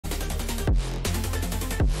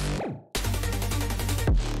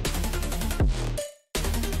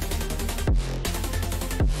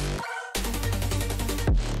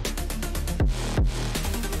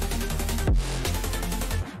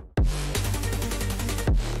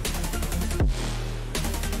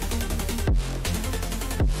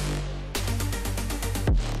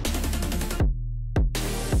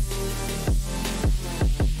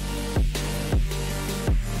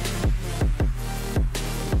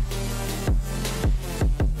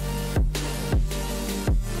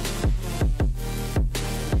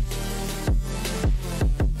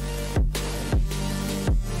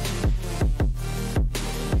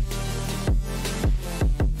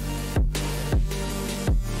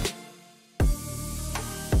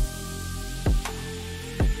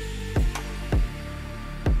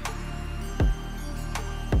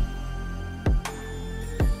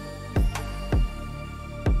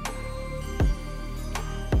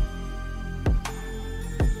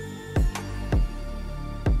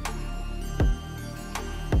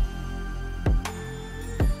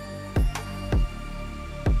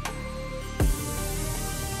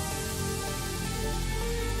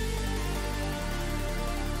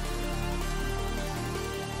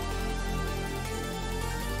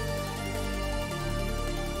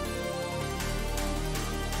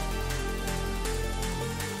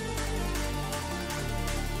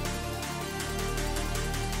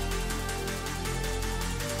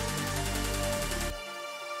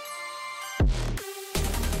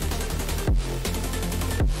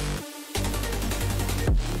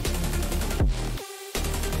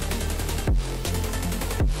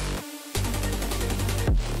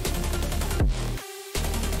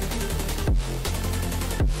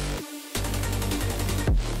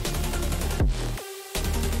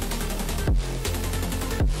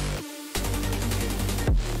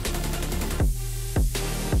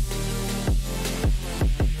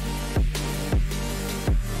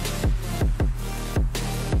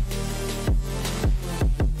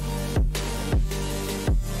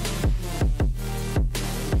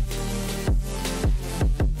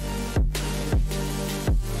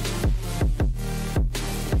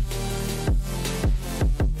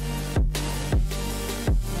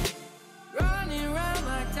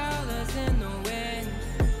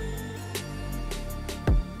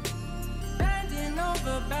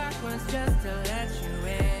over backwards just to let you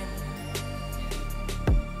in.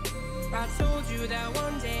 I told you that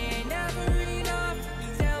one day ain't never enough. You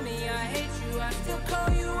tell me I hate you, I still call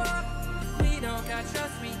you up. We don't got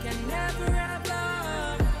trust, we can never have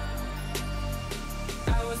love.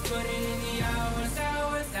 I was putting in the hours,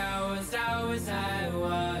 I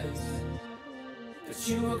was. But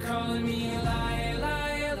you were calling me a liar,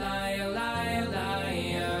 liar, liar, liar,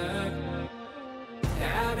 liar.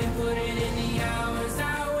 I've been putting in the hours,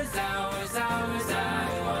 I was.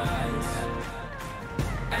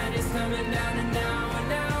 And it's coming down to now and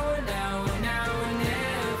now and now and now and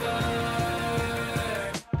never.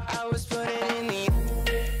 I was putting in the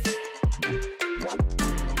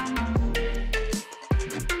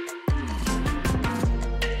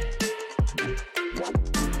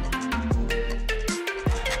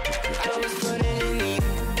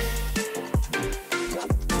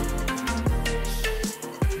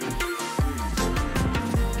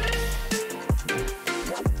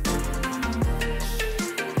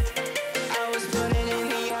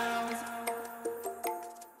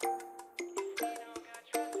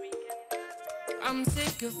I'm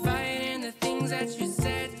sick of fighting the things that you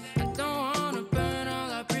said. I don't wanna burn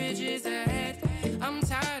all our bridges ahead. I'm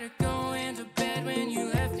tired of going to bed when you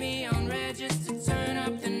left me on red just to turn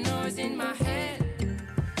up the noise in my head.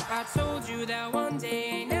 I told you that one day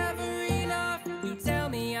ain't never enough. You tell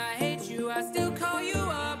me I hate you, I still call you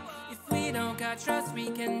up. If we don't got trust, we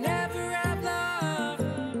can never have love.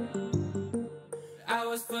 I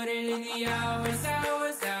was putting in the hours, I was.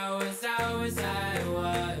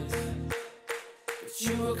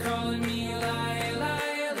 You were calling me a liar,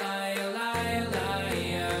 liar, liar, liar,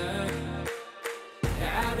 liar.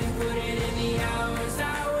 I've been putting in the hours,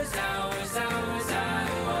 I was.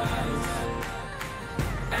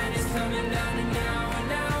 And it's coming down to now and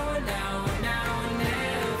now and now and now and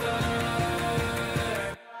never.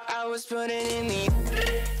 I was putting in the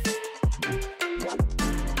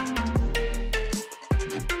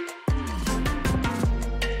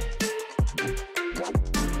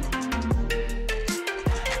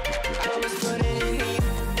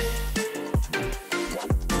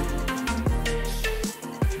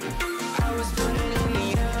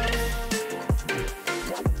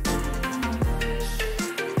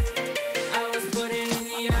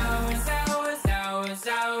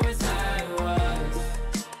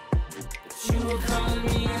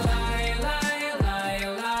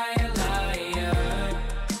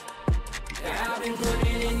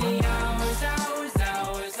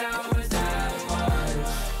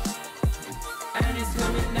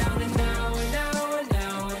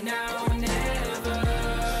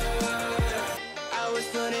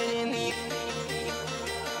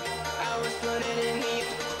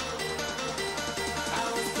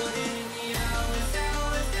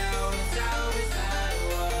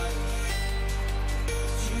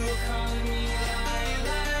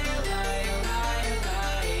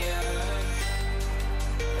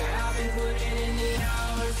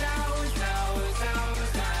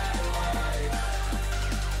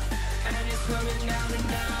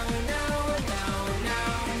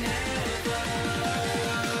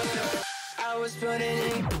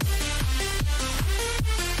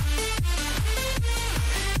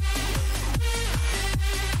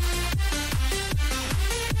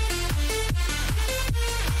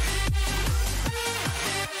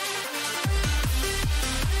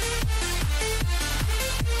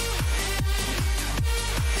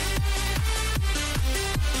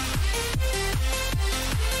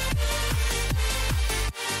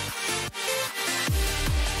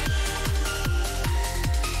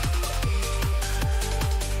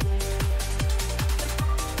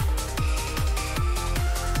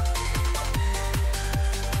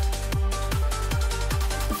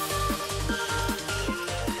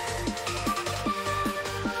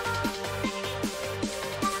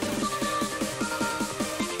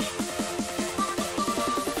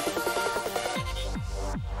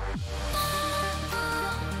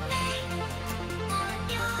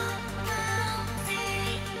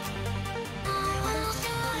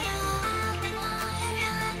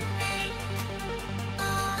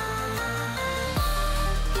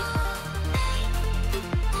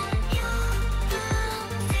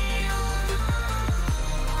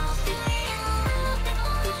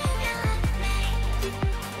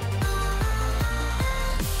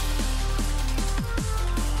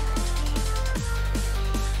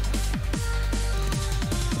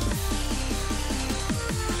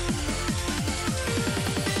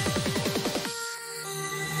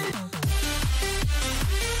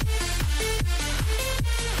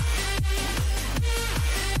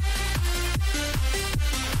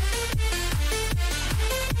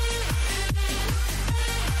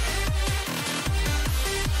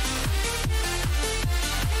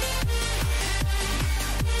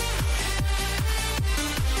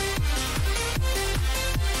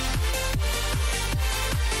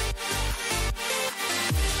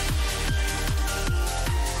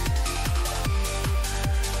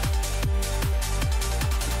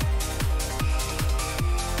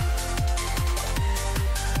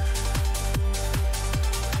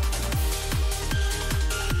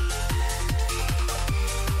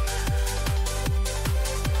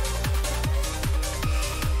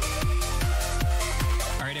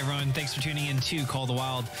Thanks for tuning in to Call the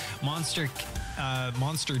Wild. Monster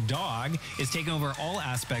Dog is taking over all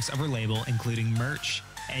aspects of our label, including merch.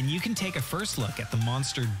 And you can take a first look at the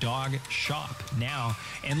Monster Dog shop now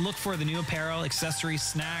and look for the new apparel, accessories,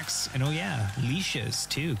 snacks, and oh yeah, leashes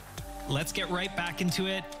too. Let's get right back into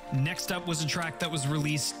it. Next up was a track that was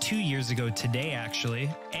released 2 years ago today, actually,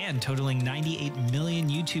 and totaling 98 million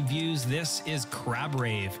YouTube views. This is Crab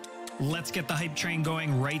Rave. Let's get the hype train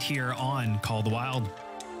going right here on Call the Wild.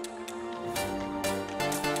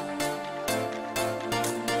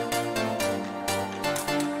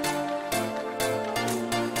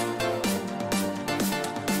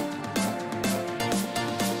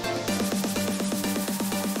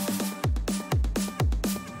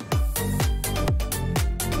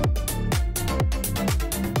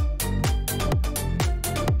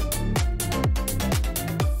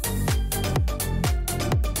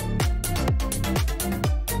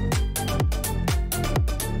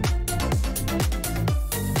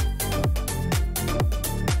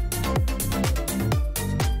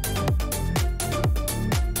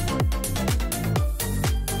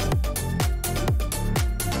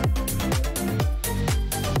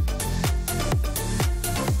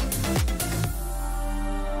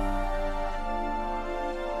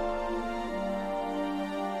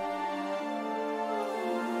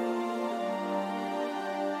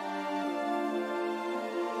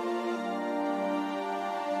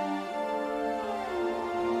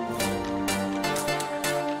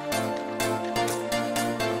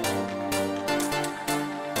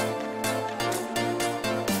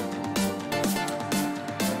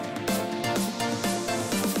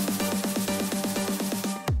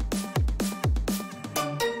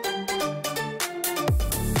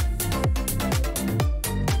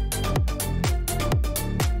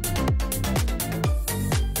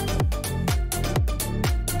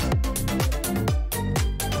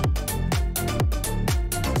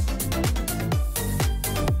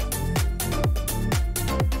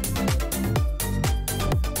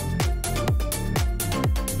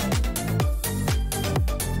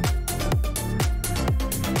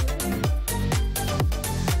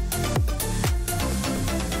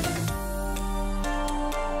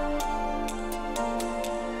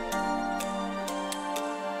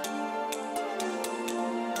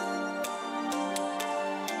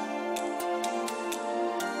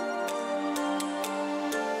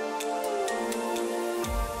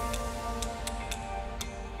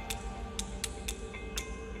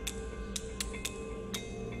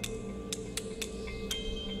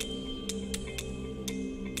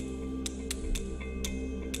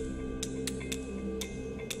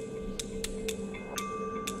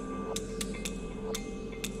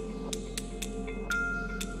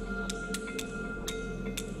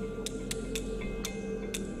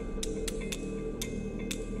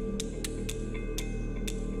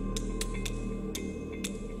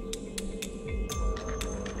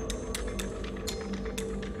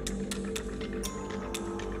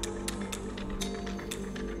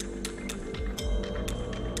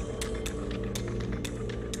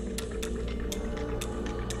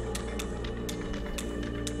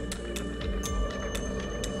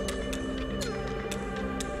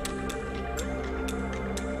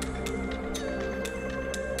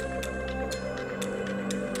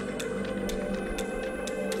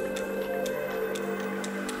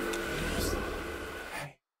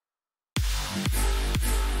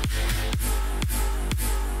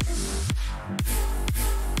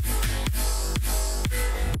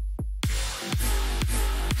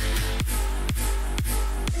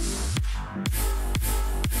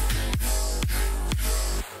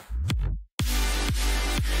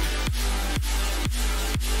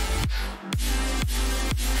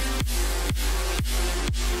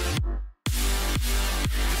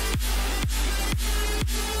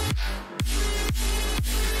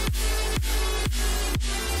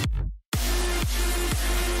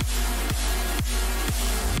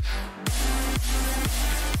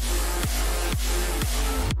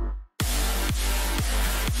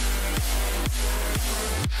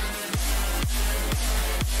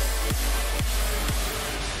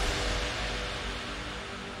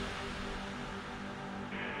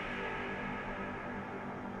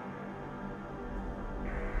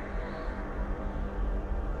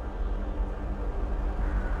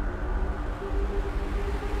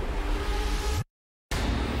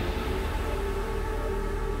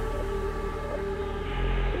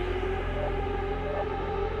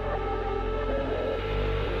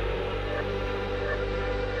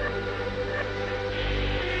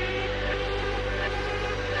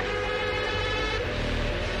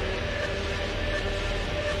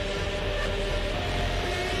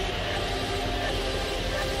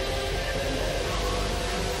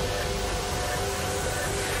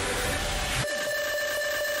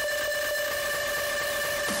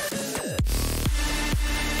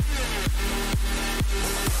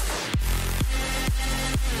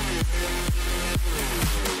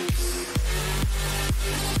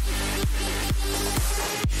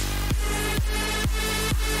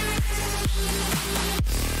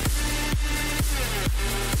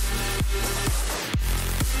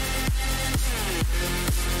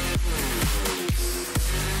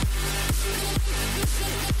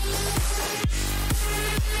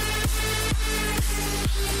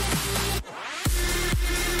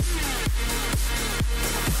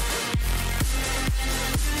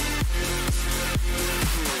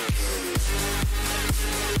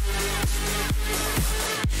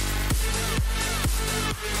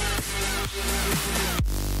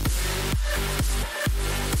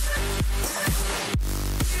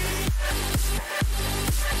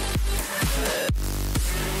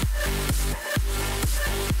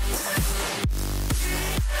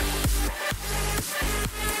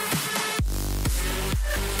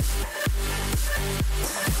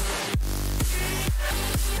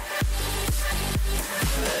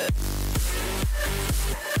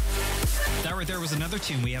 another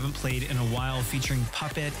tune we haven't played in a while, featuring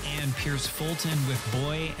Puppet and Pierce Fulton with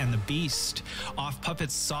Boy and the Beast off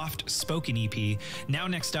Puppet's Soft Spoken EP. Now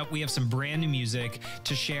next up, we have some brand new music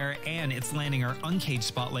to share, and it's landing our Uncaged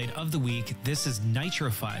Spotlight of the week. This is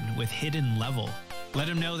Nitrofun with Hidden Level. Let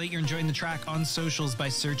them know that you're enjoying the track on socials by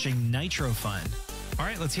searching Nitrofun. All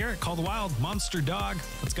right, let's hear it. Call the Wild, Monster Dog.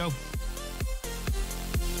 Let's go.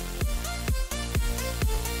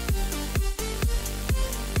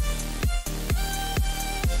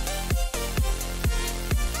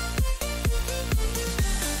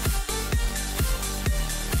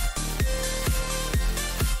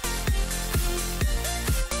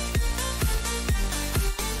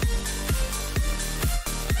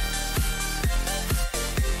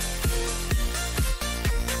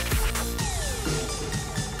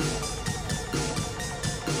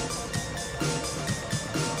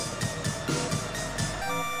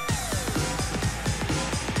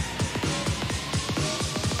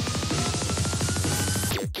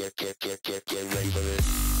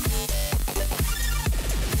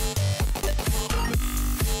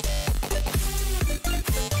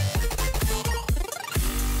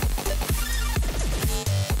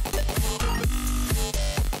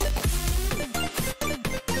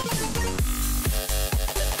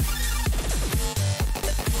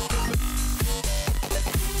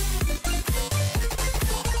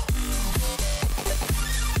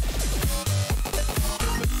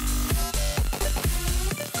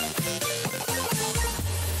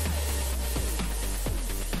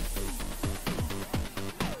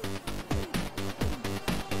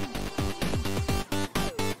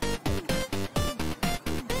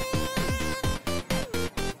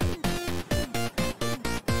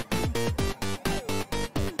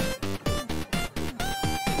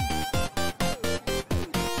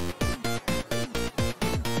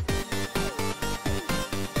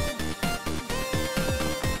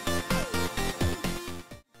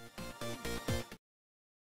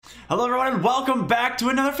 Hello everyone and welcome back to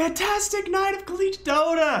another fantastic night of Collegiate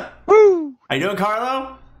Dota! Woo! How you doing,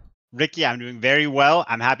 Carlo? Ricky, I'm doing very well.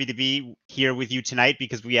 I'm happy to be here with you tonight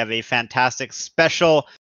because we have a fantastic special.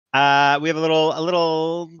 We have a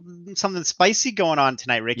little something spicy going on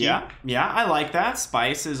tonight, Ricky. Yeah, I like that.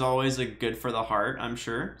 Spice is always good for the heart, I'm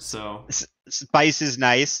sure. So spice is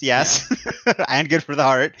nice, yes, yeah. And good for the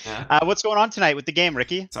heart. Yeah. What's going on tonight with the game,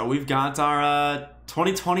 Ricky? So we've got our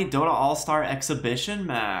 2020 Dota All-Star Exhibition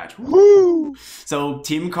match. Woo! So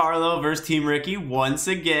Team Carlo versus Team Ricky once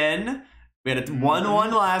again. We had a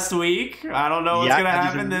 1-1 last week. I don't know what's gonna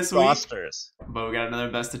happen this week, but we got another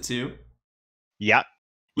best of two. Yep.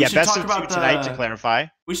 Yeah, best of two tonight to clarify.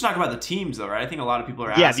 We should talk about the teams though, right? I think a lot of people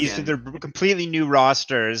are asking. Yeah, these are they're completely new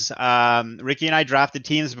rosters. Ricky and I drafted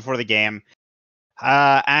teams before the game.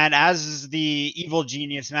 And as the evil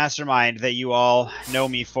genius mastermind that you all know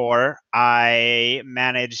me for, I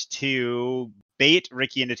managed to bait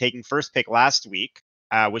Ricky into taking first pick last week,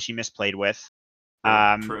 which he misplayed with,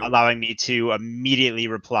 allowing me to immediately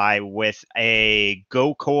reply with a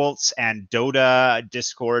Go Colts and Dota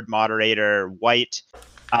Discord moderator White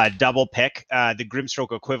double pick, the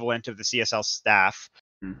Grimstroke equivalent of the CSL staff.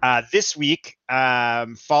 This week,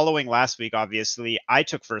 following last week, obviously, I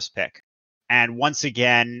took first pick. And once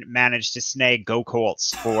again, managed to snag Go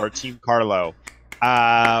Colts for Team Carlo.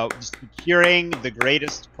 Securing the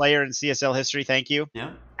greatest player in CSL history, thank you.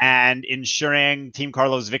 Yeah. And ensuring Team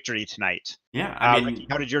Carlo's victory tonight. Yeah. I mean, Ricky,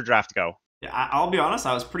 how did your draft go? I'll be honest,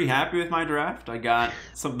 I was pretty happy with my draft. I got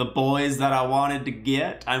some of the boys that I wanted to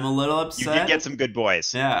get. I'm a little upset. You did get some good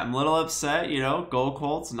boys. Yeah, I'm a little upset, Go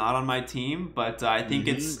Colts not on my team, but I think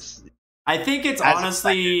it's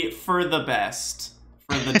honestly for the best.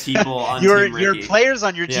 For the people on Team Ricky. Your players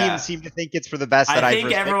on your team seem to think it's for the best. I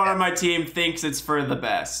think everyone on my team thinks it's for the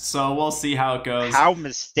best. So we'll see how it goes. How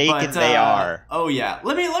mistaken they are. Oh yeah.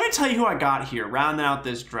 Let me tell you who I got here. Rounding out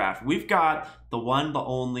this draft, we've got the one, the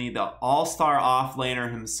only, the all-star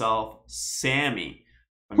offlaner himself, Sammy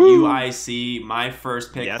from UIC. My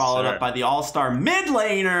first pick, followed up by the all-star mid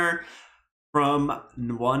laner from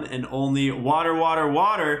one and only Water.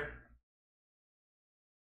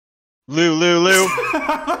 Lou.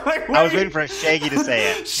 I was waiting for Shaggy to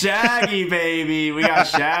say it. Shaggy, baby. We got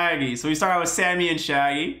Shaggy. So we start out with Sammy and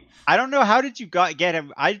Shaggy. I don't know, how did you get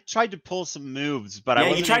him? I tried to pull some moves, but I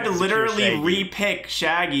wasn't you tried to literally re-pick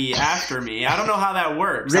Shaggy after me. I don't know how that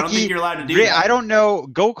works. Ricky, I don't think you're allowed to do that. I don't know.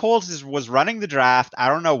 Go Colts was running the draft. I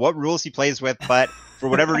don't know what rules he plays with, but for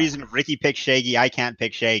whatever reason, if Ricky picks Shaggy, I can't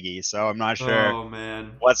pick Shaggy. So I'm not sure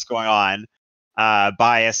what's going on.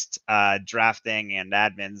 Biased drafting and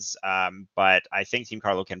admins, but I think Team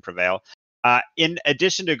Carlo can prevail. In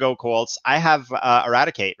addition to Go Colts, I have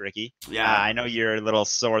Eradicate, Ricky. Yeah. I know you're a little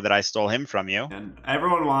sore that I stole him from you. And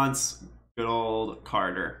everyone wants good old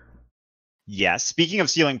Carter. Yes. Speaking of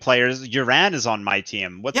stealing players, Uran is on my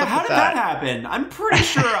team. What's up how with did that happen? I'm pretty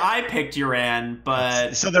sure I picked Uran,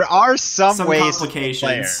 but so there are some ways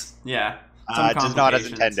complications. Yeah. Just not as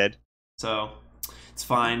intended. So it's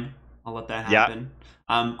fine. I'll let that happen.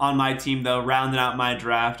 On my team, though, rounding out my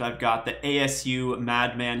draft, I've got the ASU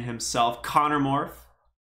madman himself, Connor Morph.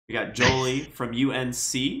 We got Jolie from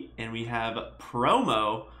UNC, and we have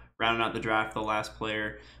Promo rounding out the draft, the last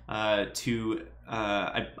player to,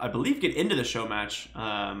 I believe, get into the show match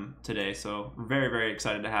today. So we're very, very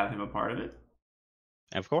excited to have him a part of it.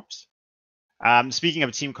 Of course. Speaking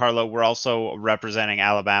of Team Carlo, we're also representing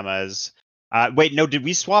Alabama's. Wait, no, did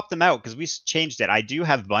we swap them out? Because we changed it. I do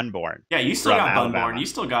have Bunborn. Yeah, you still got Bunborn. You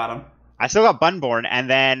still got him. I still got Bunborn, and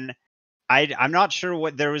then I'm not sure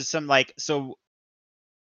what there was some so.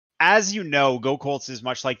 As you know, Go Colts is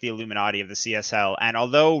much like the Illuminati of the CSL, and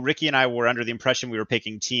although Ricky and I were under the impression we were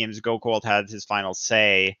picking teams, Go Colt had his final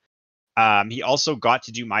say. He also got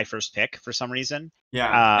to do my first pick for some reason.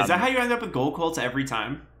 Yeah, is that how you end up with Go Colts every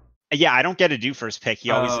time? Yeah, I don't get to do first pick.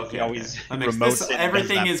 He always remotes it.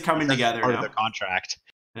 Everything is coming together part now. Of the contract.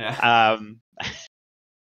 Yeah.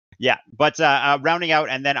 Yeah, but rounding out,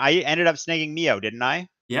 and then I ended up snagging Mio, didn't I?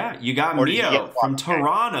 Yeah, you got Mio from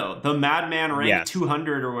Toronto, the Madman rank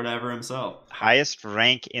 200 or whatever himself. Highest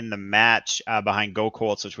rank in the match behind Go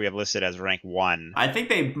Colts, which we have listed as rank 1. I think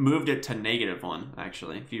they moved it to -1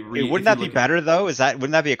 actually. If you wouldn't that be better though?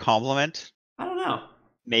 Wouldn't that be a compliment? I don't know.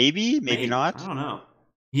 Maybe not. I don't know.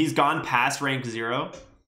 He's gone past rank 0.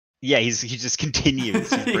 Yeah, he just continues.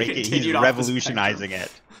 He's revolutionizing it.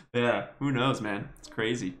 Yeah, who knows, man? It's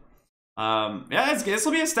crazy. Yeah, this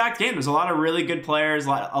will be a stacked game. There's a lot of really good players, a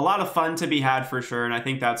lot of fun to be had for sure, and I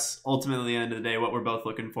think that's ultimately the end of the day what we're both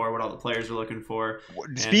looking for, what all the players are looking for.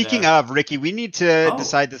 Speaking of, Ricky, we need to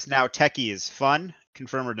decide this now. Techies, fun,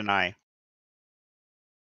 confirm or deny?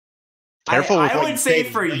 Careful. I would say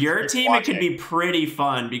for your team, it can be pretty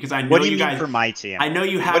fun because I know what do you guys. For my team, I know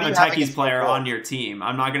you have a Techies player on your team.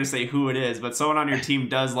 I'm not going to say who it is, but someone on your team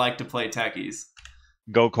does like to play Techies.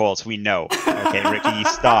 Go Colts, we know. Okay, Ricky,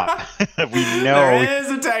 stop. We know there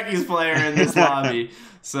is a Techies player in this lobby,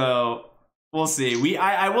 so we'll see.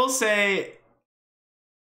 I will say,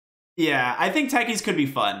 yeah, I think Techies could be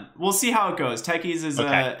fun. We'll see how it goes. Techies is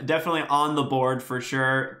definitely on the board for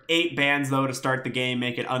sure. 8 bans though to start the game,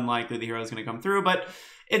 make it unlikely the hero is going to come through. But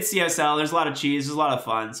it's CSL. There's a lot of cheese. There's a lot of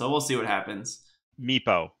fun. So we'll see what happens.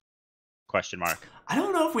 Meepo? Question mark. I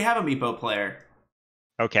don't know if we have a Meepo player.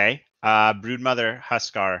 Okay. Broodmother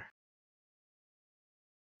Huskar.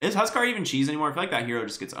 Is Huskar even cheese anymore? I feel like that hero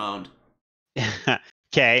just gets owned.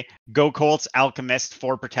 Okay. Go Colts, Alchemist,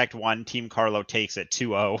 4 Protect 1. Team Carlo takes it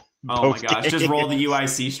 2-0. Oh my gosh. Just roll the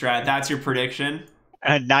UIC strat. That's your prediction?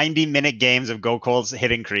 90-minute games of Go Colts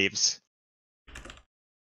hitting creeps.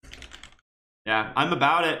 Yeah, I'm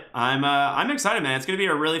about it. I'm excited, man. It's going to be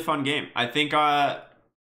a really fun game. I think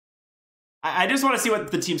I just want to see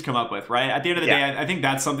what the teams come up with, right? At the end of the day, I think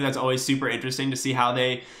that's something that's always super interesting to see how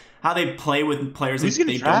they play with players that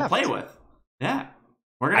they don't play with. Yeah.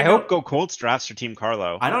 I hope Go Colts drafts for Team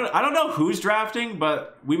Carlo. I don't know who's drafting,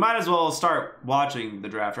 but we might as well start watching the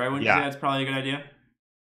draft, right? Wouldn't you say that's probably a good idea?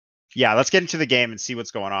 Yeah, let's get into the game and see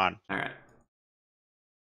what's going on. All right.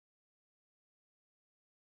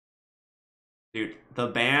 Dude, the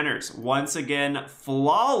banners, once again,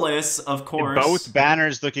 flawless, of course. Both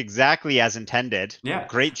banners look exactly as intended. Yeah.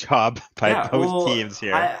 Great job by both teams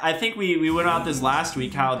here. I think we went out this last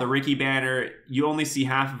week, how the Ricky banner, you only see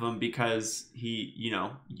half of him because he, you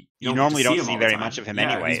normally don't see very much of him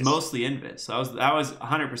anyways. He's mostly invis. So that was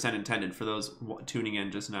 100% intended for those tuning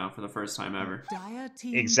in just now for the first time ever.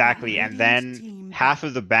 Exactly. And then half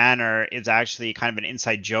of the banner is actually kind of an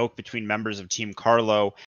inside joke between members of Team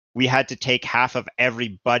Carlo. We had to take half of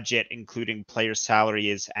every budget, including player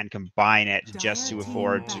salaries, and combine it just to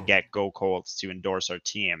afford to get Go Colts to endorse our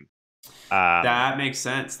team. That makes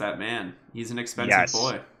sense. That man, he's an expensive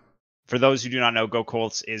boy. For those who do not know, Go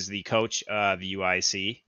Colts is the coach of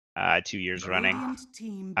UIC, 2 years running.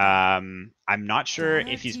 I'm not sure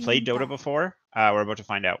if he's played Dota before. We're about to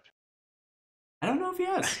find out. I don't know if he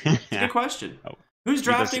has. It's a good question. Who's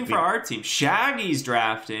drafting for our team? Shaggy's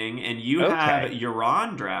drafting, and you have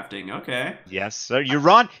Uran drafting. Okay. Yes, sir.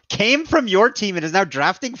 Uran came from your team and is now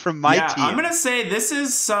drafting from my team. I'm gonna say this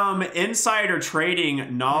is some insider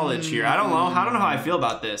trading knowledge here. I don't know how I feel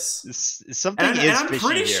about this. Something and I'm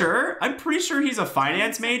pretty sure. I'm pretty sure he's a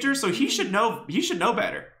finance major, so he should know. He should know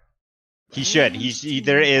better. He should.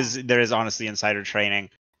 There is honestly insider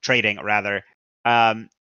trading. trading rather.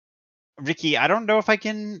 Ricky, I don't know if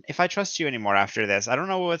I trust you anymore after this. I don't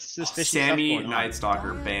know what's this fishy stuff Sammy going on.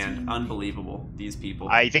 Nightstalker banned. Unbelievable. These people.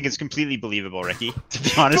 I think it's completely believable, Ricky. To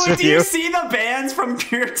be honest Dude, with do you you. see the bans from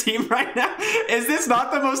your team right now? Is this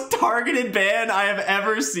not the most targeted ban I have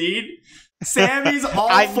ever seen? Sammy's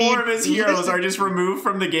all four of his heroes are just removed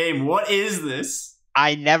from the game. What is this?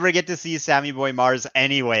 I never get to see Sammy Boy Mars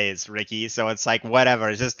anyways, Ricky, so it's like, whatever.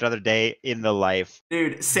 It's just another day in the life.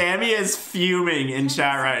 Dude, Sammy is fuming in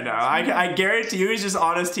chat right now. I guarantee you he's just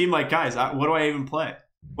on his team like, guys, what do I even play?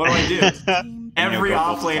 What do I do? Every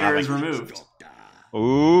offlaner is removed.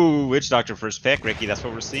 Ooh, Witch Doctor first pick, Ricky. That's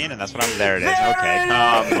what we're seeing, and that's what I'm... There it is. Okay,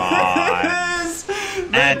 come on.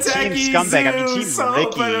 And Team Scumbag, I mean, Team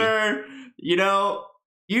Ricky. You know,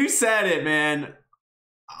 you said it, man.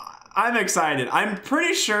 I'm excited. I'm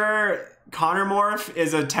pretty sure Connor Morph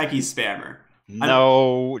is a techie spammer.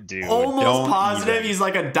 No, dude. Almost positive he's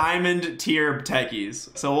like a diamond tier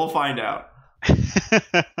techies. So we'll find out.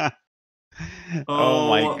 Oh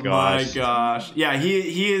my gosh. Yeah,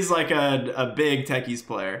 he is like a big techies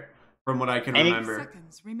player from what I can remember.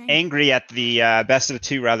 Angry at the best of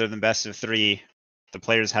 2 rather than best of 3. The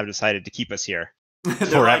players have decided to keep us here.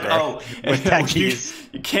 Forever. Like, oh, with techies.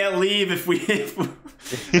 You can't leave if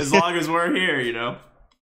as long as we're here, you know.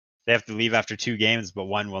 They have to leave after 2 games, but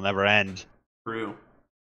 1 will never end. True.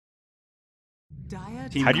 How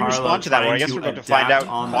do you respond to that? Well, I guess we're going to find out.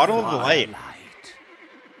 Model of the Light.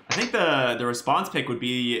 I think the response pick would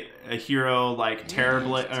be a hero like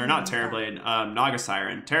Terrorblade, or not Terrorblade, Naga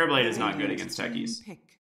Siren. Terrorblade is not good against techies.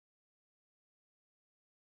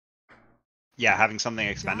 Yeah, having something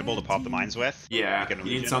expendable to pop the mines with. Yeah, you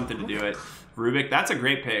need something to do it. Rubik, that's a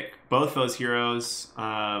great pick. Both those heroes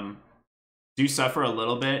do suffer a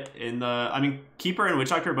little bit in the... I mean, Keeper and Witch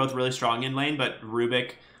Doctor are both really strong in lane, but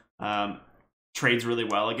Rubik trades really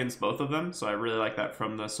well against both of them, so I really like that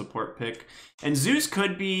from the support pick. And Zeus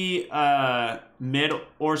could be mid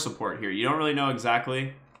or support here. You don't really know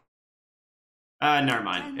exactly. Never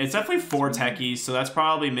mind. It's definitely 4 techies, so that's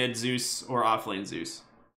probably mid Zeus or offlane Zeus.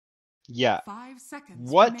 Yeah. 5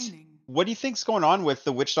 seconds What remaining. do you think's going on with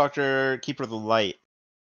the Witch Doctor Keeper of the Light?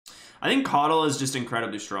 I think Coddle is just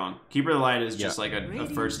incredibly strong. Keeper of the Light is just like a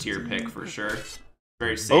first tier pick for sure.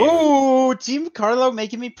 Very safe. Oh, Team Carlo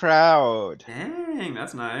making me proud. Dang,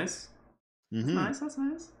 that's nice. That's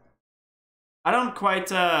nice. I don't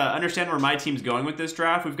quite understand where my team's going with this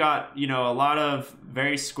draft. We've got, you know, a lot of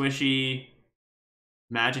very squishy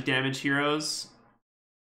magic damage heroes.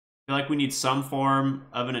 I feel like we need some form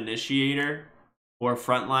of an initiator or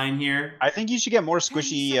frontline here. I think you should get more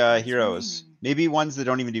squishy heroes. Maybe ones that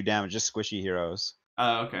don't even do damage, just squishy heroes.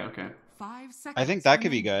 Oh, okay. 5 seconds I think that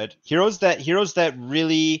could be good. Heroes that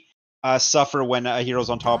really suffer when a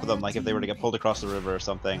hero's on top of them, like if they were to get pulled across the river or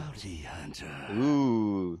something.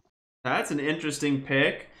 Ooh. That's an interesting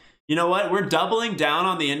pick. You know what? We're doubling down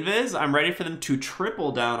on the Invis. I'm ready for them to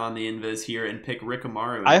triple down on the Invis here and pick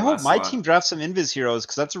Rikamaru. I hope my team drafts some Invis heroes,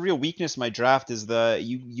 because that's a real weakness in my draft, is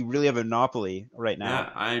you really have a monopoly right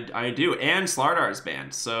now. Yeah, I do. And Slardar's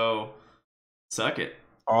banned, so suck it.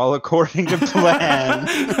 All according to plan.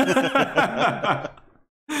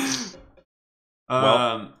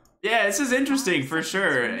 Yeah, this is interesting for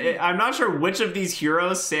sure. I'm not sure which of these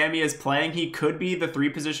heroes Sammy is playing. He could be the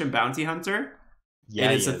 3-position bounty hunter.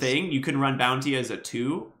 Yeah, it's a thing. You can run bounty as a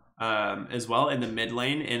 2 as well in the mid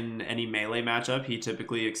lane. In any melee matchup, he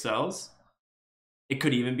typically excels. It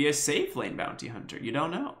could even be a safe lane bounty hunter. You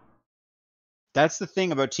don't know. That's the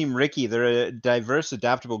thing about Team Ricky. They're a diverse,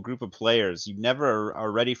 adaptable group of players. You never are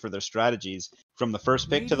ready for their strategies from the first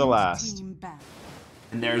pick to the last.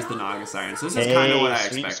 And there's the Naga Siren. So this is kind of what I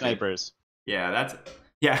expected. Snipers. Yeah,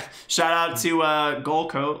 shout out to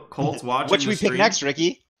Colts watching. What should we pick next,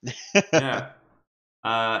 Ricky? Yeah.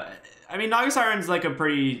 I mean, Naga Siren's like a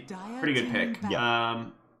pretty good pick. Yeah.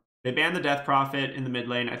 They banned the Death Prophet in the mid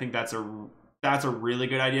lane. I think that's a really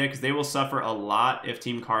good idea, because they will suffer a lot if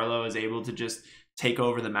Team Carlo is able to just take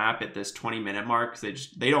over the map at this 20-minute mark.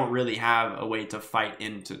 They don't really have a way to fight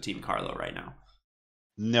into Team Carlo right now.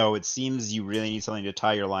 No, it seems you really need something to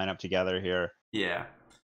tie your lineup together here. Yeah.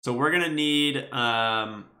 So we're gonna need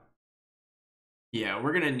the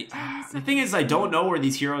thing is, I don't know where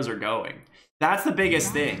these heroes are going. That's the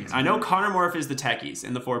biggest thing. I know Connor Morph is the techies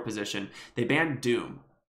in the 4 position. They banned Doom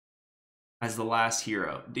as the last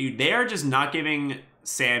hero. Dude, they are just not giving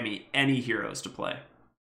Sammy any heroes to play.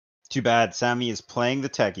 Too bad. Sammy is playing the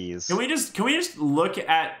techies. Can we just look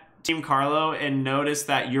at Team Carlo and notice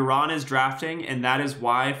that Euron is drafting, and that is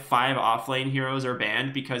why 5 offlane heroes are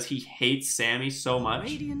banned, because he hates Sammy so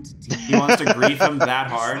much. He wants to grief him that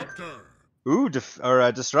hard. Ooh,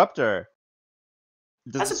 Disruptor.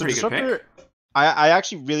 That's a pretty good pick. I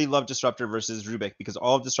actually really love Disruptor versus Rubik because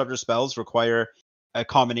all of Disruptor spells require a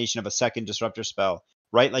combination of a second Disruptor spell,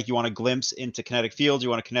 right? Like you want a Glimpse into Kinetic Field, you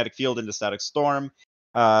want a Kinetic Field into Static Storm.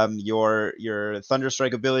 Your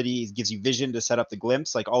Thunderstrike ability gives you Vision to set up the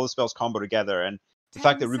Glimpse. Like all the spells combo together, and the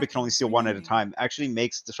fact that Rubik can only steal one at a time actually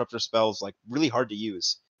makes Disruptor spells like really hard to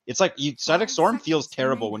use. It's like Static Storm feels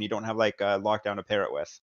terrible when you don't have like a lockdown to pair it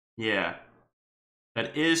with. Yeah.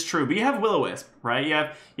 That is true. But you have Will-O-Wisp, right? You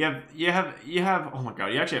have oh my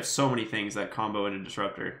god, you actually have so many things that combo into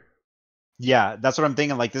Disruptor. Yeah, that's what I'm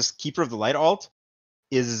thinking. Like this Keeper of the Light ult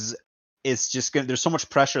is just gonna. There's so much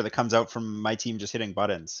pressure that comes out from my team just hitting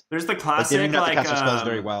buttons. There's the classic like spells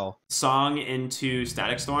very well. Song into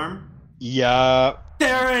Static Storm. Yeah.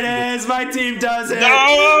 There it is. My team does it.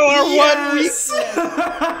 No, yes!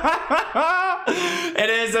 It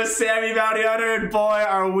is a Sammy Bounty Hunter, and boy,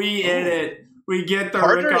 are we in it. We get the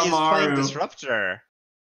Carter Rick is playing Amaru. Disruptor.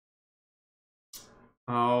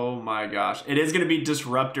 Oh my gosh. It is going to be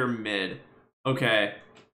Disruptor mid. Okay.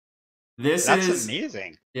 That's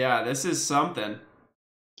amazing. Yeah, this is something.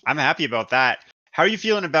 I'm happy about that. How are you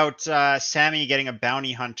feeling about Sammy getting a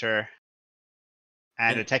Bounty Hunter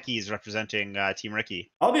and a Techies representing Team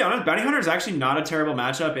Ricky? I'll be honest, Bounty Hunter is actually not a terrible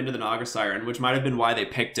matchup into the Naga Siren, which might have been why they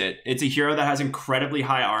picked it. It's a hero that has incredibly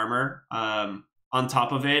high armor. On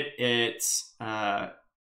top of it, it's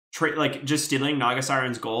like just stealing Naga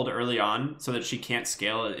Siren's gold early on so that she can't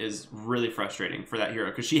scale is really frustrating for that hero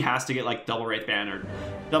because she has to get like double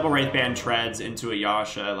Wraithband treads into a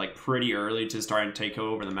Yasha like pretty early to start and take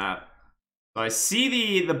over the map. So I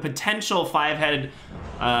see the potential 5-head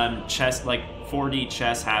chess, like 4D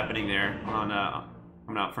chess happening there on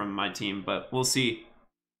coming out from my team, but we'll see.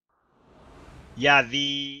 Yeah,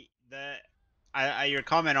 your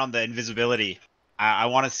comment on the invisibility. I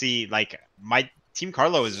want to see, like, my Team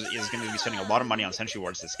Carlo is going to be spending a lot of money on Sentry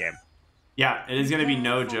Wards this game. Yeah, it is going to be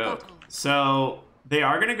no joke. So they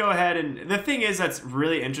are going to go ahead and the thing is that's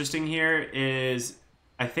really interesting here is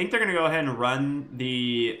I think they're going to go ahead and run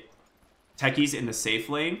the Techies in the safe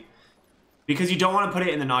lane because you don't want to put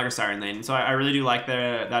it in the Naga Siren lane. So I really do like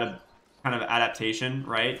that kind of adaptation,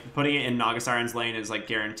 right? Putting it in Naga Siren's lane is like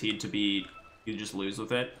guaranteed to be you just lose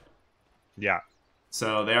with it. Yeah.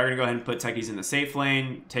 So they are going to go ahead and put Techies in the safe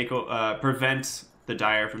lane, prevent the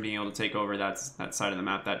Dire from being able to take over that side of the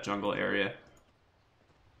map, that jungle area.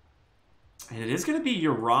 And it is going to be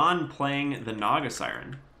Euron playing the Naga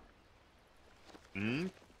Siren.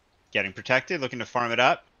 Getting protected, looking to farm it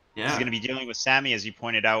up. Yeah. He's going to be dealing with Sammy, as you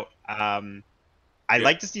pointed out. I'd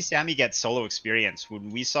like to see Sammy get solo experience.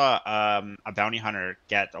 When we saw a Bounty Hunter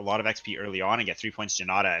get a lot of XP early on and get 3 points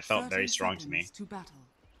Janata, it felt very strong to me.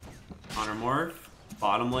 Honor Morph.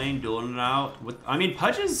 Bottom lane, dueling it out. I mean,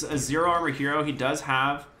 Pudge is a 0 armor hero. He does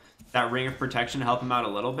have that Ring of Protection to help him out a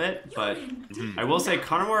little bit, but I will say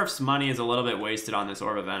Connor Morph's money is a little bit wasted on this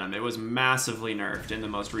Orb of Venom. It was massively nerfed in the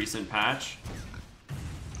most recent patch.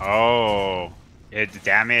 Oh, it's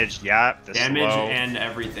damage, yeah. Damage and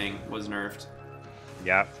everything was nerfed.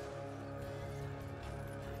 Yep.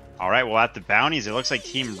 All right, well, at the bounties, it looks like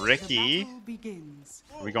Team Ricky.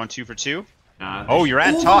 Are we going 2 for 2? Oh, you're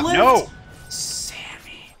at top. No!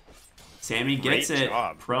 Sammy gets it.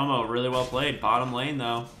 Job. Promo, really well played. Bottom lane,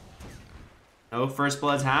 though. No first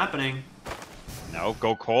blood's happening. No,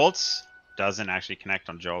 go Colts. Doesn't actually connect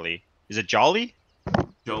on Jolie. Is it Jolly?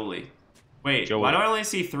 Jolie. Wait, Jolie. Why do I only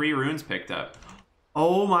see 3 runes picked up?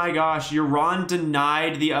 Oh my gosh, Euron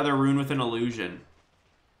denied the other rune with an illusion.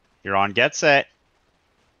 Euron gets it.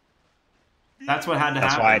 That's what had to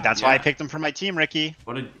happen. That's why I picked him for my team, Ricky.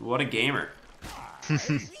 What a gamer.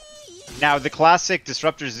 Now, the classic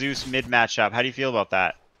Disruptor Zeus mid matchup. How do you feel about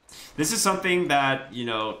that? This is something that,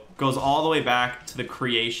 goes all the way back to the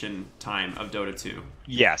creation time of Dota 2.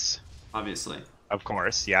 Yes. Obviously. Of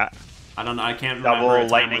course, yeah. I can't remember a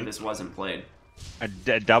time when this wasn't played.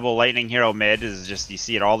 A double lightning hero mid is just, you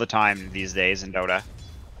see it all the time these days in Dota.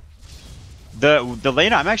 The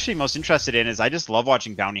lane I'm actually most interested in is I just love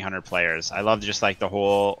watching Bounty Hunter players. I love just like the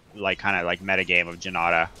whole kind of meta game of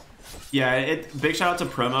Janata. Yeah, big shout out to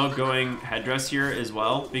Promo going headdress here as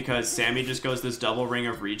well because Sammy just goes this double ring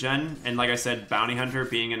of regen, and like I said, Bounty Hunter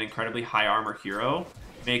being an incredibly high armor hero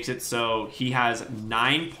makes it so he has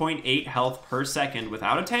 9.8 health per second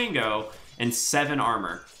without a tango and 7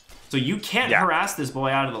 armor. So you can't harass this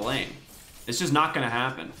boy out of the lane. It's just not going to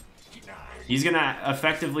happen. He's going to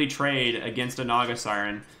effectively trade against a Naga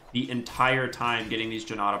Siren the entire time getting these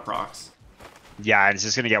Janata procs. Yeah, and it's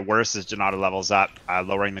just going to get worse as Janata levels up,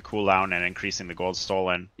 lowering the cooldown and increasing the gold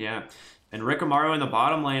stolen. Yeah, and Rick Amaru in the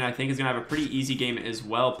bottom lane I think is going to have a pretty easy game as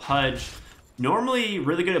well. Pudge normally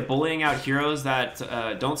really good at bullying out heroes that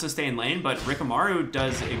don't sustain lane, but Rikamaru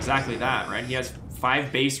does exactly that, right? He has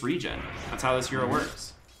 5 base regen. That's how this hero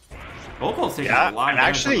works. Gokul's taking a lot of damage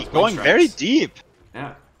actually on going strikes. very deep.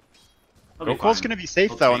 Yeah. Gokul's going to be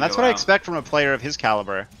safe, though, and that's what I expect from a player of his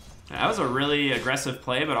caliber. That was a really aggressive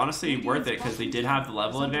play, but honestly worth it because they did have the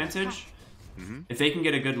level advantage. If they can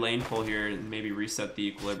get a good lane pull here and maybe reset the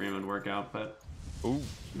equilibrium and work out, but Ooh,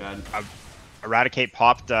 too bad. Eradicate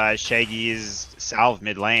popped Shaggy's salve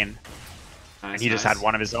mid lane, Nice, and he just had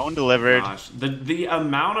one of his own delivered. Gosh. The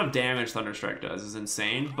amount of damage Thunderstrike does is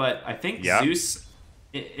insane, but I think Zeus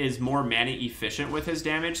is more mana efficient with his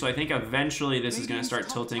damage, so I think eventually this is going to start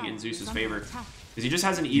tilting in Zeus's favor. Because he just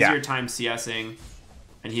has an easier time CSing,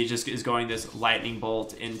 and he just is going this lightning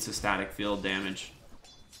bolt into static field damage.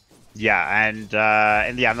 Yeah, and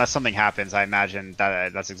yeah, unless something happens, I imagine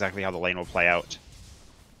that's exactly how the lane will play out.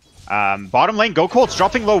 Bottom lane, Gokul's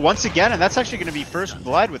dropping low once again, and that's actually going to be first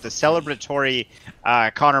blood with a celebratory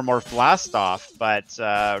Connor Morph blast off. But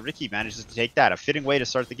Ricky manages to take that, a fitting way to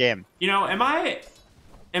start the game. You know, am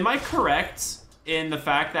I correct in the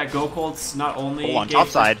fact that Gokul's not only on top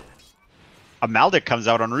side, a Maldic comes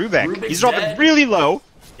out on Rubik. Rubik's He's dropping dead. really low.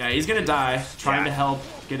 Yeah, he's gonna die, trying to help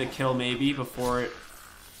get a kill maybe before it.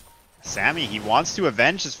 Sammy, he wants to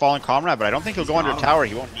avenge his fallen comrade, but I don't think he'll go under tower.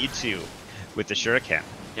 He won't need to with the Shuriken.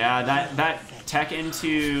 Yeah, that tech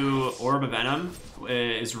into Orb of Venom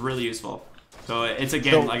is really useful. So it's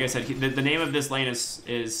again, like I said, the name of this lane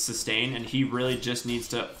is Sustain, and he really just needs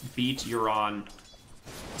to beat Euron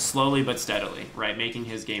slowly but steadily, right? Making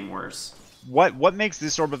his game worse. What makes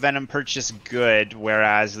this Orb of Venom purchase good,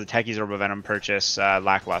 whereas the Techie's Orb of Venom purchase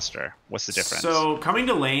lackluster? What's the difference? So coming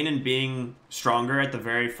to lane and being stronger at the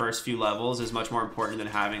very first few levels is much more important than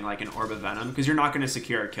having like an Orb of Venom, because you're not going to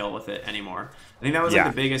secure a kill with it anymore. I think that was like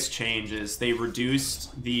the biggest change is they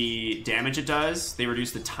reduced the damage it does, they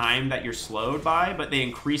reduced the time that you're slowed by, but they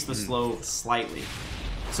increased the slow slightly.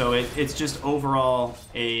 So it's just overall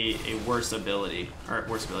a worse ability, or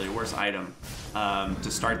worse item to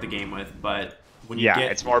start the game with. But when you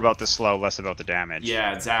get, it's more about the slow, less about the damage.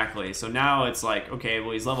 Yeah, exactly. So now it's like, okay,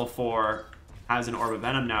 well he's level 4, has an Orb of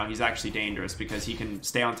Venom now. He's actually dangerous because he can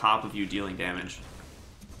stay on top of you dealing damage.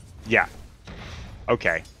 Yeah.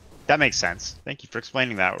 Okay, that makes sense. Thank you for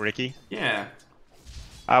explaining that, Ricky. Yeah.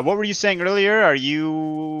 What were you saying earlier? Are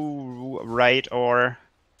you right or?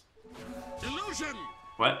 Illusion.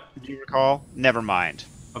 What? Do you recall? Never mind.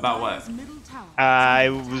 About what?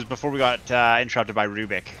 It was before we got interrupted by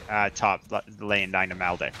Rubik, top lane dying to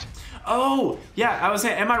Maldict. Oh, yeah, I was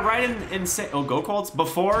saying, am I right in saying, Gokul's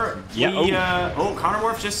before Connor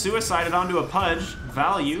Morph just suicided onto a Pudge,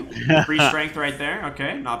 value, free strength right there,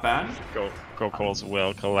 okay, not bad. Gokul's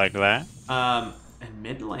will collect that. And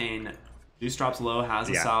mid lane, Zeus drops low, has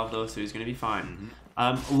a salve though, so he's gonna be fine.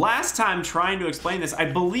 Last time trying to explain this, I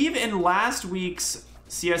believe in last week's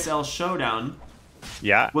CSL showdown,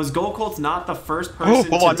 was Gokul's not the first person to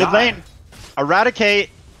die? Mid lane. Eradicate.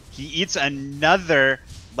 He eats another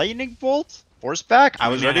lightning bolt. Force back. I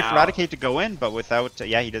was ready for Eradicate to go in, but without.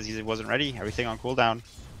 He wasn't ready. Everything on cooldown.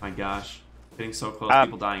 My gosh, getting so close.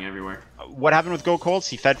 People dying everywhere. What happened with Gokul's?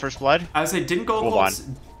 He fed first blood. I would say, didn't Gokul's?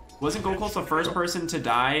 Wasn't Gokul's the first person to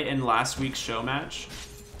die in last week's show match?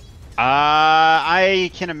 I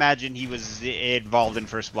can imagine he was involved in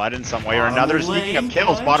first blood in some way or another. Speaking of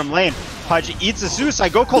kills, bottom lane, Pudge eats a Zeus.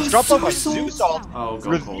 Gokul's dropped off a Zeus ult.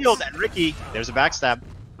 Revealed, and Ricky, there's a backstab.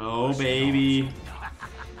 Oh, baby.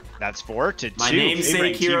 That's 4-2. My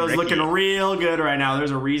namesake hero is looking real good right now. There's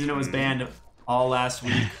a reason it was banned all last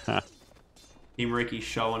week. Team Ricky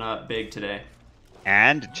showing up big today.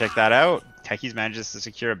 And check that out. Techies manages to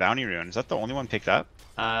secure a bounty rune. Is that the only one picked up?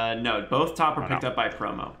 No, both top are picked up by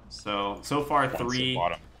promo. So far 3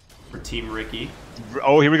 for Team Ricky.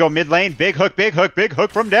 Oh, here we go, mid lane. Big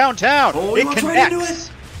hook from downtown. Oh, it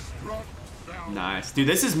connects. Nice. Dude,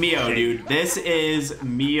 this is Mio, dude. This is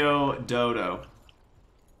Mio Dodo.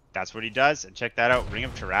 That's what he does. And check that out. Ring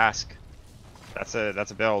of Tarask. That's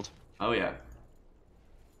a build. Oh, yeah.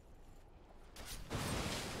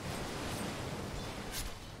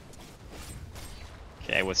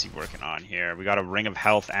 Okay, what's he working on here? We got a Ring of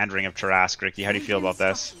Health and Ring of Tarask. Ricky, how do you feel about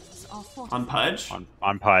this? On Pudge?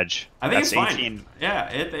 On Pudge. I think it's fine. Yeah,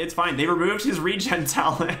 it's fine. They removed his regen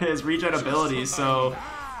talent, his regen ability, so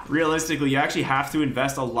realistically, you actually have to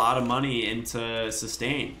invest a lot of money into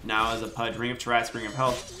Sustain. Now as a Pudge, Ring of Tarask, Ring of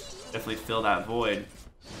Health, definitely fill that void.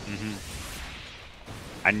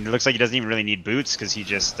 And it looks like he doesn't even really need boots because he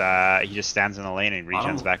just stands in the lane and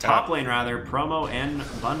regens back up. Top lane rather, Promo and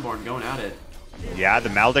Bunborn going at it. Yeah, the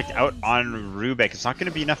Maledict out on Rubik. It's not going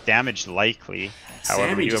to be enough damage, likely. However,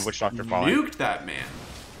 Sammy we do have just Witch Doctor falling. nuked that man.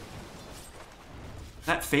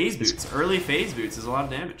 That phase boots, early phase boots, is a lot of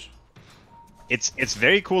damage. It's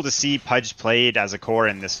very cool to see Pudge played as a core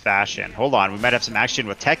in this fashion. Hold on, we might have some action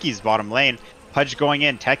with Techie's bottom lane. Pudge going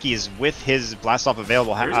in, Techie is with his Blast Off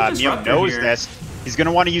available. Mio knows this. He's going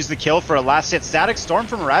to want to use the kill for a last hit. Static Storm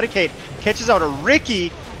from Eradicate catches out a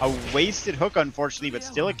Ricky. A wasted hook, unfortunately, but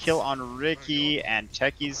still a kill on Ricky, and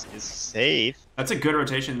Techie's is safe. That's a good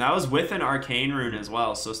rotation. That was with an Arcane Rune as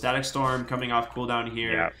well, so Static Storm coming off cooldown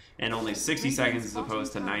here, and only 60 seconds as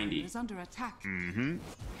opposed to 90.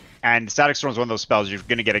 And Static Storm is one of those spells you're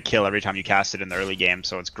going to get a kill every time you cast it in the early game,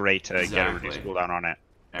 so it's great to get a reduced cooldown on it.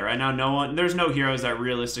 Yeah, right now, there's no heroes that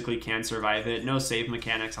realistically can survive it. No save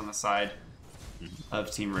mechanics on the side of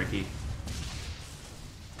Team Ricky.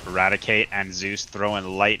 Eradicate and Zeus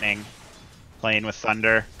throwing lightning, playing with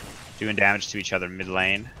Thunder, doing damage to each other mid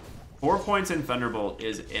lane. 4 points in Thunderbolt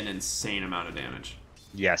is an insane amount of damage.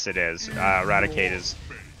 Yes, it is. Eradicate is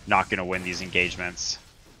not going to win these engagements.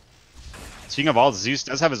 Speaking of all, Zeus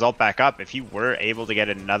does have his ult back up. If he were able to get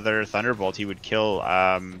another Thunderbolt, he would kill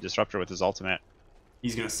Disruptor with his ultimate.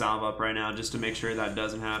 He's going to salve up right now just to make sure that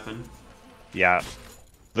doesn't happen. Yeah.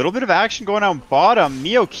 Little bit of action going on bottom.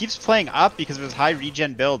 Mio keeps playing up because of his high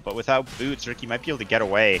regen build, but without boots, Ricky might be able to get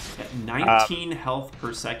away. At 19 health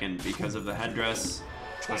per second because of the headdress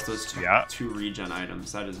plus those two regen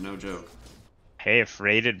items. That is no joke. Hey, a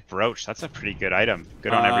freighted brooch. That's a pretty good item.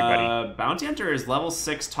 Good on everybody. Bounty Hunter is level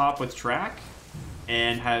 6 top with track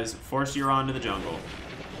and has forced you on to the jungle.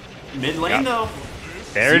 Mid lane though.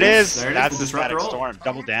 There it is. There it That's the Static Storm.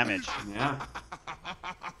 Double damage. Yeah.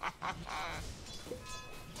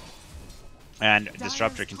 And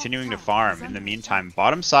Disruptor continuing to farm. In the meantime,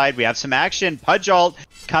 bottom side, we have some action. Pudge ult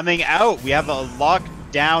coming out. We have a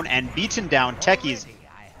lockdown and beaten down Techies.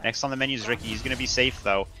 Next on the menu is Ricky. He's going to be safe,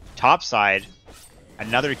 though. Top side,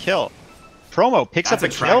 another kill. Promo picks up a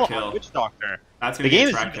kill on Witch Doctor. That's going to be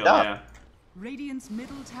a track kill, yeah.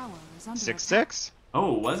 6-6.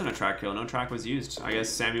 Oh, it wasn't a track kill. No track was used. I guess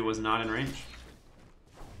Sammy was not in range.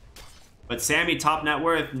 But Sammy, top net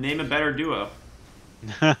worth, name a better duo.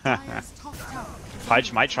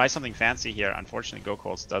 Pudge might try something fancy here. Unfortunately,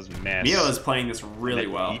 Carlolt0n does miss. Mio is playing this really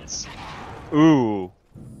well. Ooh.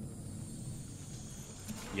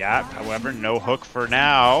 Yeah, however, no hook for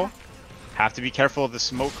now. Have to be careful of the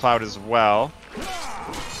smoke cloud as well.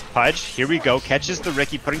 Pudge, here we go, catches the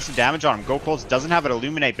Ricky, putting some damage on him. Carlolt0n doesn't have it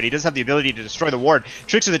illuminate, but he does have the ability to destroy the ward.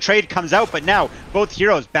 Tricks of the Trade comes out, but now both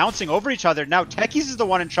heroes bouncing over each other. Now Techies is the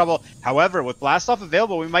one in trouble. However, with Blast Off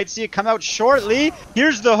available, we might see it come out shortly.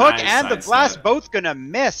 Here's the hook and the blast, both gonna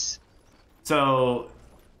miss. So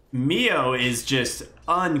Mio is just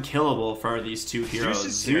unkillable for these two heroes.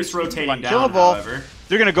 Zeus rotating down, however.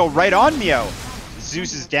 They're gonna go right on Mio.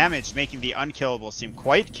 Zeus's damage making the unkillable seem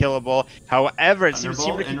quite killable. However, it seems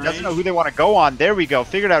Team Ricky doesn't know who they want to go on. There we go.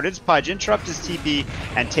 Figured out it's Pudge. Interrupt his TP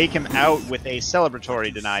and take him out with a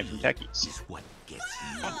celebratory deny from Techies.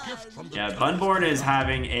 Yeah, Bunborn is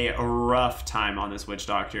having a rough time on this Witch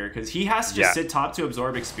Doctor because he has to just sit top to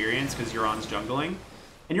absorb experience because Euron's jungling.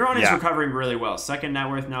 And Euron is recovering really well. Second net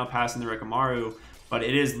worth now passing the Rikamaru, but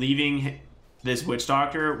it is leaving this Witch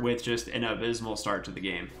Doctor with just an abysmal start to the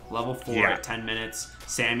game. Level 4 at 10 minutes.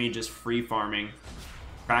 Sammy just free farming,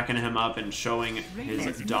 cracking him up and showing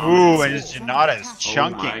his dominance. Ooh, and his Janata is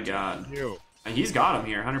chunking. Oh my god. He's got him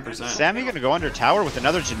here, 100%. Sammy gonna go under tower with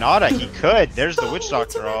another Janata. He could. There's the Witch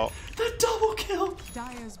Doctor ult. The double kill.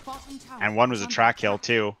 And one was a track kill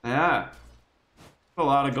too. Yeah. A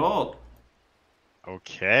lot of gold.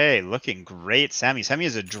 Okay, looking great. Sammy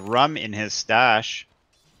has a drum in his stash.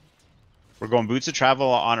 We're going Boots of Travel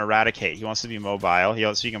on Eradicate. He wants to be mobile.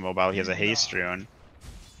 Speaking of mobile, he has a Haste Rune.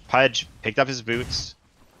 Pudge picked up his boots.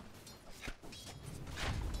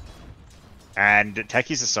 And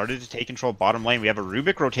Techies has started to take control bottom lane. We have a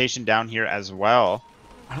Rubik rotation down here as well.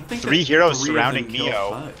 I don't think 3 heroes surrounding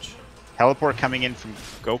Mio. Teleport coming in from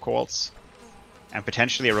Carlolt0n. And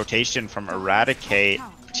potentially a rotation from Eradicate.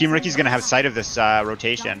 Team Ricky's going to have sight of this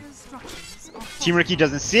rotation. Team Ricky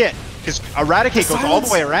doesn't see it because Eradicate goes all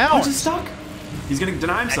the way around. He's stuck. He's gonna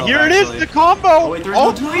deny himself. And here it is, the combo. Oh, wait,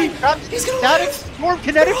 all 3 traps. He's gonna Static Storm,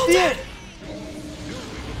 kinetic field.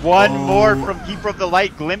 One more from Keeper of the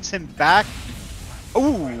Light, glimpse him back.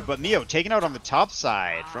 Ooh, but Mio taken out on the top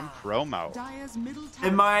side from Promo.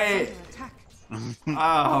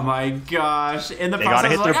 Oh my gosh! In the they gotta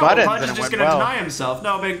process, hit their like, buttons, Pudge and is it just went gonna well. deny himself.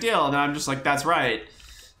 No big deal. And I'm just like, that's right.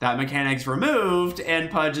 That mechanic's removed, and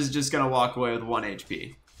Pudge is just gonna walk away with 1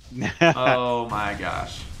 HP. Oh my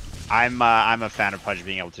gosh. I'm a fan of Pudge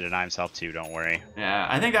being able to deny himself too. Don't worry. Yeah,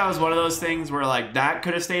 I think that was one of those things where like that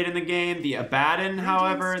could have stayed in the game. The Abaddon,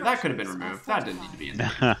 however, that could have been removed. That didn't need to be in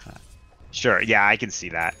there. Sure. Yeah, I can see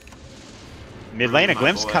that. Mid lane, a My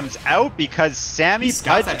glimpse boy. comes out because Sammy, He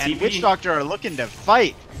scouts Pudge, that and TP. Witch Doctor are looking to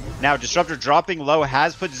fight. Now, Disruptor dropping low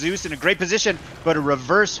has put Zeus in a great position, but a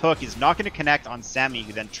reverse hook is not going to connect on Sammy,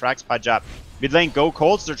 who then tracks Pudge up. Mid lane, Go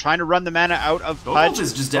Colts. They're trying to run the mana out of Go Pudge. Colts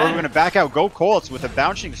is just We're dead. going to back out Go Colts with a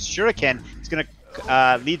bouncing Shuriken. It's going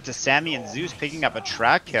to lead to Sammy and Zeus picking up a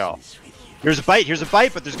track kill. Here's a bite,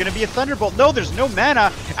 but there's going to be a Thunderbolt. No, there's no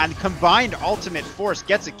mana, and combined ultimate force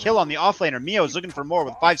gets a kill on the offlaner. Mio is looking for more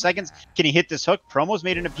with 5 seconds. Can he hit this hook? Promo's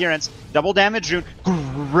made an appearance. Double damage rune.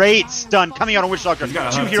 Great stun coming out on Witch Doctor. He's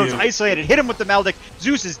got a 2 hook, heroes too. isolated. Hit him with the Maldic.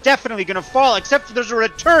 Zeus is definitely going to fall, except for there's a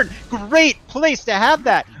return. Great place to have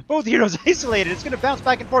that. Both heroes isolated. It's going to bounce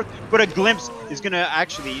back and forth, but a glimpse is going to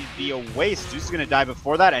actually be a waste. Zeus is going to die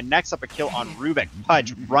before that, and next up a kill on Rubik.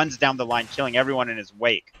 Pudge runs down the line, killing everyone in his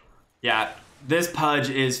wake. Yeah, this Pudge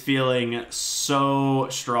is feeling so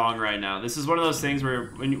strong right now. This is one of those things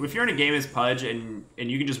where if you're in a game as Pudge and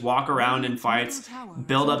you can just walk around in fights,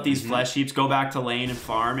 build up these flesh heaps, go back to lane and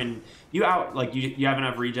farm, and you have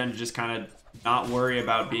enough regen to just kind of not worry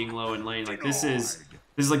about being low in lane. Like this is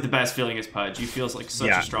like the best feeling as Pudge. You feel like such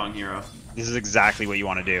a strong hero. This is exactly what you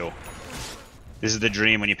want to do. This is the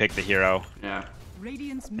dream when you pick the hero. Yeah.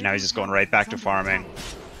 And now he's just going right back to farming.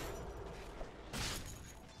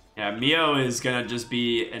 Yeah, Mio is gonna just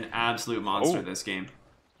be an absolute monster this game.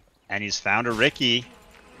 And he's found a Ricky.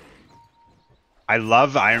 I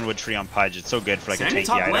love Ironwood Tree on Pudge. It's so good for like Sandy a tanky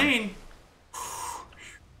top item. lane.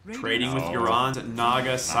 Trading with Eurons,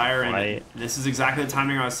 Naga, Siren. quite. This is exactly the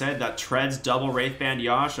timing I said. That treads double Wraithband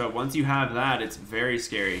Yasha. Once you have that, it's very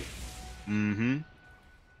scary. Mm-hmm.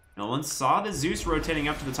 No one saw the Zeus rotating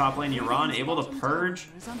up to the top lane. Euron able to purge.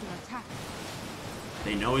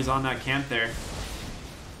 They know he's on that camp there.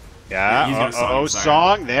 Yeah, he's gonna oh,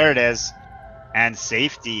 Siren. song. There it is. And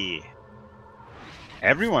safety.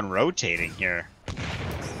 Everyone rotating here.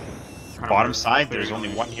 Bottom side, there's only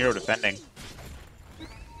one hero defending.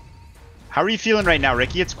 How are you feeling right now,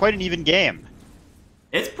 Ricky? It's quite an even game.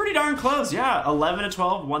 It's pretty darn close, yeah. 11 to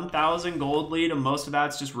 12, 1,000 gold lead, and most of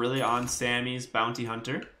that's just really on Sammy's Bounty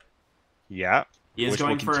Hunter. Yeah. He is which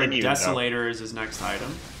going will for a continue, though. Desolator as his next item.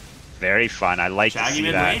 Very fun. I like to Shaggy see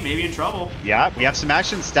mid that. lane, maybe in trouble. Yeah, we have some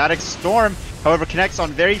action. Static Storm, however, connects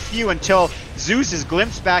on very few until Zeus is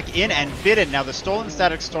glimpsed back in and bidden. Now, the stolen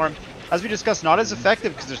Static Storm, as we discussed, not as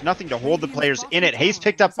effective because there's nothing to hold the players in it. Haste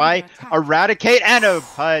picked up by Eradicate and a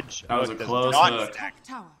Pudge. That was a Does close not hook. connect.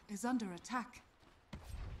 Tower is under attack.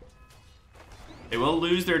 They will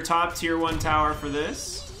lose their top tier 1 tower for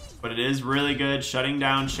this, but it is really good shutting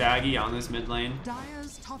down Shaggy on this mid lane.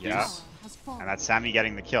 Dire's top Yeah. tower has fallen. And that's Sammy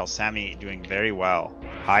getting the kill. Sammy doing very well.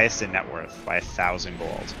 Highest in net worth by 1,000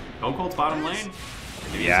 gold. Go Colt's bottom lane.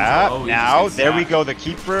 Maybe Yeah, he's- oh, he's now just there we zapped. go. The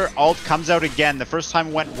Keeper ult comes out again. The first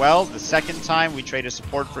time went well. The second time we traded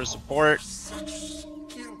support for support.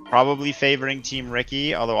 Probably favoring Team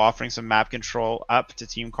Ricky, although offering some map control up to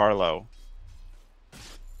Team Carlo.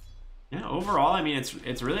 Yeah, overall, I mean,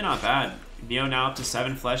 it's really not bad. Neo now up to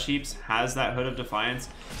 7 flesh heaps, has that Hood of Defiance.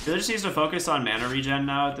 He just needs to focus on mana regen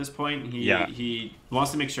now at this point. He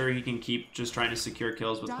wants to make sure he can keep just trying to secure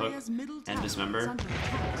kills with Hook Dire's middle and tower is Dismember. under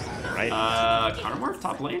attack. Right? Carnomarth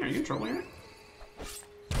top lane, are you in trouble here?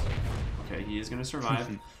 Okay, he is going to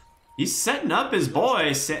survive. He's setting up his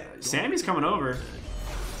boy. Sammy's coming over.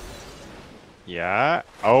 Yeah.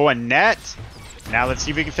 Oh, a net. Now let's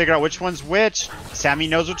see if we can figure out which one's which. Sammy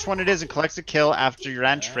knows which one it is and collects a kill after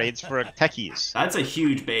Uran trades for techies. That's a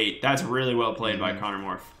huge bait. That's really well played by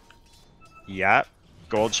Carnomarth. Yeah.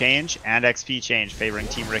 Gold change and XP change favoring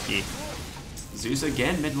Team Ricky. Zeus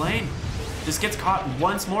again, mid lane. Just gets caught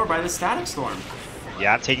once more by the Static Storm.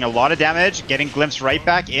 Yeah, taking a lot of damage, getting glimpsed right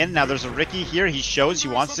back in. Now there's a Ricky here. He shows he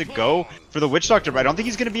wants to go for the Witch Doctor, but I don't think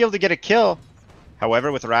he's going to be able to get a kill.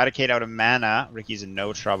 However, with Eradicate out of mana, Ricky's in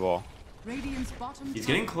no trouble. Radiant's bottom He's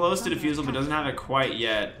tower getting close is to under defusal, but attack. doesn't have it quite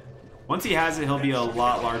yet. Once he has it, he'll be a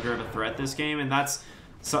lot larger of a threat this game, and that's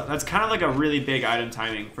kind of like a really big item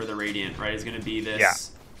timing for the Radiant, right? It's going to be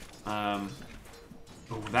this. Oh,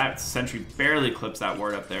 that Sentry barely clips that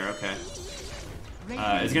ward up there. Okay.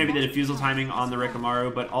 It's going to be the defusal timing on the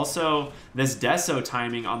Rikamaru, but also this Deso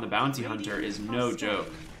timing on the Bounty Hunter is no joke.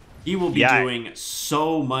 He will be doing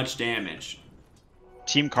so much damage.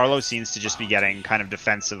 Team Carlo seems to just be getting kind of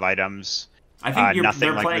defensive items. I think nothing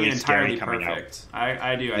they're like playing really it scary entirely coming out. perfect.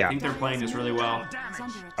 I do. I think they're playing this really well. Is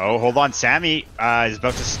under attack. Oh, hold on. Sammy is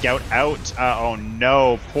about to scout out. Oh,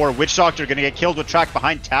 no. Poor Witch Doctor going to get killed with track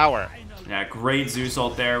behind tower. Yeah, great Zeus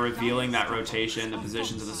ult there, revealing that rotation, the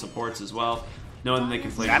positions of the supports as well. Knowing that they can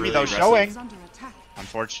play Sammy, really though, aggressive. showing.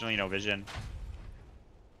 Unfortunately, no vision.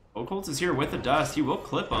 GoColt is here with the dust. He will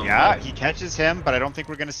clip him. Yeah, he catches him, but I don't think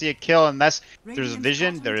we're going to see a kill unless there's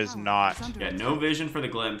vision. There is not. Yeah, no vision for the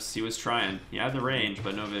glimpse. He was trying. He had the range,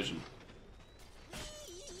 but no vision.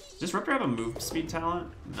 Does Disruptor have a move speed talent?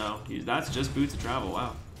 No, that's just boots of travel.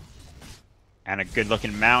 Wow. And a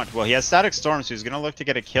good-looking mount. Well, he has Static Storm, so he's going to look to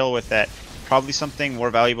get a kill with it. Probably something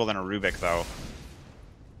more valuable than a Rubik, though.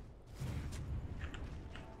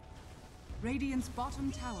 Radiant's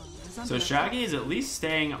bottom tower is under So Shaggy is at least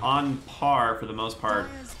staying on par for the most part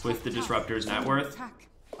with the Disruptor's net worth,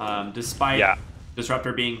 despite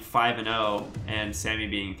Disruptor being 5-0 and Sammy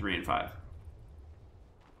being 3-5.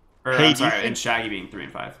 Or Hey, I'm sorry, and Shaggy being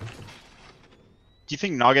 3-5. Do you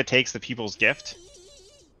think Naga takes the People's Gift?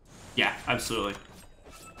 Yeah, absolutely.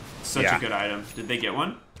 Such a good item. Did they get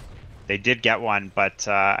one? They did get one, but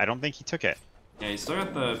I don't think he took it. Yeah, he still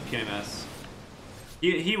got the PMS.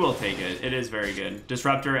 He will take it. It is very good.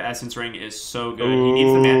 Disruptor Essence Ring is so good. Ooh, he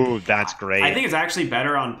needs the mana. Ooh, that's great. I think it's actually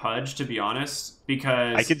better on Pudge, to be honest,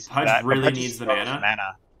 because Pudge really needs the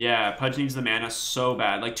mana. Yeah, Pudge needs the mana so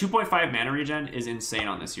bad. Like 2.5 mana regen is insane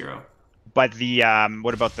on this hero. But the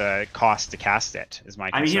what about the cost to cast it? Is my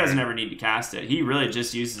concern. I mean, he doesn't ever need to cast it. He really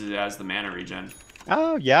just uses it as the mana regen.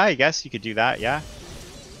 Oh yeah, I guess you could do that. Yeah.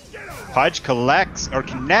 Pudge connects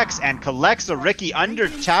and collects a Ricky under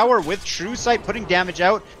tower with True Sight, putting damage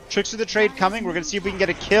out. Tricks of the trade coming. We're gonna see if we can get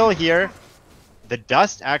a kill here. The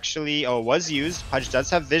dust actually was used. Pudge does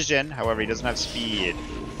have vision, however he doesn't have speed.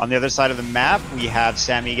 On the other side of the map, we have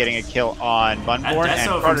Sammy getting a kill on Bunborn and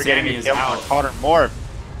Carter getting a kill on Carter Morph.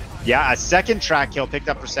 Yeah, a second track kill picked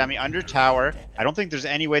up for Sammy under tower. I don't think there's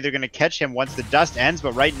any way they're going to catch him once the dust ends,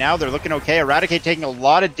 but right now they're looking okay. Eradicate taking a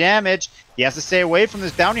lot of damage. He has to stay away from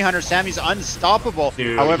this bounty hunter. Sammy's unstoppable.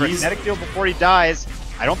 Dude, however, kinetic field before he dies.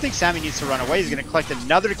 I don't think Sammy needs to run away. He's going to collect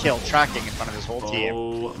another kill tracking in front of his whole team.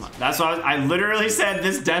 Oh, that's what I literally said.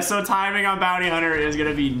 This Deso timing on bounty hunter is going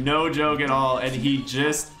to be no joke at all, and he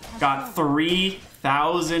just got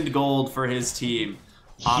 3,000 gold for his team.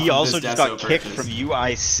 He also just got kicked from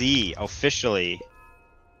UIC officially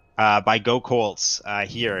by GoColts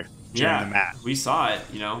here during the match. We saw it.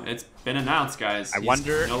 You know, it's been announced, guys. I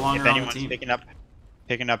wonder no longer if anyone's on the team.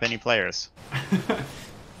 picking up any players.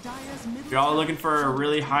 You're all looking for a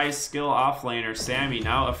really high skill offlaner. Sammy,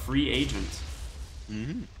 now a free agent.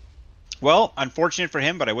 Mm-hmm. Well, unfortunate for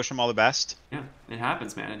him, but I wish him all the best. Yeah, it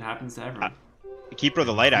happens, man. It happens to everyone. Keeper of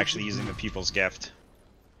the Light actually using the People's Gift.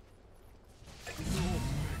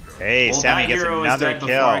 Hey, well, Sammy gets another kill.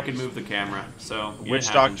 Before I could move the camera, so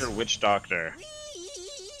Witch Doctor.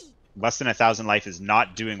 Less than 1,000 life is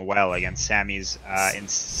not doing well against Sammy's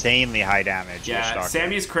insanely high damage. Yeah,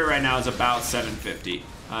 Sammy's crit right now is about 750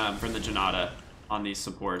 from the Janata on these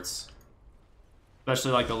supports,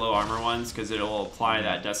 especially like the low armor ones, because it'll apply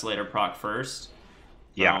that Desolator proc first.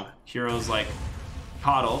 Yeah. So, heroes like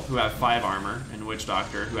Coddle, who have 5 armor, and Witch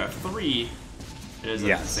Doctor, who have 3, it is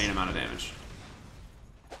an insane amount of damage.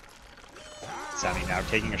 Sammy now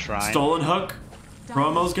taking a shrine. Stolen hook.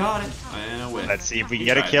 Promo's got it. And a win. Let's see if we can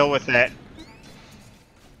get a kill with it.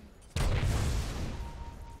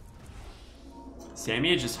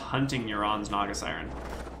 Sammy is just hunting Neuron's Naga Siren.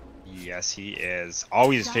 Yes, he is.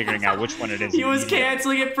 Always figuring out which one it is. He was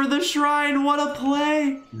canceling it for the shrine. What a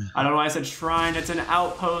play. I don't know why I said shrine. It's an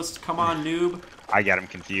outpost. Come on, noob. I got him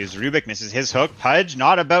confused. Rubik misses his hook. Pudge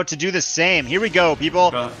not about to do the same. Here we go,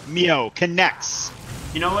 people. Mio connects.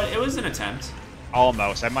 You know what? It was an attempt.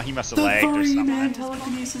 Almost. He must have lagged or something. Man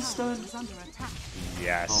telekinesis stun.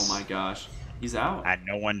 Yes. Oh my gosh. He's out. And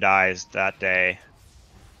no one dies that day.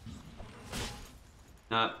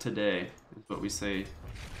 Not today, is what we say.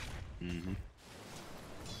 Mm-hmm.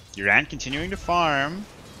 Durant continuing to farm.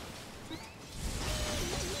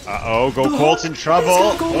 Uh-oh, GoColts in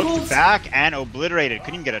trouble. Looked back and obliterated.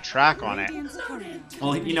 Couldn't even get a track on it.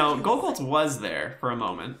 Well, you know, GoColts was there for a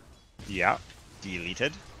moment. Yeah,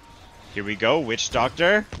 deleted. Here we go, Witch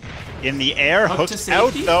Doctor. In the air, hooked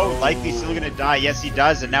out though. Likely still gonna die. Yes, he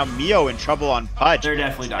does. And now Mio in trouble on Pudge. They're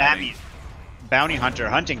definitely dying. Bounty Hunter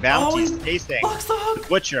hunting bounties, chasing. The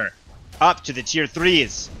Butcher up to the tier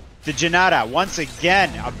 3s. The Janata once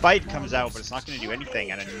again. A bite comes out, but it's not gonna do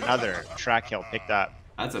anything. And another track kill picked up.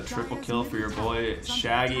 That's a triple kill for your boy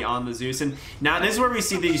Shaggy on the Zeus. And now this is where we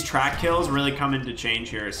see these track kills really come into change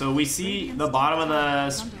here. So we see the bottom of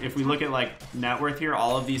the, if we look at like net worth here,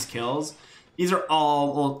 all of these kills, these are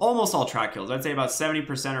almost all track kills. I'd say about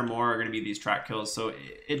 70% or more are going to be these track kills. So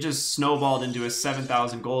it just snowballed into a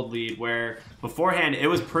 7,000 gold lead where beforehand it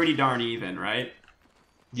was pretty darn even, right?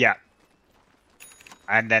 Yeah.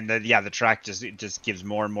 And then the track just gives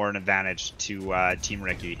more and more an advantage to Team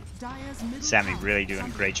Ricky. Sammy really doing a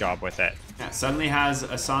great job with it. Yeah, suddenly has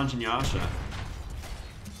a Sanj and Yasha.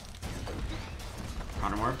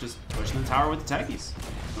 Countermorph just pushing the tower with the techies.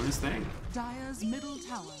 Doing his thing. Dire's middle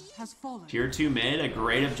tower has fallen. Tier 2 mid, a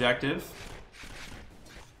great objective.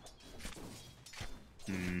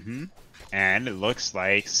 And it looks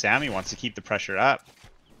like Sammy wants to keep the pressure up.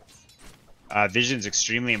 Vision's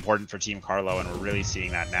extremely important for Team Carlo, and we're really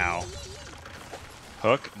seeing that now.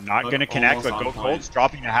 Hook, not going to connect, but GoCold's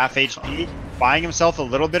dropping to half HP, buying himself a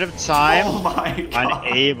little bit of time. Oh my god.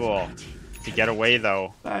 Unable to get away,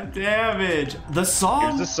 though. That damage. The song.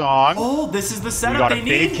 Here's the song. Oh, this is the We setup got they a need.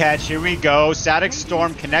 big catch. Here we go. Static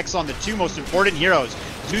Storm connects on the two most important heroes.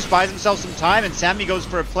 Zeus buys himself some time, and Sammy goes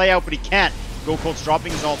for a play out, but he can't. GoCold's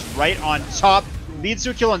dropping his ult right on top. Leads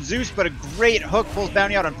to a kill on Zeus, but a great hook pulls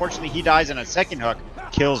Bounty out. Unfortunately, he dies, and a second hook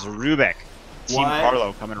kills Rubik. Team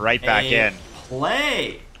Carlo coming right back in.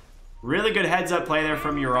 Play. Really good heads up play there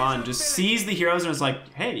from Euron. Just sees the heroes and is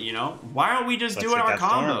like, hey, you know, why aren't we just doing our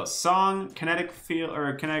combos? Song, kinetic field,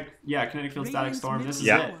 or kinetic field, static storm. This is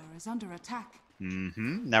it. Is under attack.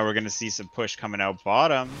 Now we're gonna see some push coming out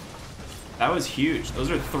bottom. That was huge. Those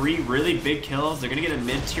are 3 really big kills. They're gonna get a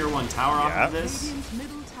mid tier 1 tower off of this. Radiant's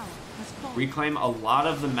middle tower has fallen. Reclaim a lot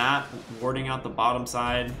of the map, warding out the bottom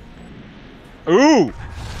side. Ooh!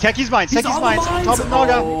 Techie's mine. Techie's mine. On top of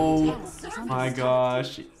Naga. Oh my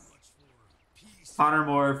gosh.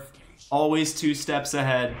 Countermorph, always 2 steps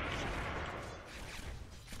ahead.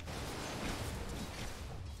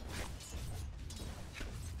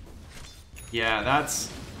 Yeah,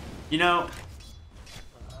 that's, you know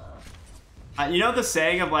the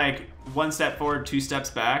saying of like 1 step forward, 2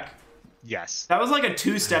 steps back? Yes. That was like a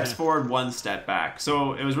 2 steps forward, 1 step back.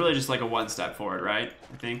 So it was really just like a 1 step forward, right?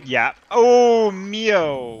 I think. Yeah. Oh,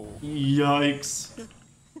 Mio. Yikes.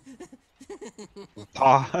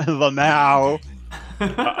 Lamau.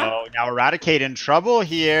 Uh-oh. Now Eradicate in trouble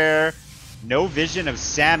here. No vision of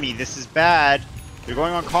Sammy. This is bad. They're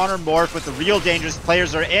going on Countermorph, but the real dangerous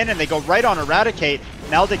players are in, and they go right on Eradicate.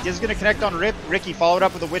 Naldic is going to connect on Ricky, followed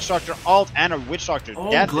up with a Witch Doctor ult and a Witch Doctor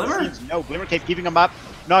death. Glimmer. No, Glimmer Cape keeping him up.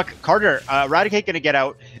 Knock Carter, Eradicate going to get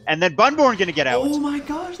out, and then Bunborn going to get out. Oh my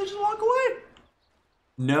gosh, they just walk away.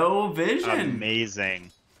 No vision.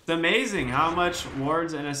 Amazing. It's amazing how much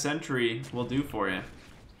wards and a sentry will do for you.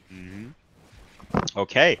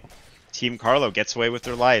 Okay. Team Carlo gets away with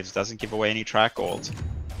their lives, doesn't give away any track gold.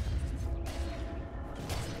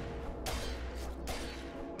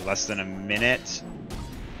 Less than a minute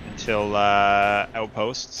until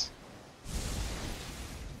outposts.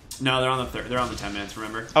 No, they're on the they're on the 10 minutes.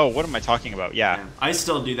 Remember? Oh, what am I talking about? Yeah. I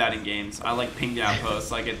still do that in games. I like ping the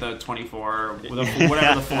outposts, like at the 24,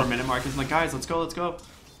 whatever the 4-minute mark is. I'm like, guys, let's go, let's go.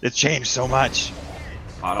 It's changed so much.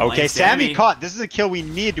 Bottom Okay, lane, Sammy caught. This is a kill we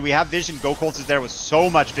need. Do we have vision? GoCold's is there with so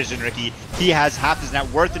much vision, Ricky. He has half his net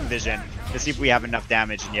worth in vision. Let's see if we have enough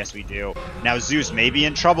damage, and yes, we do. Now Zeus may be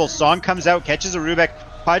in trouble. Song comes out, catches a Rubik.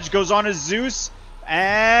 Pudge goes on to Zeus,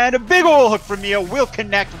 and a big ol' hook from Mio will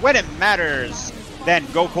connect when it matters. Then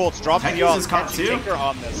GoCold's dropping the ult. Taker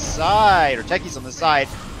on the side, or Techie's on the side,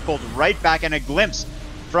 pulled right back, and a glimpse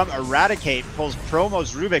from Eradicate pulls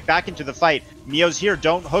Promo's Rubik back into the fight. Mio's here.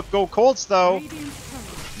 Don't hook GoCold's though.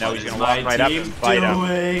 No, he's gonna walk right up and fight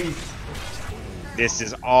him. This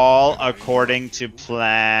is all according to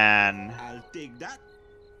plan. I'll take that.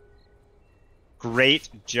 Great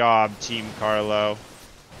job, Team Carlo.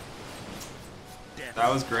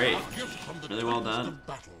 That was great. Really well done.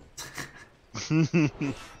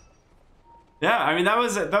 Yeah, I mean that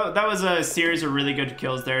was a series of really good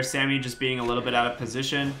kills there. Sammy just being a little bit out of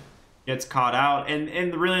position, gets caught out,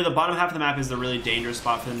 and really the bottom half of the map is the really dangerous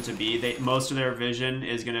spot for them to be. Most of their vision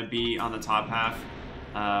is going to be on the top half.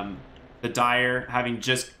 The Dire having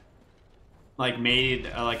just like made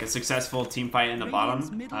a successful team fight in the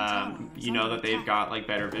bottom. You know that they've got like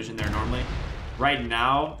better vision there normally. Right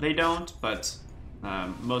now they don't, but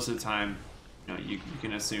most of the time, you know, you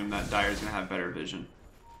can assume that Dire's going to have better vision.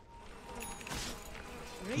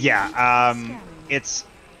 Yeah, it's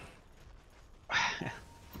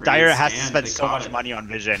Dire has to spend so much money on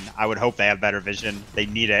vision. I would hope they have better vision. They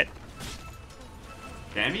need it.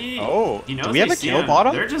 Sammy, oh, he knows do we have a kill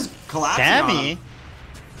bottom? They're just collapsing Sammy,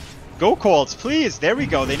 GoCold's, please. There we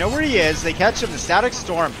go. They know where he is. They catch him. The Static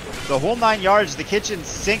Storm, the whole 9 yards. The kitchen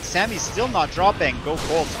sinks. Sammy's still not dropping.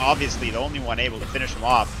 GoCold's obviously the only one able to finish him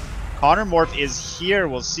off. Countermorph is here.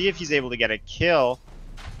 We'll see if he's able to get a kill.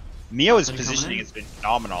 Mio's positioning has been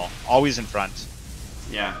phenomenal. Always in front.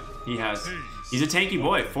 Yeah, he has. He's a tanky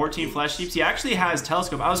boy. 14 flesh heaps. He actually has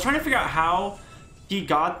telescope. I was trying to figure out how he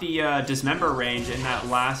got the dismember range in that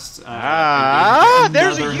last.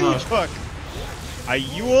 There's a huge hook. A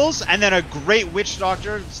Yule's, and then a great Witch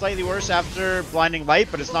Doctor, slightly worse after Blinding Light,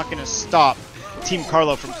 but it's not going to stop Team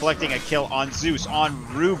Carlo from collecting a kill on Zeus, on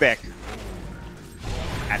Rubik.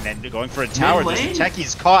 And then going for a tower. The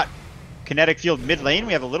Techies caught Kinetic Field mid lane.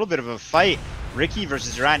 We have a little bit of a fight. Ricky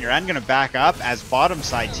versus Duran. Duran going to back up as bottom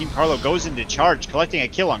side. Team Carlo goes into charge, collecting a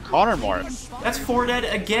kill on Connor Morph. That's 4 dead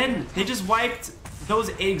again. They just wiped those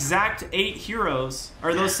exact 8 heroes,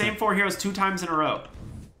 or those same 4 heroes 2 times in a row.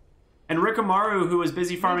 And Rikamaru, who was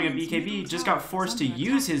busy farming a BKB, just got forced to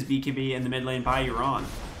use his BKB in the mid lane by Euron.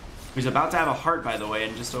 He's about to have a heart, by the way,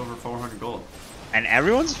 and just over 400 gold. And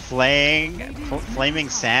everyone's flaming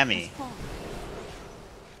Sammy.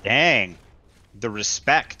 Dang. The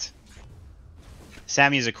respect.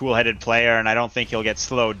 Sammy's a cool-headed player, and I don't think he'll get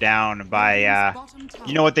slowed down by,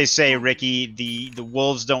 you know what they say, Ricky, the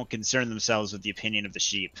wolves don't concern themselves with the opinion of the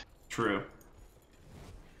sheep. True.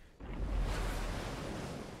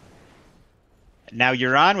 Now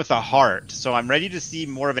you're on with a heart, so I'm ready to see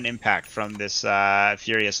more of an impact from this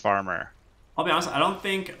Furious Farmer. I'll be honest, I don't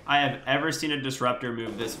think I have ever seen a Disruptor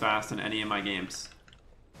move this fast in any of my games.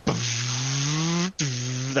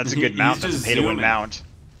 That's a good mount. That's a pay-to-win mount.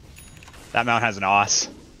 That mount has an os.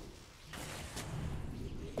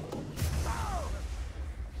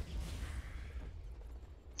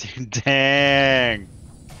 Dang.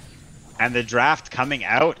 And the draft coming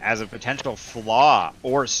out as a potential flaw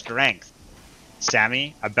or strength.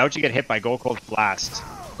 Sammy about to get hit by Gokul's blast.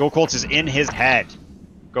 Gokul's is in his head.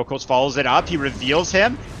 Gokul's follows it up. He reveals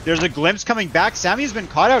him. There's a glimpse coming back. Sammy's been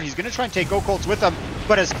caught out. He's going to try and take Gokul's with him.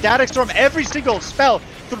 But a Static Storm, every single spell,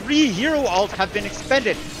 3 hero ults have been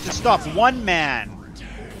expended to stop one man.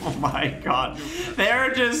 Oh my god.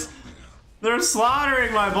 They're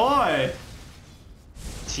slaughtering my boy.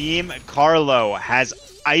 Team Carlo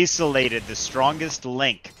has isolated the strongest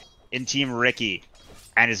link in Team Ricky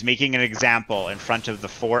and is making an example in front of the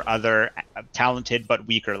 4 other talented but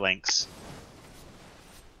weaker links.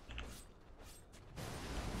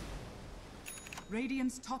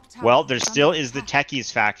 Well, there still is the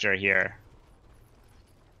techies factor here.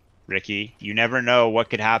 Ricky, you never know what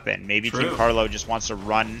could happen. Maybe True. Team Carlo just wants to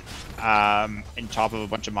run in top of a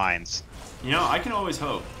bunch of mines. You know, I can always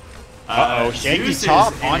hope. Uh-oh, Shanky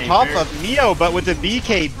top on top of Mio, but with the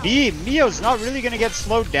BKB, Mio's not really going to get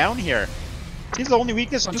slowed down here. He's the only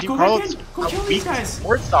weakness on Team Carlo's weakness.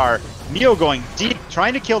 Sports star. Mio going deep,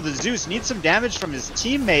 trying to kill the Zeus. Needs some damage from his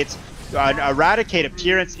teammates. Eradicate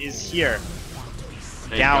appearance is here.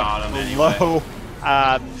 They Down below.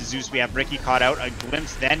 Zeus, we have Ricky caught out. A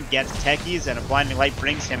glimpse then gets techies, and a blinding light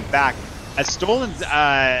brings him back. A stolen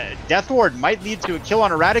Death Ward might lead to a kill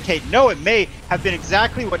on Eradicate. No, it may have been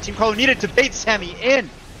exactly what Team Carlo needed to bait Sammy in.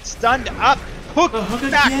 Stunned up. Hook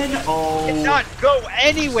back. Oh. Did not go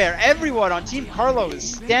anywhere. Everyone on Team Carlo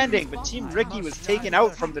is standing, but Team Ricky was taken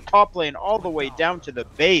out from the top lane all the way down to the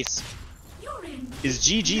base. Is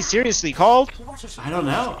GG seriously called? I don't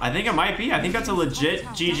know. I think it might be. I think that's a legit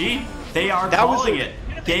GG. They are calling it.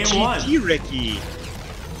 Game GG, 1. Ricky.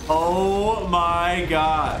 Oh my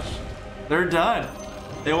gosh. They're done.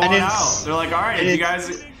 They want out. They're like, all right, you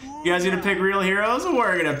guys gonna pick real heroes?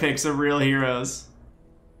 We're gonna pick some real heroes.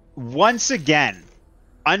 Once again,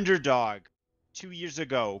 underdog. 2 years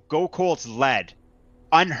ago, Go Colts led.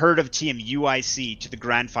 Unheard of team UIC to the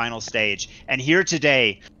grand final stage. And here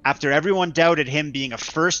today, after everyone doubted him being a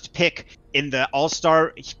first pick in the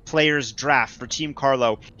All-Star Players draft for Team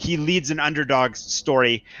Carlo, he leads an underdog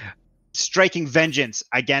story, striking vengeance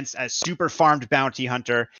against a super farmed bounty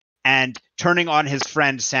hunter and turning on his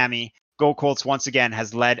friend Sammy. Go Colts once again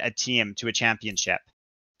has led a team to a championship,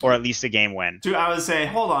 or at least a game win. Dude, I would say,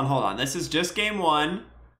 hold on. This is just game 1.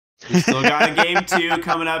 We still got a game 2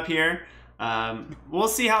 coming up here. We'll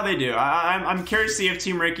see how they do. I'm curious to see if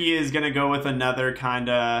Team Ricky is gonna go with another kind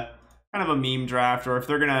of a meme draft, or if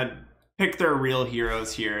they're gonna pick their real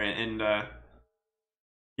heroes here and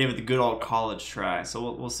give it the good old college try.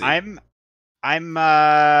 So we'll see. I'm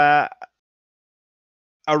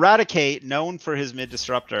Eradicate, known for his mid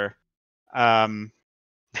disruptor. I'm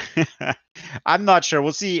not sure.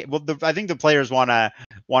 We'll see. Well, I think the players want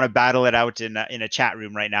to battle it out in a chat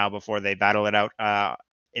room right now before they battle it out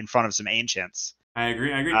in front of some ancients. I agree.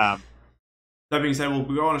 That being said, we'll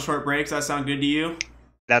go on a short break. Does that sound good to you?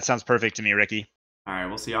 That sounds perfect to me, Ricky. All right,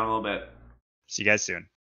 we'll see you in a little bit. See you guys soon.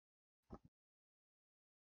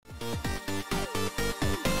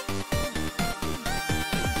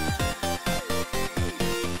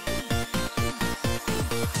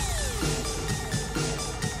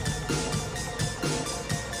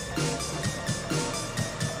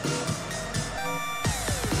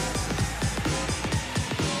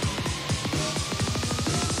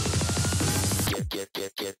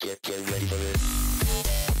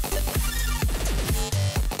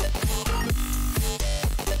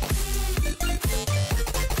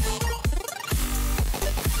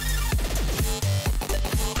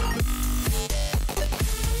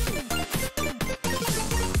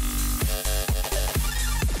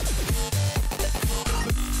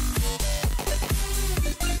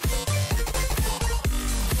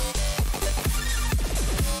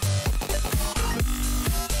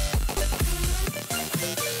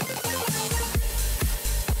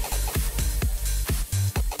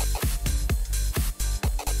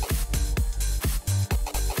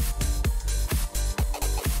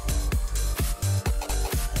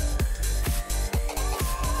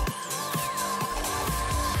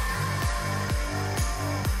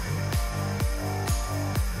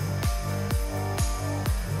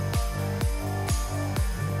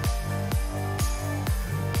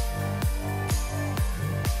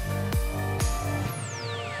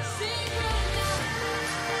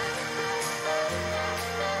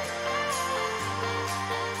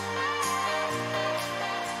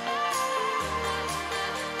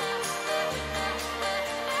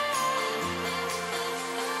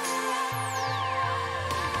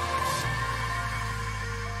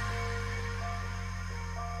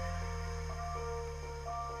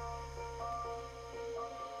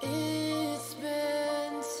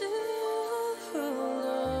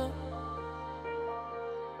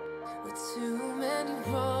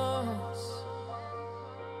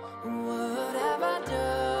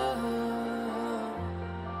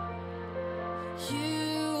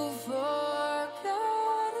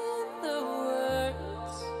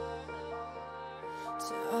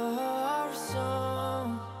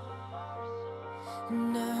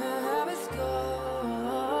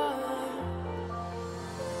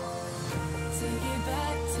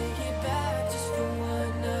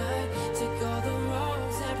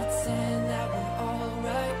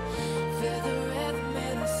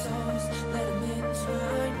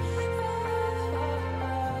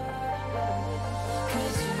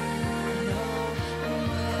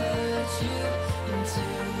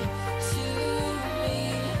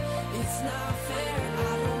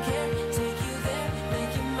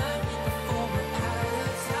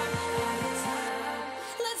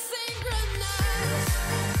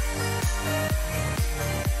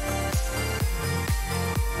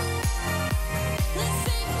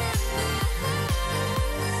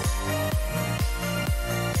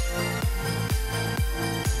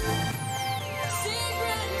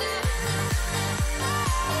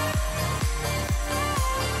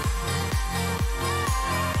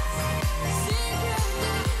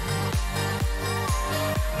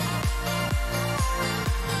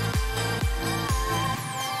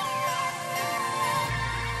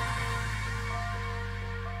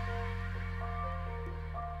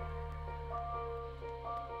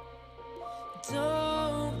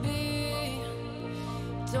 Don't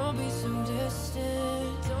be so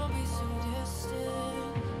distant. Don't be so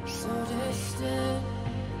distant. So distant.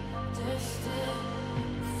 Distant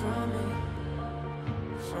from me.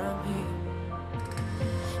 From me.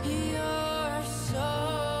 You're so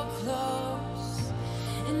close,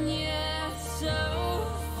 and yet so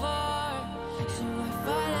far. So I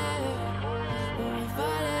fight it, oh, I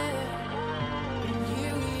fight it. And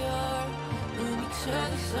here we are, in each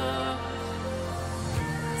other's arms.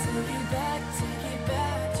 Take it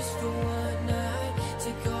back, just for one night.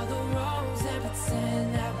 Take all the wrongs and pretend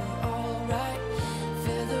that we're alright.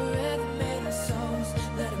 Feel the rhythm in our souls,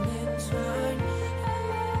 let them intertwine.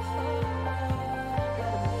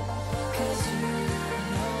 Cause you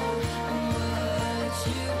know what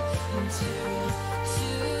you do to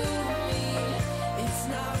me. It's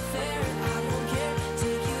not fair, I don't care.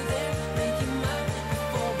 Take you there, make it mine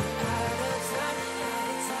before we're out of time.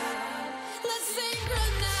 Let's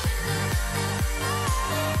synchronize.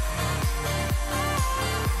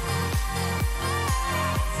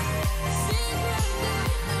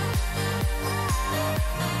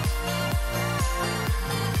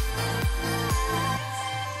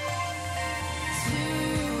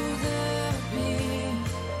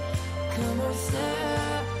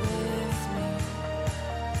 Step with me,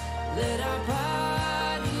 let our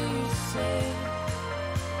bodies sing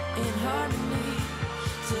in harmony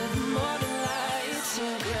till the morning light.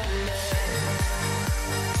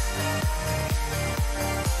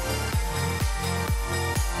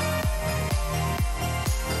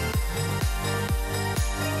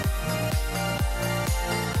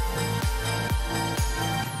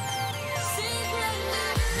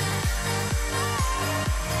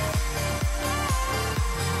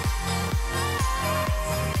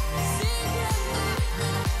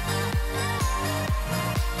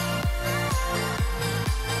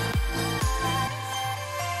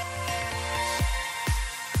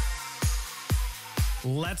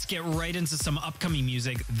 Let's get right into some upcoming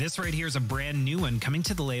music. This right here is a brand new one coming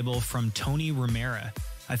to the label from Tony Romera.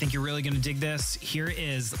 I think you're really going to dig this. Here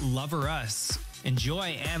is Love or Us.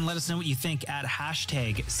 Enjoy and let us know what you think at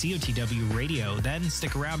hashtag COTW Radio. Then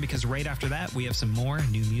stick around because right after that, we have some more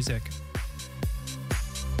new music.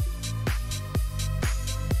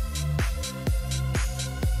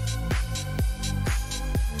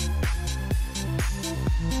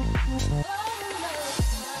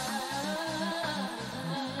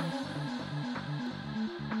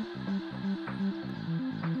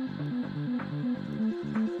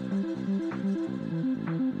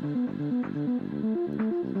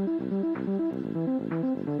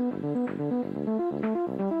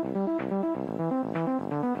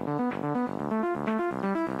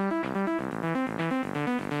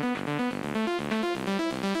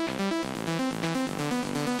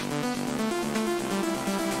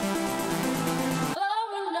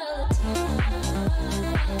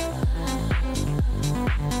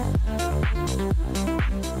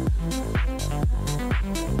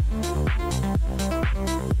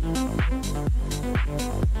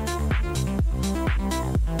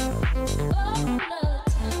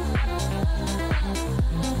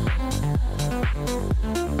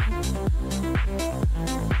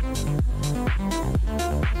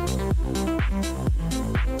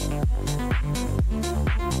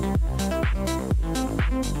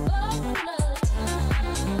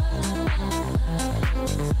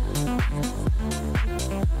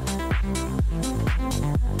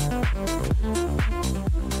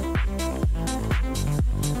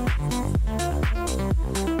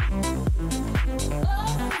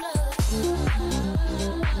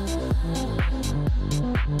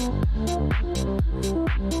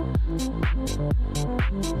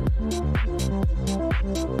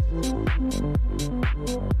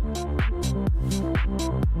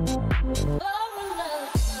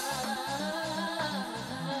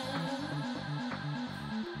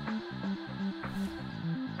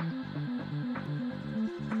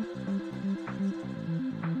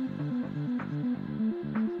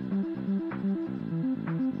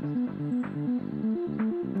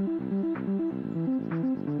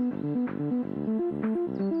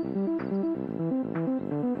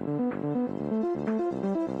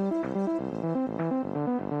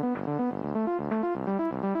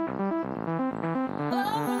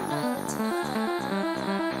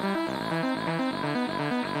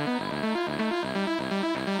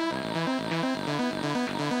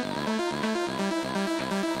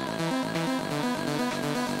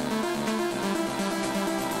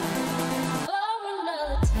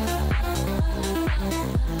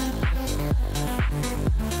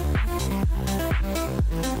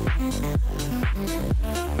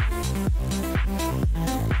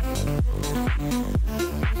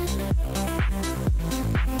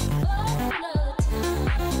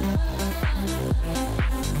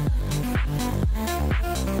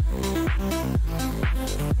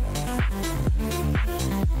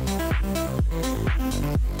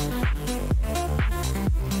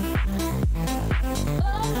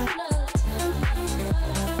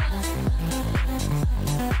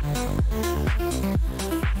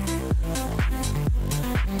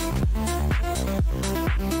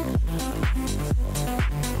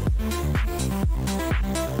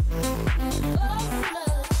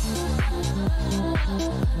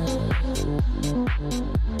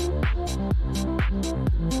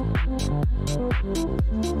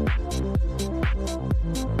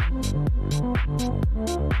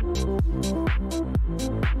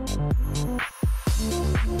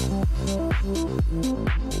 That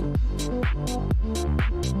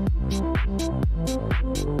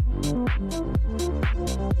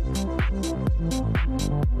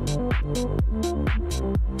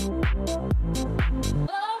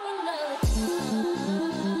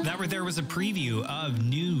right there was a preview of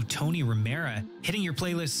new Tony Romera hitting your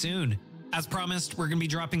playlist soon. As promised, we're going to be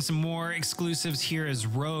dropping some more exclusives here as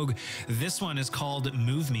Rogue. This one is called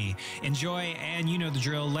Move Me. Enjoy, and you know the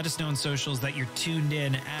drill. Let us know on socials that you're tuned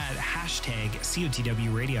in at hashtag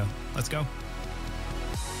COTW Radio. Let's go.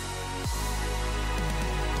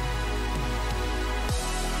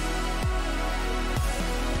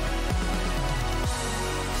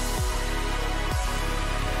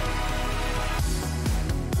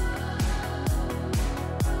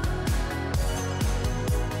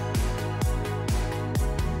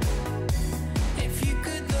 If you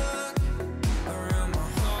could look around my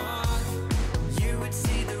heart, you would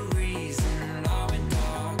see the reason I went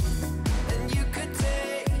dark. And you could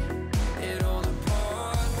take it all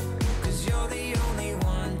apart, 'cause you're the only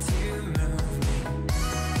one to move me.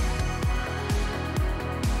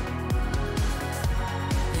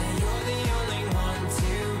 Yeah, you're the only one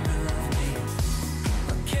to move me.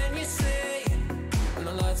 What can you say when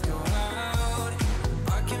the lights go out?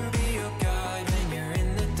 I can be your guide when you're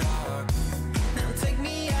in the dark. Now take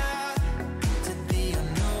me out to the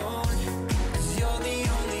unknown, 'cause you're the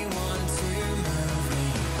only one to move me.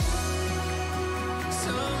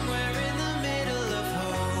 Somewhere in the middle of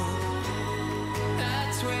hope,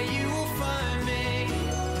 that's where you will find me.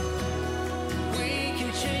 We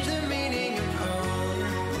can change the meaning of home.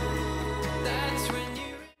 That's when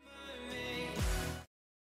you remind me.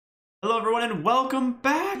 Hello, everyone, and welcome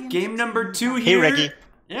back. Game number 2 Hey, here. Ricky.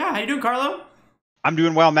 Yeah, how you doing, Carlo? I'm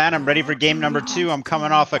doing well, man. I'm ready for game number 2. I'm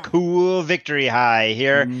coming off a cool victory high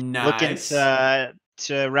here. Looking Nice. to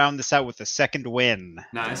round this out with a second win.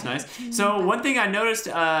 Nice, nice. So one thing I noticed,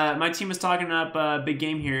 my team was talking up a big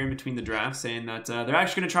game here in between the drafts, saying that they're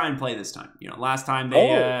actually going to try and play this time. You know, last time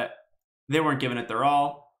they weren't giving it their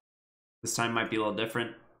all. This time might be a little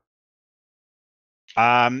different.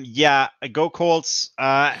 Yeah, go Colts.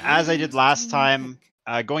 As I did last time,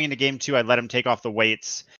 going into game 2, I let him take off the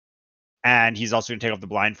weights, and he's also going to take off the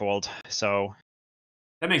blindfold. So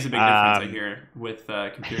That makes a big difference, I hear, with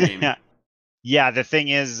computer gaming. yeah, yeah. The thing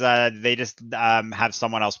is, they just have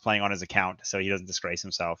someone else playing on his account, so he doesn't disgrace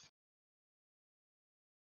himself.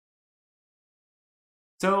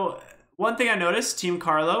 So one thing I noticed, Team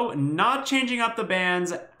Carlo, not changing up the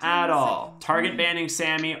bans at all. Target banning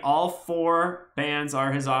Sammy. All 4 bans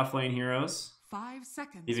are his offlane heroes, 5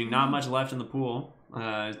 seconds. leaving not much left in the pool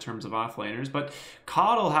in terms of offlaners. But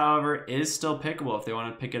Coddle, however, is still pickable if they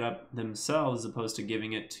want to pick it up themselves, as opposed to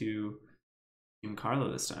giving it to Team Carlo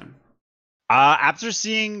this time. After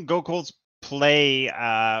seeing Go Colts play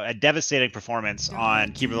a devastating performance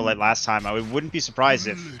on Keeper of the Light last time, I wouldn't be surprised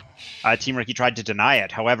if Team Ricky tried to deny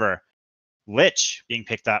it. However, Lich being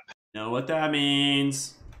picked up. Know what that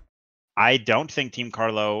means? I don't think Team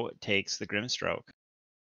Carlo takes the Grimstroke.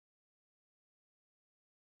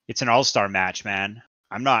 It's an all-star match, man.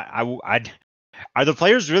 I'm not. Are the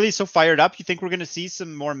players really so fired up? You think we're going to see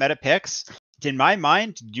some more meta picks? In my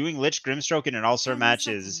mind, doing Lich Grimstroke in an all-star 10 match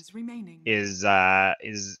seconds remaining. is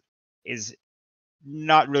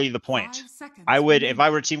not really the point. 5 seconds I would, if remaining. I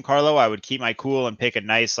were Team Carlo, I would keep my cool and pick a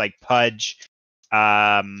nice like Pudge,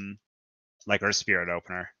 like our Spirit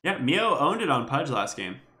opener. Yeah, Mio owned it on Pudge last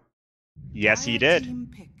game. Yes, he Dire did.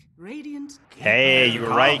 team pick. Radiant. Hey, you were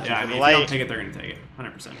right. Yeah, I You mean, were if they don't right. take it, they're going to take it.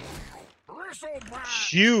 100%.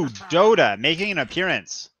 Huge Dota making an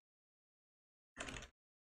appearance.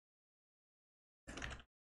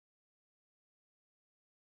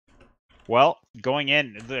 Well, going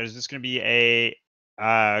in, there's just going to be a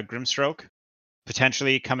Grimstroke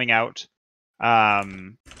potentially coming out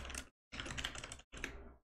 10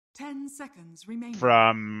 seconds remaining.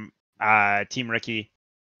 from Team Ricky.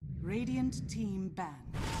 Radiant team banned.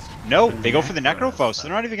 No, they go for the Necrophos. So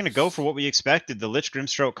they're not even going to go for what we expected, the Lich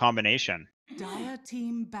Grimstroke combination. Dire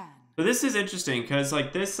team banned. So this is interesting because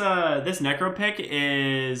like this Necro pick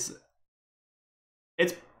is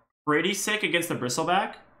it's pretty sick against the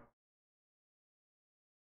Bristleback.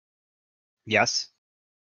 Yes.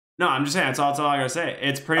 No, I'm just saying that's all I gotta say.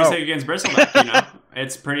 It's pretty sick against Bristleback, you know?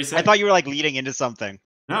 It's pretty sick. I thought you were like leading into something.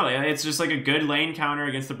 No, yeah, it's just like a good lane counter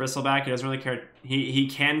against the Bristleback. He doesn't really care. He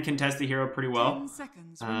can contest the hero pretty 10 well.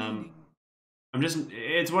 seconds remaining.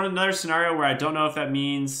 It's another scenario where I don't know if that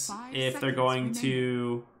means 5 if they're seconds going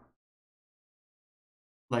to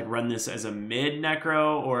like run this as a mid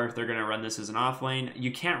Necro or if they're going to run this as an off lane.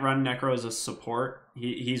 You can't run Necro as a support.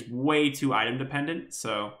 He's way too item dependent,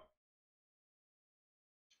 so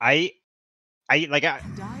I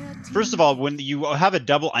First of all, when you have a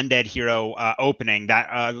double undead hero opening,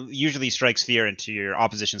 that usually strikes fear into your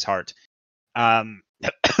opposition's heart.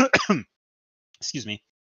 Excuse me.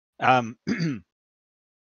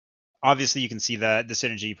 Obviously, you can see the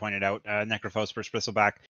synergy you pointed out, Necrophos versus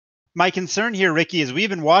Bristleback. My concern here, Ricky, is we've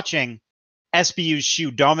been watching SBU's Shu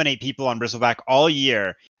dominate people on Bristleback all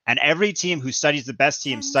year, and every team who studies the best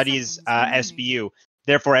team studies SBU.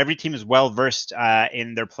 Therefore, every team is well versed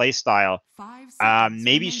in their play style.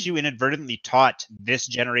 Maybe Shu inadvertently taught this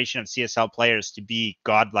generation of CSL players to be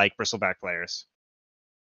godlike Bristleback players.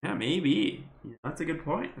 Yeah, maybe. That's a good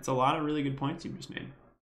point. That's a lot of really good points you just made.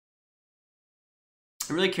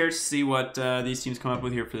 I'm really curious to see what these teams come up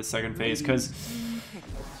with here for the second phase, because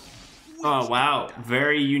oh wow,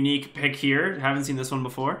 very unique pick here. Haven't seen this one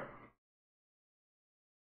before.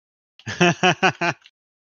 I'm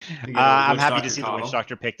happy to see the Witch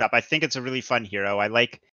Doctor picked up. I think it's a really fun hero. I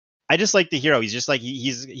just like the hero. He's just like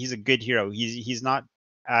he's a good hero. He's not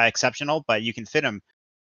exceptional, but you can fit him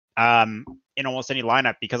in almost any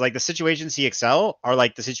lineup, because like the situations he excel are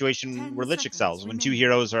like the situation where Lich excels, when two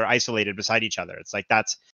heroes are isolated beside each other. It's like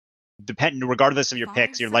that's dependent, regardless of your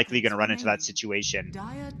picks, you're likely going to run into that situation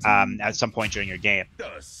at some point during your game.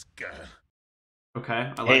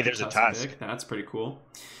 Okay, I like hey, there's a Tusk. Pick. That's pretty cool.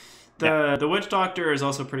 The Witch Doctor is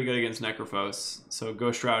also pretty good against Necrophos, so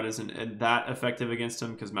Ghost Shroud isn't that effective against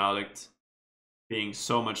him, because Maledict, being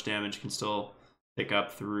so much damage, can still pick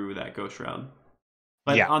up through that Ghost Shroud.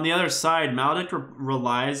 But on the other side, Maledict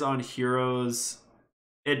relies on heroes.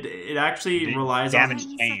 It actually relies on damage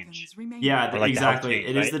change. Yeah, like exactly. Change,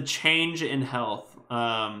 it is the change in health.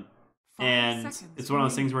 And it's one of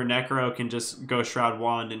those things where Necro can just go Shroud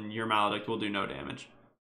Wand and your Maledict will do no damage.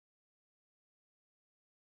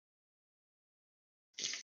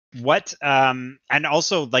 What? And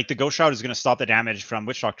also, like, the Ghost Shroud is going to stop the damage from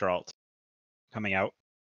Witch Doctor ult coming out,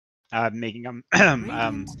 making them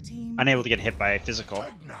unable to get hit by physical.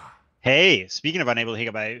 Hey, speaking of unable to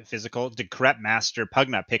hit by physical, Decrep Master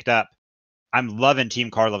Pugna picked up. I'm loving Team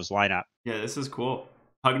Carlov's lineup. Yeah, this is cool.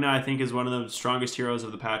 Pugna, I think, is one of the strongest heroes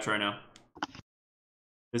of the patch right now.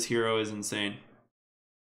 This hero is insane.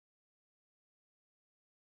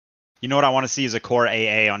 You know what I want to see is a core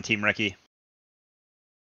AA on Team Ricky.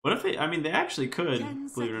 What if they, I mean, they actually could,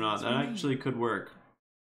 believe it or not. That actually could work.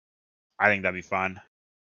 I think that'd be fun.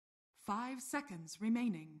 5 seconds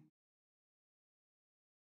remaining.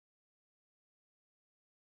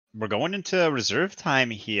 We're going into reserve time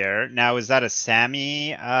here. Now, is that a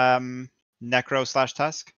Sammy Necro /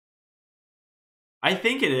 Tusk? I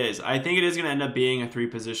think it is. I think it is going to end up being a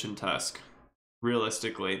 3-position Tusk,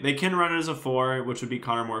 realistically. They can run it as a 4, which would be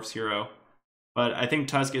Connor Morph's hero. But I think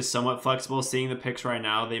Tusk is somewhat flexible. Seeing the picks right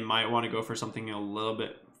now, they might want to go for something a little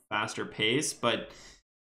bit faster pace. But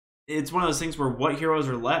it's one of those things where what heroes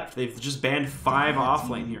are left? They've just banned 5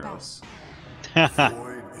 offlane heroes.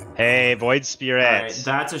 Hey, Void Spirit. All right,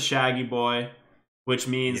 that's a Shaggy boy, which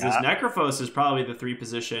means this Necrophos is probably the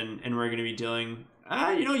 3-position, and we're going to be dealing...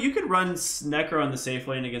 you know, you could run Necro in the safe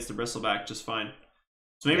lane against the Bristleback just fine.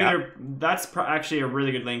 So maybe that's actually a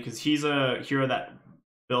really good lane, because he's a hero that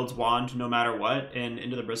builds Wand no matter what, and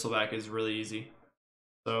into the Bristleback is really easy.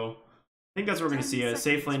 So I think that's what we're going to see. A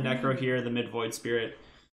safe lane Necro here, the mid Void Spirit,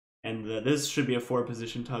 and this should be a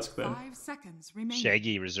 4-position Tusk then. 5 seconds remaining.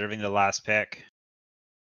 Shaggy reserving the last pick.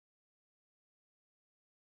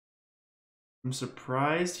 I'm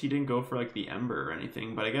surprised he didn't go for like the Ember or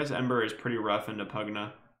anything, but I guess Ember is pretty rough into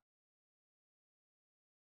Pugna.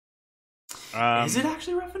 Is it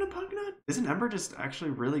actually rough into Pugna? Isn't Ember just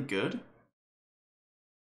actually really good?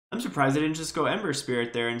 I'm surprised they didn't just go Ember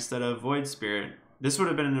Spirit there instead of Void Spirit. This would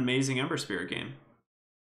have been an amazing Ember Spirit game.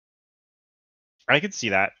 I could see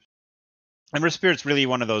that. Ember Spirit's really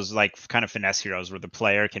one of those like kind of finesse heroes where the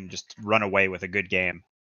player can just run away with a good game.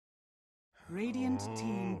 Radiant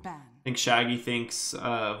team ban. I think Shaggy thinks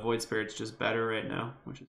Void Spirit's just better right now,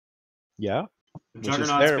 which is Which is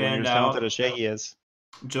fair when you're as talented as Shaggy is.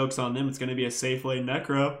 Joke's on them. It's going to be a safe lane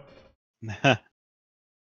Necro.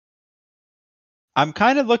 I'm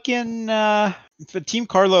kind of looking for Team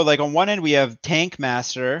Carlo. Like on one end we have Tank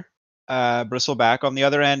Master, Bristleback. On the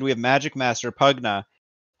other end we have Magic Master, Pugna.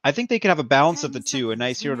 I think they could have a balance of the two, a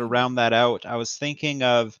nice hero to round that out. I was thinking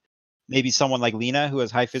of maybe someone like Lena, who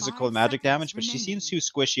has high physical and magic damage, but she seems too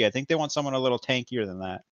squishy. I think they want someone a little tankier than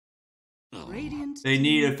that. They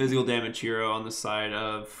need a physical damage hero on the side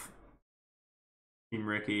of Team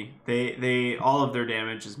Ricky. They all of their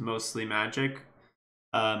damage is mostly magic.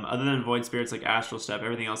 Other than Void Spirits like Astral Step,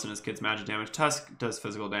 everything else in his kit's magic damage. Tusk does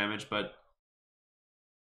physical damage, but...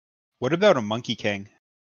 What about a Monkey King?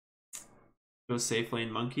 Go safe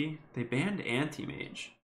lane monkey. They banned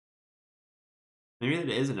anti-mage. Maybe that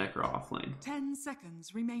is a necro off lane. 10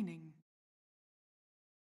 seconds remaining.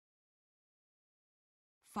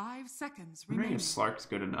 5 seconds I'm wondering remaining. if Slark's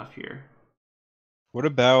good enough here. What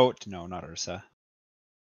about... No, not Ursa.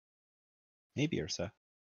 Maybe Ursa.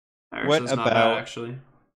 What Ursa's not bad, about... actually.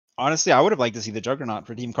 Honestly, I would have liked to see the Juggernaut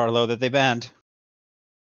for Team Carlo that they banned.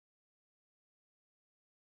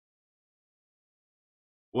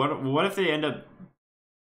 What if they end up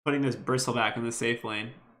putting this Bristleback in the safe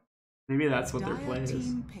lane? Maybe that's what their Dire plan is.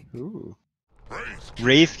 team pick. Ooh.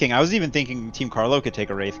 Wraith King. I was even thinking Team Carlo could take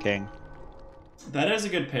a Wraith King. That is a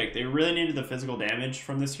good pick. They really needed the physical damage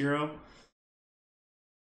from this hero.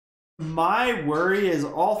 My worry is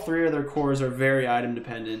all three of their cores are very item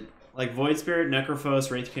dependent. Like Void Spirit, Necrophos,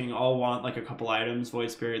 Wraith King all want like a couple items. Void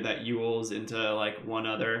Spirit that Yules into like one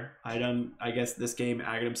other item. I guess this game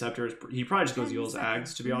Aghanim Scepter is he probably just goes 10 Yules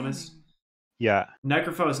Ags to be honest. remaining. Yeah.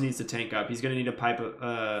 Necrophos needs to tank up. He's gonna need to pipe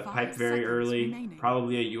very seconds early. remaining.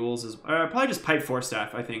 Probably a Yules is probably just pipe Force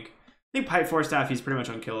Staff. I think pipe Force Staff. He's pretty much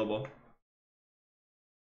unkillable.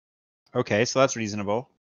 Okay, so that's reasonable.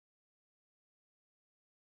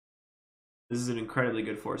 This is an incredibly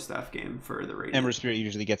good Force Staff game for the Radiant. Ember Spirit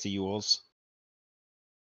usually gets a Yules.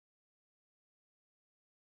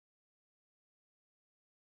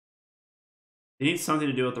 It needs something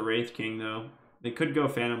to do with the Wraith King though. They could go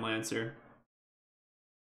Phantom Lancer.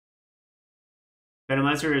 Phantom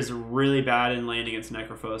Lancer is really bad in lane against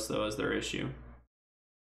Necrophos though, is their issue.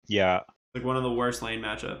 Yeah. Like one of the worst lane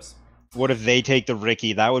matchups. What if they take the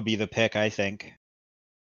Ricky? That would be the pick, I think.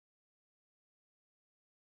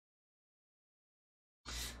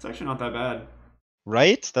 It's actually not that bad.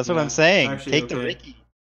 Right? That's what Yeah, I'm saying. actually Take the okay. Ricky.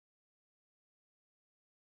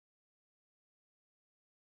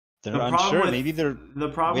 They're The problem unsure. with- Maybe they're The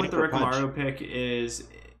problem with waiting the for a punch. Rickamaru pick is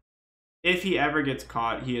if he ever gets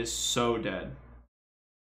caught, he is so dead.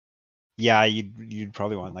 Yeah, you'd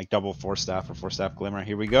probably want like double Force Staff or Force Staff Glimmer.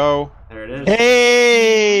 Here we go. There it is.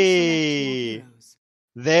 Hey! Select your heroes.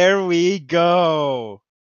 There we go.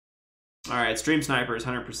 Alright, Stream Snipers,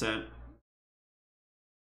 100%.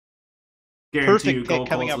 Perfect Guarantee you pick Gold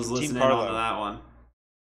coming Pulse up was from Team listening Carlo. on to that one.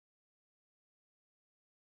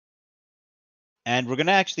 And we're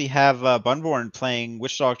gonna actually have Bunborn playing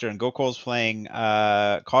Witch Doctor and Gokul's playing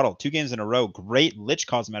Coddle. 2 games in a row. Great Lich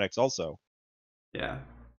cosmetics also. Yeah.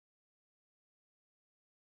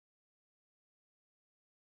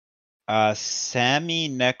 Sammy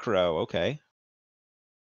Necro. Okay.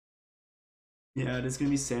 Yeah, it is going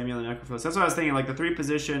to be Samuel and Necrophos. That's what I was thinking. Like the 3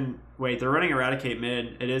 position. Wait, they're running Eradicate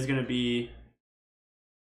mid. It is going to be.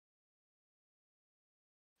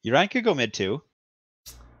 Uran could go mid too.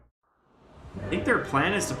 I think their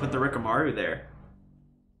plan is to put the Rickamaru there.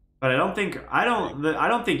 But I don't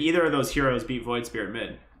think either of those heroes beat Void Spirit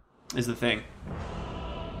mid. Is the thing.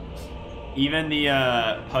 Even the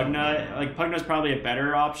Pugna, like Pugna's probably a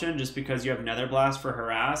better option just because you have Nether Blast for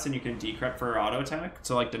harass and you can decrypt for auto attack,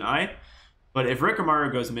 so like deny. But if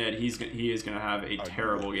Rickamaru goes mid, he is gonna have a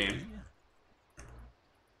terrible game.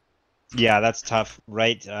 Yeah, that's tough,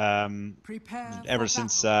 right? Prepare Ever for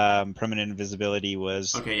since battle. permanent invisibility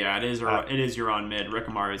was. Okay, yeah, it is Euron mid.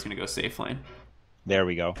 Rickamaru is gonna go safe lane. There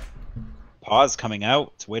we go. Pause coming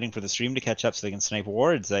out. It's waiting for the stream to catch up so they can snipe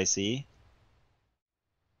wards. I see.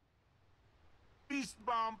 Beast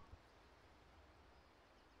bomb.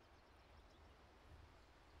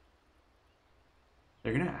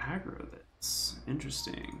 They're gonna aggro this.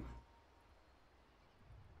 Interesting.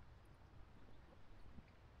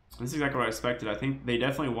 This is exactly what I expected. I think they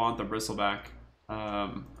definitely want the Bristleback.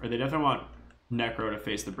 Or they definitely want Necro to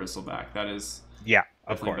face the Bristleback. That is Yeah,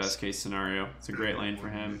 of definitely course. best case scenario. It's a great lane for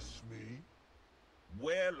him. Miss me?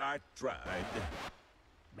 Well, I tried.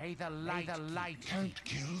 May the light Can't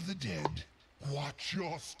kill the dead. Watch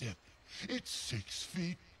your step. It's 6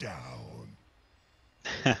 feet down.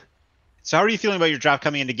 So how are you feeling about your draft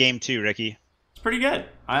coming into game 2, Ricky? It's pretty good.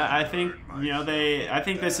 I think I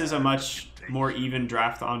think this is a much more even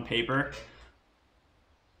draft on paper.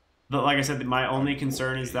 But like I said, my only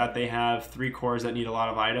concern is that they have 3 cores that need a lot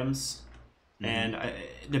of items. And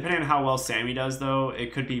depending on how well Sammy does, though,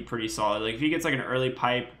 it could be pretty solid. Like if he gets like an early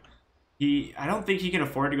pipe, I don't think he can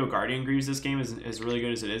afford to go Guardian Greaves this game as really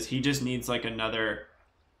good as it is. He just needs like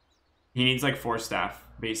he needs like Force Staff,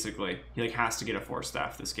 basically. He like has to get a Force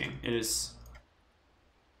Staff this game. It is.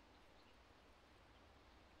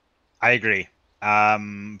 I agree.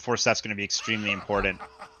 Force Staff's going to be extremely important.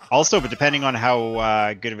 Also, but depending on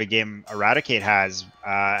how good of a game Eradicate has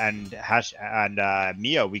and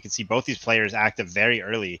Mio, we can see both these players active very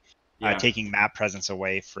early, Yeah. taking map presence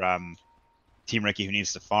away from Team Ricky, who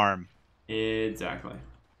needs to farm. Exactly.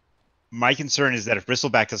 My concern is that if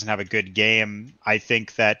Bristleback doesn't have a good game, I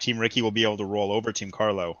think that Team Ricky will be able to roll over Team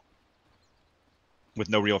Carlo with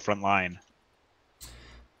no real front line.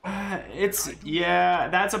 Yeah,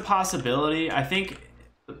 that's a possibility. I think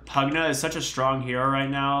Pugna is such a strong hero right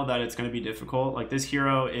now that it's going to be difficult. Like, this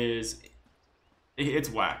hero it's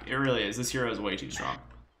whack. It really is. This hero is way too strong.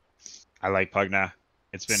 I like Pugna.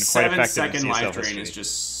 It's been quite effective in CSL life drain history. is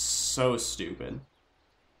just so stupid.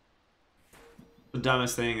 The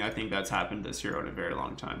dumbest thing I think that's happened to this hero in a very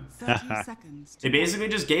long time. 30 seconds. They basically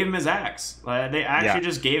just gave him his axe. They actually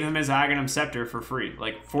just gave him his Aghanim Scepter for free.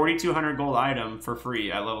 Like, 4,200 gold item for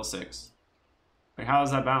free at level 6. Like, how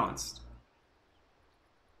is that balanced?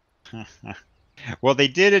 Well, they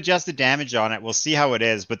did adjust the damage on it. We'll see how it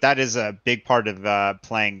is, but that is a big part of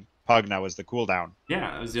playing Pugna was the cooldown.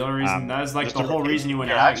 Yeah, that was the only reason. That was like the whole reason you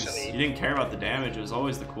went axe. You didn't care about the damage. It was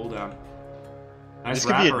always the cooldown. Nice This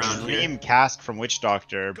could be a wrap around dream here. cast from Witch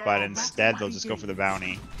Doctor, but instead they'll just go for the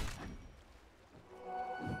bounty.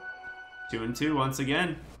 2 and 2 once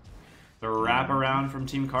again. The wrap around from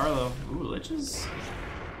Team Carlo. Ooh, Liches.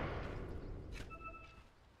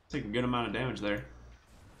 Take a good amount of damage there.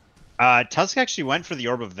 Tusk actually went for the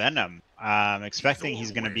Orb of Venom, expecting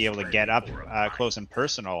he's going to be able to get up close and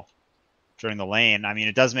personal during the lane. I mean,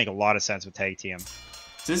 it does make a lot of sense with Tag Team.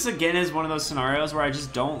 This again is one of those scenarios where I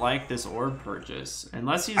just don't like this orb purchase.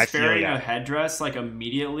 Unless he's ferrying a headdress like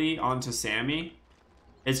immediately onto Sammy,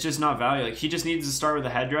 it's just not value. Like, he just needs to start with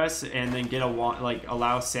a headdress and then get a wand, like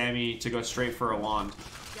allow Sammy to go straight for a wand.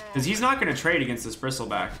 Because he's not going to trade against this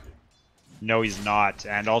Bristleback. No, he's not.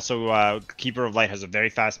 And also, Keeper of Light has a very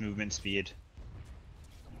fast movement speed.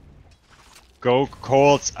 Go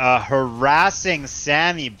Colts, harassing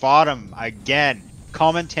Sammy bottom again.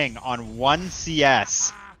 Commenting on 1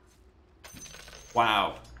 CS.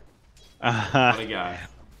 Wow. What a guy.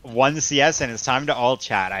 1 CS, and it's time to all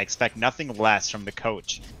chat. I expect nothing less from the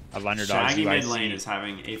coach of Underdogs Shaggy UIC. mid lane is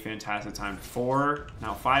having a fantastic time. 5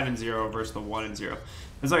 and 0 versus the 1 and 0.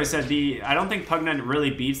 As like I said, I don't think Pugna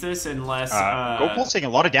really beats this unless Gokul's taking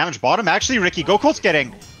a lot of damage bottom. Actually, Ricky, Gokul's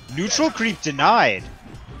getting neutral creep denied.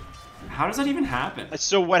 How does that even happen?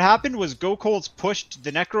 So what happened was Gokul's pushed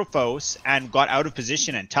the Necrophos and got out of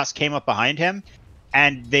position, and Tusk came up behind him,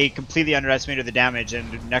 and they completely underestimated the damage,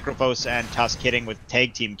 and Necrophos and Tusk hitting with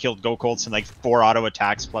Tag Team killed Gokul's in like 4 auto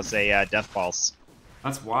attacks plus a Death Pulse.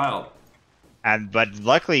 That's wild. But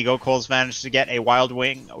luckily, Gokul's managed to get a Wild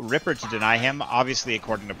Wing Ripper to deny him, obviously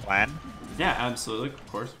according to plan. Yeah, absolutely.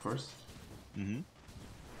 Of course.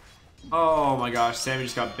 Oh my gosh, Sammy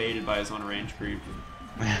just got baited by his own range creep.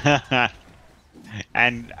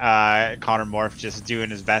 And Connor Morph just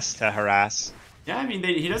doing his best to harass. Yeah, I mean,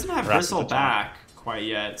 he doesn't have Bristle back quite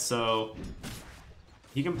yet, so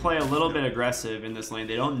he can play a little bit aggressive in this lane.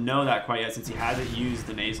 They don't know that quite yet since he hasn't used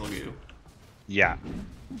the Nasal Goo. Yeah.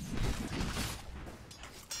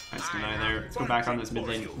 Nice deny there. Let's go back on this mid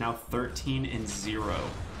lane. Now 13 and 0.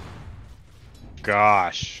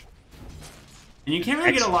 Gosh. And you can't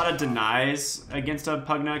really get a lot of denies against a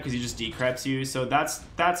Pugna because he just decreps you, so that's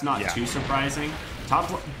not too surprising.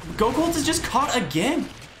 Gokul's is just caught again.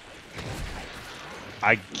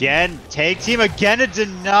 Again, Tag Team, again a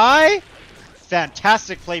deny.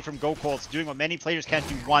 Fantastic play from Gokul's, doing what many players can't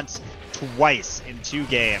do once, twice in 2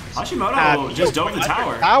 games. Hashimoto just dove the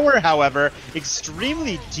tower. Tower, however,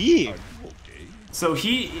 extremely deep. So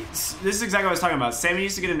this is exactly what I was talking about. Sammy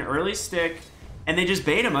used to get an early stick, and they just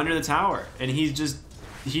bait him under the tower. And he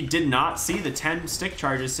did not see the 10 stick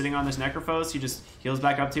charges sitting on this Necrophos. He just heals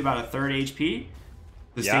back up to about a 3rd HP.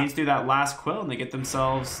 Sustains through that last quill, and they get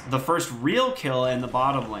themselves the first real kill in the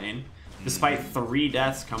bottom lane, despite 3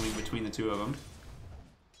 deaths coming between the 2 of them.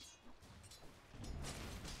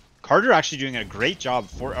 Carter actually doing a great job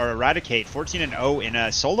for Eradicate 14 and 0 in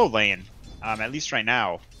a solo lane, at least right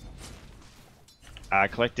now.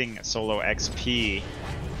 Collecting solo XP.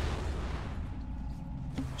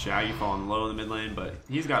 Shaggy falling low in the mid lane, but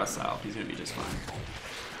he's got a salve. He's gonna be just fine.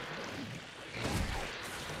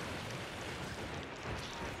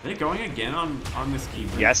 Are they going again on this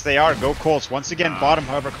keeper? Yes, they are. Go Colts once again. Bottom,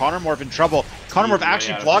 however, Connor Morph in trouble. Connor Morph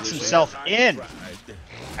actually blocks himself in.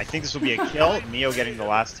 I think this will be a kill. Neo getting the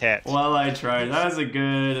last hit. Well, I tried. That was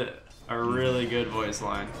a really good voice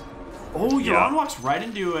line. Oh, Yaron walks right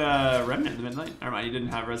into Remnant in the mid lane. Never mind, he didn't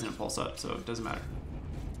have Resonant Pulse up, so it doesn't matter.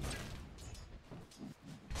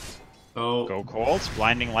 Oh. Go Colts,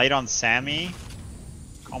 blinding light on Sammy.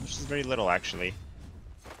 Accomplishes very little, actually.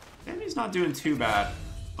 Sammy's not doing too bad.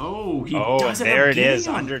 Oh, he and does there it again. is,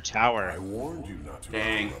 under tower. I warned you not to.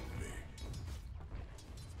 Dang.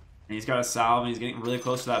 And he's got a salve, and he's getting really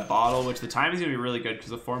close to that bottle, which the timing's going to be really good because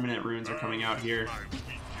the 4-minute runes are coming out here.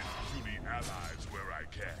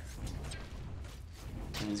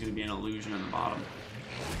 And he's going to be an illusion in the bottom.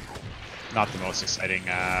 Not the most exciting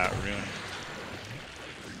rune.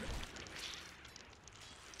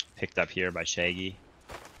 Picked up here by Shaggy.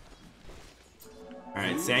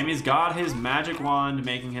 Alright, Sammy's got his magic wand,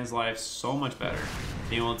 making his life so much better.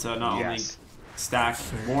 Being able to not only stack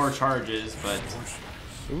more charges, but...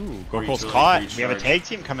 Ooh, Gokul's caught. We have a tag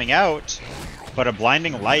team coming out, but a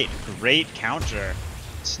blinding light. Great counter.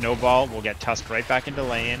 Snowball will get Tusk right back into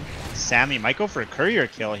lane. Sammy might go for a courier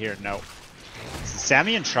kill here. No. Is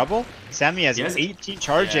Sammy in trouble? Sammy has 18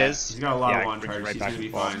 charges. Yeah, he's got a lot of wand charges. Right He's back going to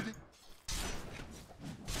be to fine.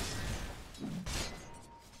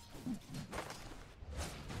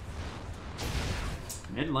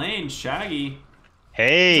 Mid lane, Shaggy.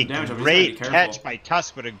 Hey, great catch by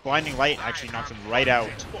Tusk, but a blinding light actually knocks him right out.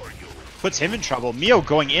 Puts him in trouble. Mio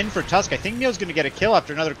going in for Tusk. I think Mio's going to get a kill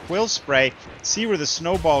after another quill spray. See where the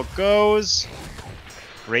snowball goes.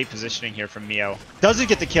 Great positioning here from Mio. Doesn't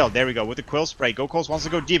get the kill. There we go with the quill spray. Gokul's wants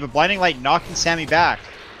to go deep. A blinding light knocking Sammy back.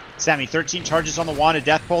 Sammy, 13 charges on the wand. A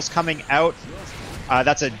death pulse coming out.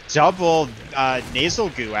 That's a double nasal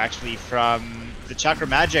goo actually from the Chakra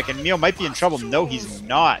Magic, and Mio might be in trouble. No, he's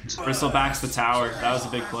not. Bristlebacks the tower. That was a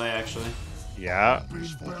big play, actually. Yeah.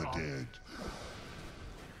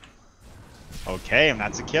 Okay, and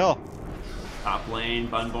that's a kill. Top lane,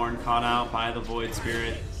 Bunborn caught out by the Void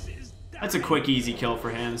Spirit. That's a quick, easy kill for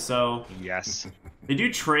him, so... Yes. They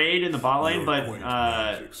do trade in the bot lane, but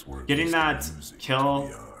getting that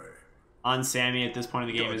kill on Sammy at this point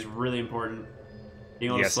in the game is really important.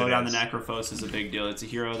 Being able to slow down the Necrophos is a big deal. It's a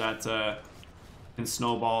hero that... can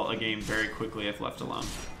snowball a game very quickly if left alone.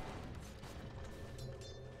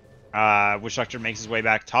 Witch Doctor makes his way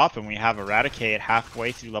back top, and we have Eradicate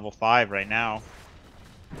halfway through level 5 right now.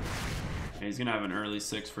 Yeah, he's gonna have an early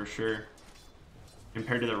 6 for sure.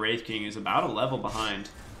 Compared to the Wraith King, who's about a level behind.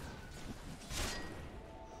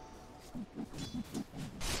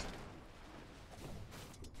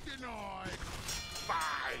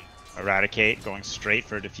 Eradicate going straight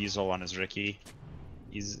for a defusal on his Ricky.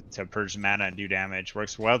 He's to purge mana and do damage.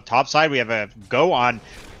 Works well. Top side, we have a go on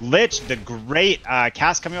Lich, the great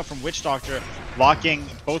cast coming up from Witch Doctor, locking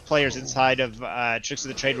both players inside of Tricks of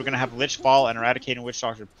the Trade. We're going to have Lich fall and Eradicate and Witch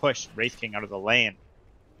Doctor push Wraith King out of the lane.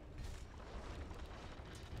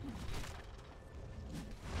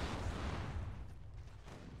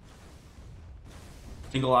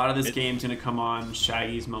 I think a lot of this game's going to come on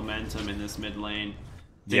Shaggy's momentum in this mid lane.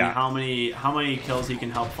 Yeah. How many kills he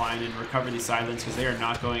can help find and recover these silence, because they are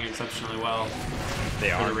not going exceptionally well.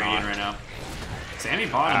 They are not right now. Sammy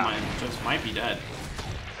bottom just might be dead.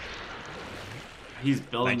 He's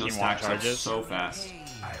building those stacks up so fast.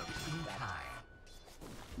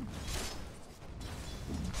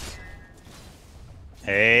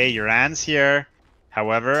 Hey, Uran's here.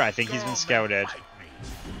 However, I think he's been scouted.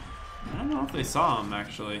 I don't know if they saw him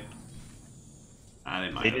actually.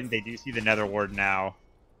 They might. They didn't. They do see the Nether Ward now.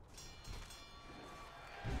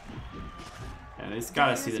 Yeah, they just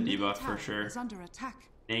gotta see the debuff for sure.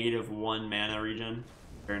 -1 mana regen.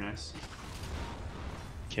 Very nice.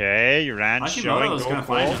 Okay, Uran showing go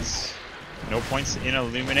points. No points in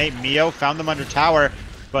Illuminate. Mio found them under tower,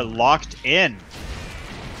 but locked in.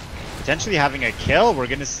 Potentially having a kill. We're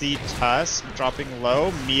gonna see Tusk dropping low.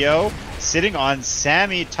 Mio sitting on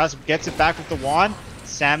Sammy. Tusk gets it back with the wand.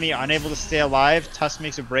 Sammy unable to stay alive. Tusk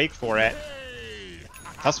makes a break for it.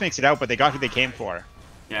 Tusk makes it out, but they got who they came for.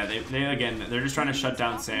 Yeah, they're just trying to shut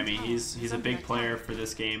down Sammy. He's a big player for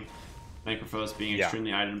this game. Necrophos being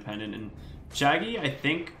extremely item dependent, and Shaggy I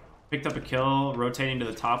think picked up a kill rotating to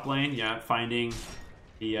the top lane. Yeah, finding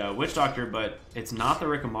the Witch Doctor, but it's not the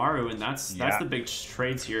Rikamaru, and that's the big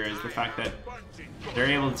trades here is the fact that they're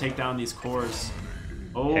able to take down these cores.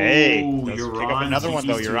 Oh, hey, you're pick up another one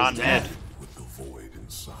though. You're on dead.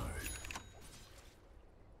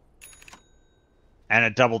 And a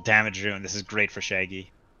double damage rune. This is great for Shaggy.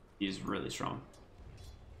 He's really strong.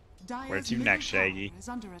 Where to next, Shaggy?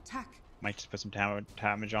 Might just put some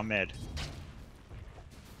damage on mid.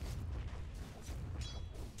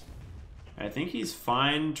 I think he's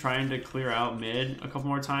fine trying to clear out mid a couple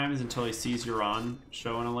more times until he sees Uran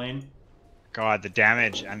show in a lane. God, the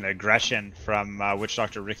damage and the aggression from Witch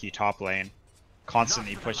Doctor Ricky top lane.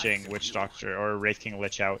 Constantly pushing Witch Doctor or Wraith King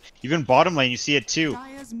Lich out. Even bottom lane, you see it too.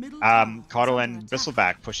 Carlolt0n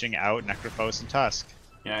Bristleback pushing out Necrophos and Tusk.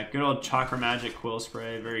 Yeah, good old Chakra Magic Quill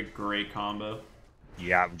Spray. Very great combo.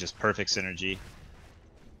 Yeah, just perfect synergy.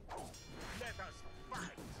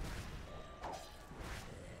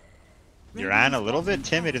 Duran a little bit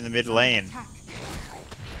timid in the mid lane.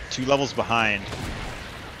 2 levels behind.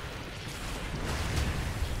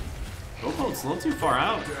 Gokult's a little too far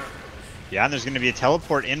out. Yeah, and there's going to be a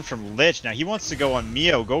teleport in from Lich. Now he wants to go on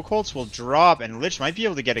Mio. Gokult's will drop, and Lich might be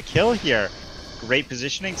able to get a kill here. Great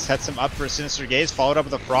positioning, sets him up for a Sinister Gaze, followed up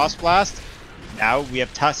with a Frost Blast. Now we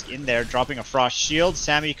have Tusk in there, dropping a Frost Shield.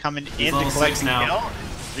 Sammy coming in to collect the kill.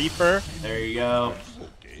 Reaper. There you go.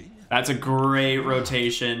 That's a great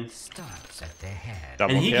rotation.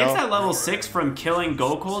 Double and he kill. gets that level 6 from killing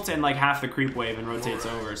Gokult and like half the creep wave and rotates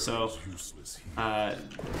over. So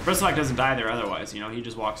Bristleback doesn't die there otherwise, you know, he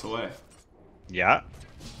just walks away. Yeah.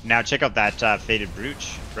 Now check out that Faded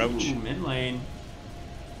Brooch. Ooh, mid lane.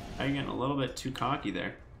 I'm getting a little bit too cocky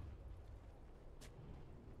there.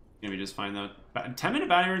 Maybe just find though. 10-minute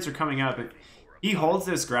bounty runes are coming up. If he holds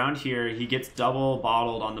this ground here, he gets double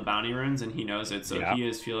bottled on the bounty runes, and he knows it. So yeah. He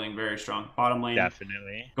is feeling very strong. Bottom lane.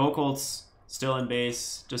 Definitely. Gokult's still in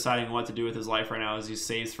base, deciding what to do with his life right now as he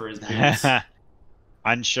saves for his boots.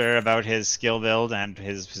 Unsure about his skill build and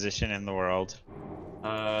his position in the world.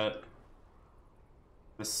 Oh,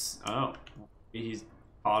 he's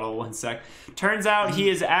bottle 1 sec. Turns out he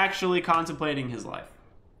is actually contemplating his life.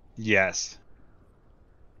 Yes.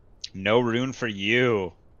 No rune for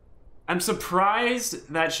you. I'm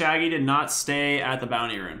surprised that Shaggy did not stay at the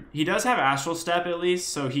bounty rune. He does have Astral Step at least,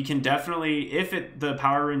 so he can definitely, if the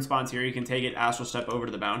power rune spawns here, he can take it Astral Step over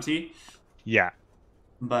to the bounty. Yeah.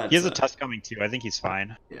 But he has a Tusk coming too. I think he's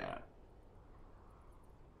fine. Yeah.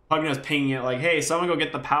 Pugno's pinging it like, hey, someone go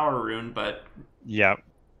get the power rune, but... Yep.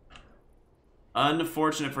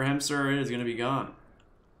 Unfortunate for him, sir, it is going to be gone.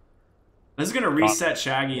 This is going to reset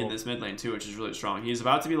Shaggy in this mid lane too, which is really strong. He's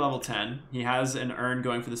about to be level 10. He has an urn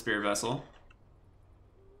going for the Spirit Vessel.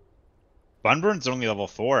 Bunburn's only level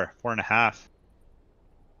 4, 4.5.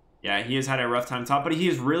 Yeah, he has had a rough time top, but he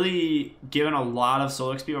has really given a lot of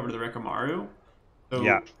solo XP over to the Rikimaru. So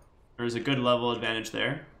yeah. There's a good level advantage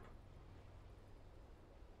there.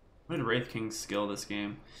 What did Wraith King skill this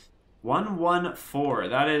game? 114.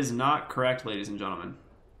 That is not correct, ladies and gentlemen.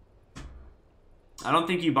 I don't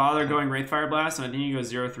think you bother going Wraithfire Blast, and I think you go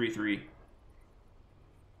 033.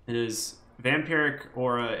 It is... Vampiric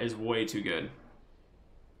Aura is way too good.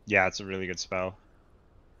 Yeah, it's a really good spell.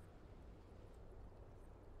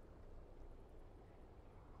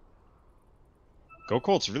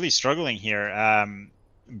 Gokult's really struggling here,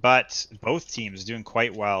 but both teams doing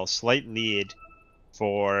quite well. Slight lead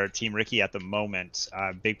for Team Ricky at the moment.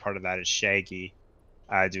 A big part of that is Shaggy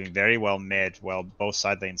doing very well mid, while both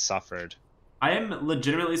side lanes suffered. I am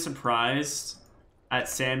legitimately surprised at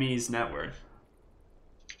Sammy's net worth.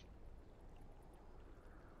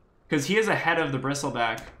 Because he is ahead of the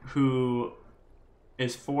Bristleback, who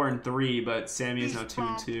is 4-3, but Sammy is now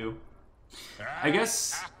 2-2. I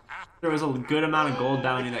guess there was a good amount of gold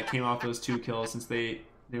bounty that came off those 2 kills since they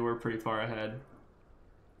were pretty far ahead.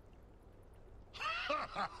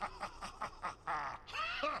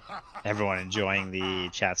 Everyone enjoying the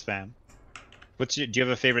chat spam. Do you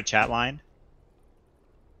have a favorite chat line?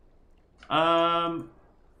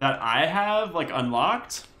 That I have, like,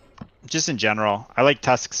 unlocked? Just in general. I like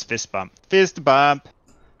Tusk's fist bump. Fist bump!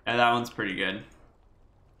 Yeah, that one's pretty good.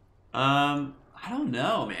 I don't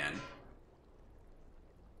know, man.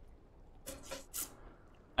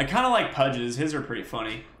 I kind of like Pudge's. His are pretty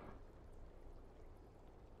funny.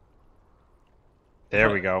 There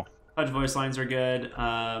we go. Pudge voice lines are good.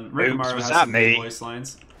 Rikimaru has that, some mate? good voice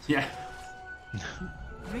lines. Yeah.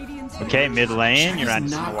 Okay, mid lane. You're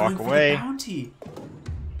just gonna walk away.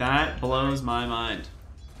 That blows my mind.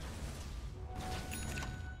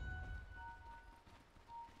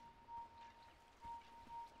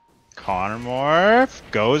 Conormorph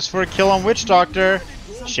goes for a kill on Witch Doctor.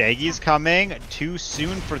 Shaggy's coming. Too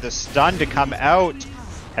soon for the stun to come out.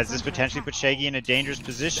 Has this potentially put Shaggy in a dangerous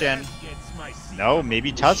position? No,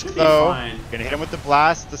 maybe Tusk though. Gonna hit him with the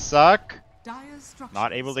blast, the suck.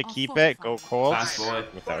 Not able to keep it. Go Colt. Fast boy.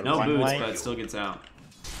 No boots, but it still gets out.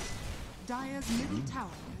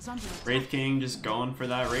 Wraith King just going for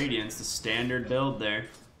that Radiance, the standard build there.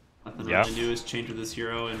 Nothing really new has changed with this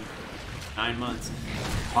hero in 9 months.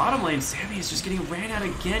 Bottom lane, Sammy is just getting ran out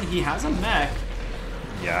again. He has a mech.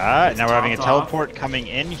 Yeah, now we're having a teleport coming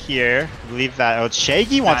in here. I believe that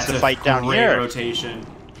Shaggy wants to fight down here. Rotation.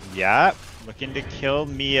 Yeah, looking to kill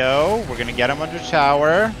Mio. We're gonna get him under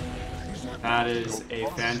tower. That is a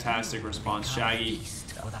fantastic response. Shaggy,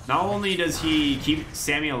 not only does he keep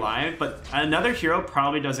Sammy alive, but another hero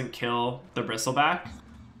probably doesn't kill the Bristleback,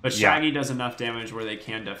 but Shaggy does enough damage where they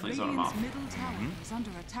can definitely zone him off.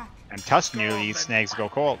 And Tusk nearly snags Go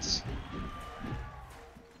Colts.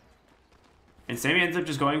 And Sammy ends up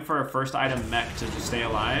just going for a first item mech to just stay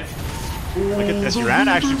alive. Look at this. Uran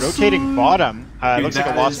actually rotating bottom. Dude, looks like a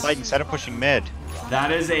that lost is- fight instead of pushing mid.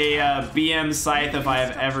 That is a BM scythe if I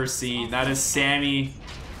have ever seen. That is Sammy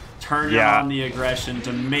turning on the aggression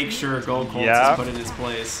to make sure Gold Colts is put in his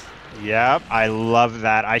place. Yep, I love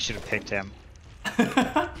that. I should have picked him.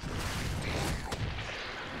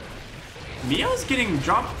 Mio's getting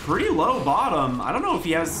dropped pretty low bottom. I don't know if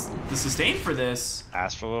he has the sustain for this.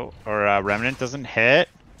 Astral or Remnant doesn't hit.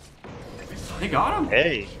 They got him.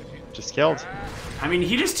 Hey, just killed. I mean,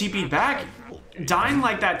 he just TP'd back. Dying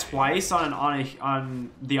like that twice on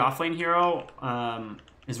the offlane hero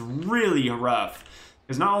is really rough.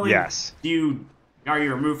 Because not only are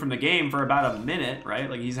you removed from the game for about a minute, right?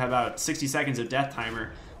 Like he's had about 60 seconds of death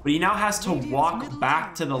timer, but he now has to walk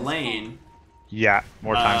back to the lane. Yeah,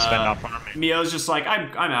 more time spent on farming. Mio's just like,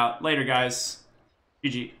 I'm out. Later, guys.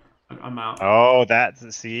 GG. I'm out. Oh, that's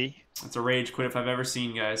That's a rage quit if I've ever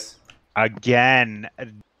seen, guys. Again,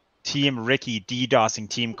 Team Ricky DDoSing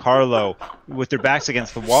Team Carlo with their backs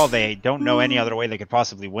against the wall. They don't know any other way they could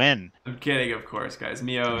possibly win. I'm kidding, of course, guys.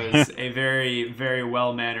 Mio is a very, very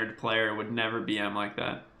well-mannered player. Would never BM like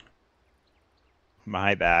that.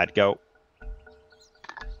 My bad. Go.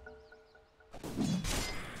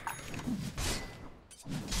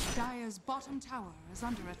 Dire's bottom tower is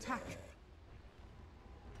under attack.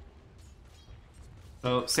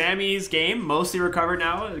 So Sammy's game mostly recovered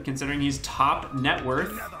now, considering he's top net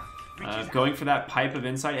worth. Going for that pipe of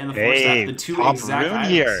insight and the force staff, the two top exact rune items.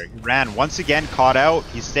 here. Ran once again, caught out.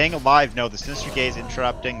 He's staying alive. No, the Sinister Gaze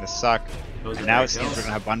interrupting the suck. And now it seems we're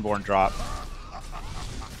gonna have Bunborn drop.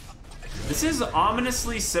 This is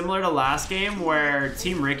ominously similar to last game where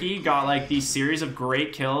Team Ricky got like these series of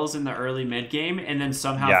great kills in the early mid game and then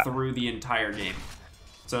somehow threw the entire game.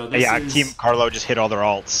 So this is... Team Carlo just hit all their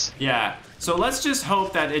alts. Yeah. So let's just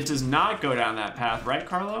hope that it does not go down that path, right,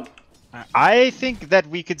 Carlo? I think that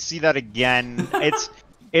we could see that again.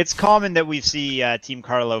 It's common that we see Team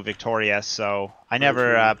Carlo victorious, so I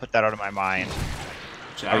never put that out of my mind.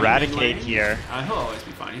 Eradicate here. He'll always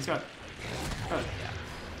be fine. He's got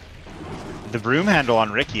the broom handle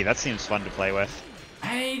on Ricky. That seems fun to play with.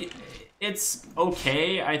 It's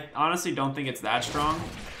okay. I honestly don't think it's that strong.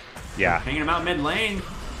 Yeah. Hanging him out mid lane. Do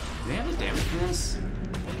they have the damage for this?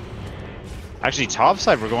 Actually,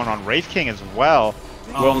 topside, we're going on Wraith King as well.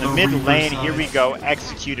 Well, in the mid lane, here we go.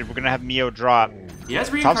 Executed. We're going to have Mio drop. He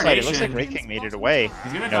has reincarnation. Topside, it looks like Wraith King made it away.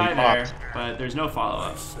 He's going to die there, but there's no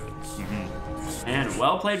follow-up. And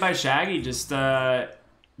well played by Shaggy, just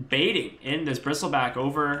baiting in this bristleback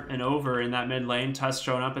over and over in that mid lane. Tusk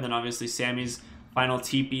showing up, and then obviously Sammy's final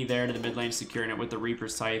TP there to the mid lane, securing it with the Reaper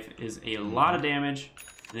Scythe is a lot of damage.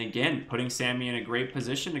 And again, putting Sammy in a great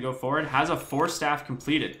position to go forward. Has a force staff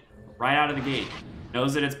completed right out of the gate.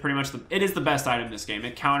 Knows that it's pretty much it is the best item in this game.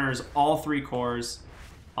 It counters all 3 cores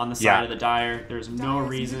on the side of the Dire. There's no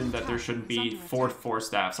reason that there shouldn't be 4 force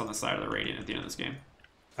staffs on the side of the Radiant at the end of this game.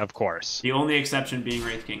 Of course. The only exception being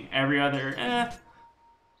Wraith King. Every other,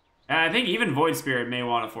 I think even Void Spirit may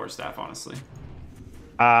want a force staff, honestly.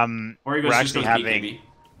 Or he goes, we're actually having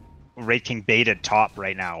Wraith King baited top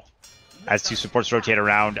right now. As 2 supports rotate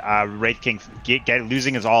around, Wraith King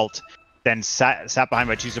losing his ult, then sat behind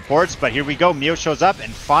by 2 supports. But here we go. Mio shows up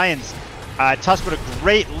and finds Tusk with a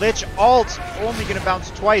great Lich ult. Only going to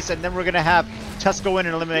bounce twice, and then we're going to have Tusk go in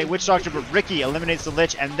and eliminate Witch Doctor. But Ricky eliminates the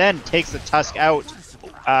Lich and then takes the Tusk out.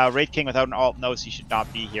 Wraith King without an ult knows he should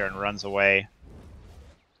not be here and runs away.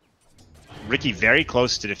 Ricky very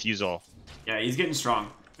close to defusal. Yeah, he's getting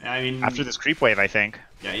strong. I mean, after this creep wave, I think.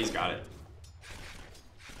 Yeah, he's got it.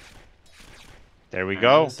 There we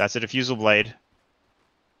go. That's a defusal blade.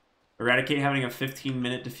 Eradicate having a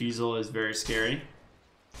 15-minute defusal is very scary.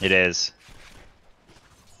 It is.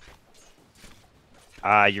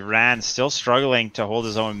 Uran still struggling to hold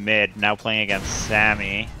his own mid, now playing against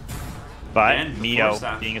Sammy. But Mio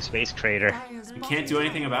being a space trader. You can't do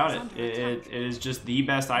anything about it. It is just the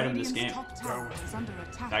best item in this game.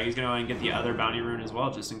 Shaggy's going to get the other bounty rune as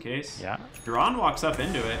well, just in case. Yeah. Duran walks up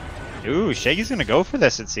into it. Ooh, Shaggy's going to go for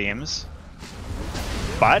this, it seems.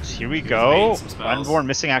 But here we go. Unborn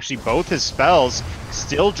missing actually both his spells.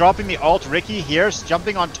 Still dropping the ult. Ricky here,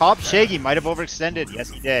 jumping on top. Shaggy might have overextended.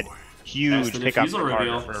 Yes, he did. Huge pickup for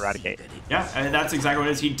Eradicate. Yeah, that's exactly what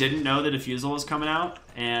it is. He didn't know the defusal was coming out,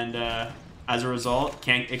 and as a result,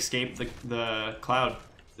 can't escape the cloud.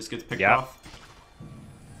 Just gets picked off.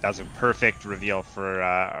 That was a perfect reveal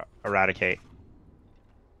for Eradicate.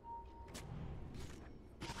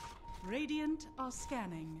 Radiant are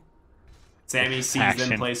scanning. Sammy sees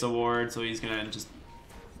them place a ward, so he's gonna just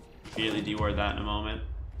immediately deward that in a moment.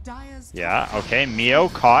 Dyer's Yeah, okay. Mio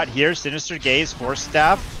caught here. Sinister Gaze, Force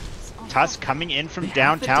Staff. Tusk coming in from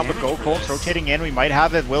downtown, but Go-Colt's rotating in. We might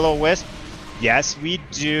have a Will-O-Wisp. Yes, we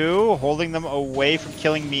do. Holding them away from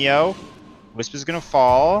killing Mio. Wisp is going to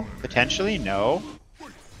fall. Potentially? No.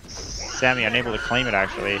 Sammy unable to claim it,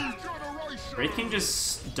 actually. Wraith King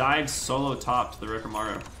just dived solo top to the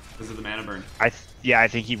Rikimaru because of the mana burn. Yeah, I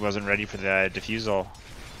think he wasn't ready for the defusal.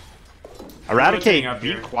 Eradicate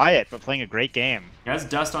being quiet, but playing a great game. He has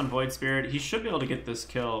Dust on Void Spirit. He should be able to get this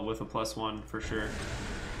kill with a +1 for sure.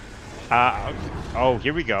 Oh,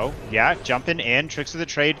 here we go. Yeah, jumping in. Tricks of the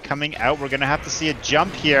Trade coming out. We're going to have to see a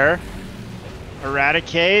jump here.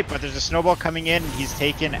 Eradicate, but there's a snowball coming in. And he's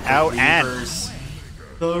taken out, and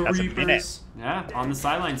the that's Reapers. a minute. Yeah, on the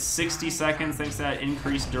sideline, 60 seconds thanks to that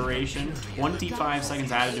increased duration. 25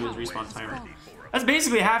 seconds added to his respawn timer. That's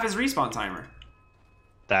basically half his respawn timer.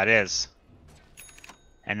 That is.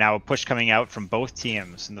 And now a push coming out from both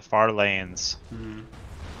teams in the far lanes.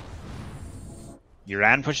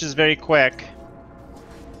 Uran pushes very quick.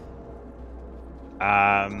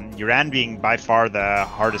 Uran being by far the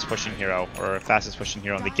hardest pushing hero, or fastest pushing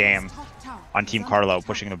hero in the game on Team Carlo,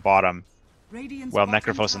 pushing the bottom. Well,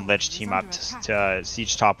 Necrophos and Lich team up to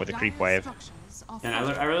siege top with a creep wave. And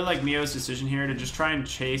I really like Mio's decision here to just try and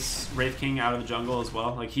chase Wraith King out of the jungle as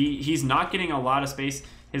well. Like he's not getting a lot of space.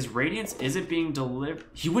 His Radiance isn't being delivered.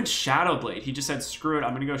 He went Shadow Blade. He just said, screw it,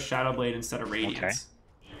 I'm going to go Shadow Blade instead of Radiance.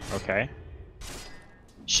 Okay.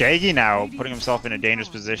 Shaggy now putting himself in a dangerous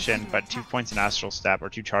position, but 2 points in Astral Step, or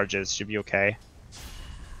 2 charges, should be okay.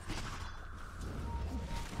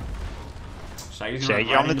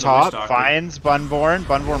 Shaggy on the top, finds Bunborn.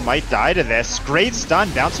 Bunborn might die to this. Great stun,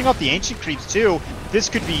 bouncing off the Ancient Creeps too. This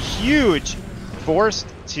could be huge. Forced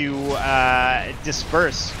to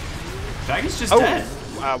disperse. Shaggy's just dead.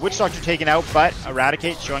 Witch Doctor taken out, but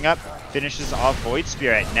Eradicate showing up, finishes off Void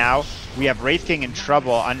Spirit. Now we have Wraith King in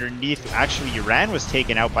trouble underneath. Actually, Uran was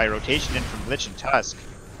taken out by rotation in from Lich and Tusk.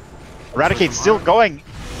 Eradicate still going.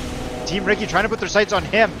 Team Ricky trying to put their sights on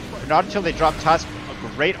him, but not until they drop Tusk.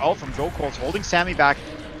 A great ult from Go-Colt's holding Sammy back.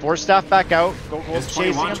 Force Staff back out. Go-Colt's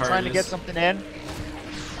chasing him, trying to get something in.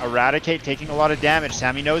 Eradicate taking a lot of damage.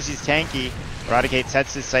 Sammy knows he's tanky. Eradicate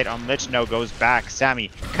sets his sight on Lich. No, goes back. Sammy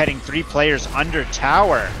cutting 3 players under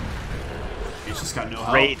tower. He's just got no help.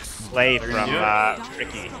 Great play from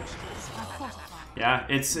Ricky. Yeah,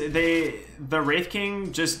 it's the Wraith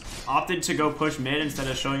King just opted to go push mid instead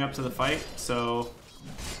of showing up to the fight. So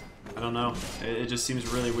I don't know. It just seems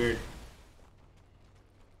really weird.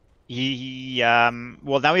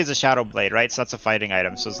 Well, now he has a Shadow Blade, right? So that's a fighting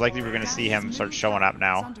item. So it's likely we're going to see him start showing up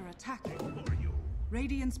now.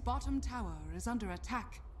 Radiant's bottom tower is under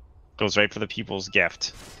attack. Goes right for the People's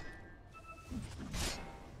Gift.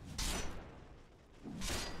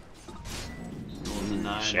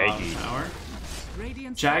 Shaggy.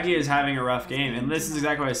 Shaggy is having a rough game, and this is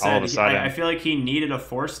exactly what I said. I feel like he needed a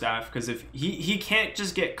Force Staff, because if he can't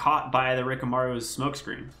just get caught by the Rikimaru's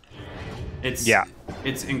smokescreen.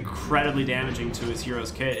 It's incredibly damaging to his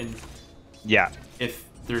hero's kit, and if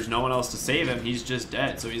there's no one else to save him, he's just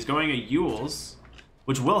dead. So he's going a Yule's,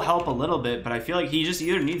 which will help a little bit, but I feel like he just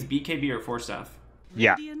either needs BKB or Force Staff.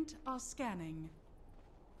 Radiant are scanning.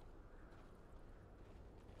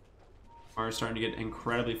 Are starting to get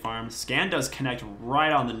incredibly farmed. Scan does connect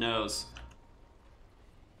right on the nose.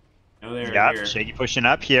 Oh, here. Shaggy pushing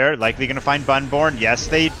up here. Likely going to find Bunborn. Yes,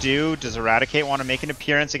 they do. Does Eradicate want to make an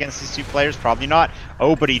appearance against these 2 players? Probably not.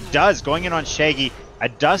 Oh, but he does. Going in on Shaggy. A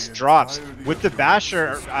dust drops. With the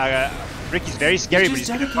Basher, Ricky's very scary, but he's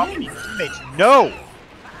going to accompany his teammates. No!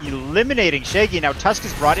 Eliminating Shaggy. Now Tusk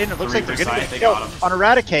is brought in. It looks like they're going to get killed on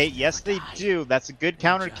Eradicate. Yes, they do. That's a good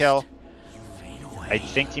counter kill. I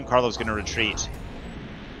think Team Carlo is going to retreat.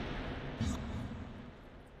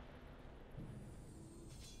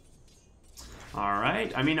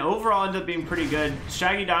 Alright, I mean, overall ended up being pretty good.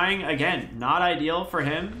 Shaggy dying, again, not ideal for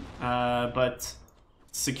him, but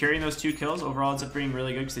securing those 2 kills, overall ends up being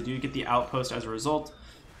really good because they do get the outpost as a result,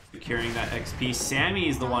 securing that XP. Sammy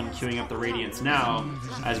is the one queuing up the Radiance now,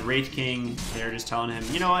 as Wraith King, they're just telling him,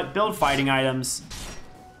 you know what, build fighting items.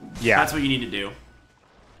 Yeah. That's what you need to do.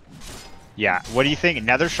 Yeah, what do you think?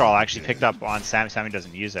 Nether Shawl actually picked up on Sammy. Sammy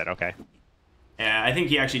doesn't use it, okay. Yeah, I think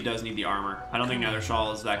he actually does need the armor. I don't think Nether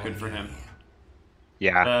Shawl is that good for him.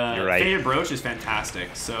 Yeah, you're right. Faded Brooch is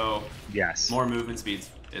fantastic, so yes, more movement speed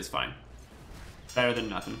is fine. Better than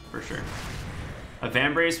nothing, for sure. A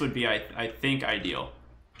Vambrace would be, I think, ideal.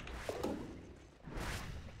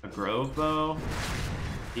 A Grove Bow.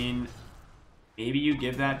 Maybe you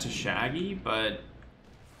give that to Shaggy, but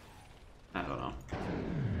I don't know.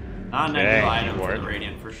 Not an ideal item for the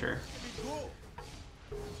Radiant, for sure.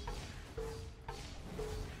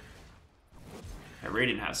 Yeah,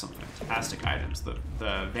 Radiant has some fantastic items. The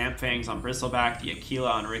Vamp Fangs on Bristleback, the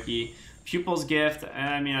Aquila on Ricky, Pupil's Gift.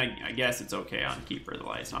 I mean, I guess it's okay on Keeper of the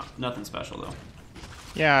Light. It's nothing special though.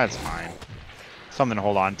 Yeah, it's fine. Something to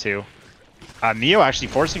hold on to. Mio actually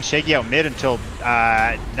forcing Shaggy out mid until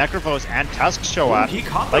Necrovos and Tusk show up. He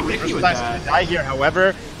caught the Ricky with that. Die here.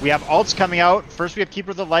 However, we have ults coming out. First we have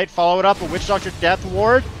Keeper of the Light, followed up a Witch Doctor Death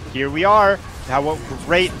Ward. Here we are. How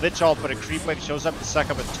great Lich ult, but a Creep Wave shows up to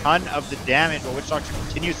suck up a ton of the damage, but Witch Doctor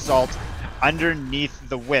continues his ult underneath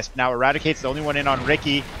the Wisp. Now Eradicate's the only one in on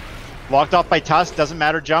Ricky. Blocked off by Tusk, doesn't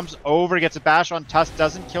matter, jumps over, gets a bash on Tusk,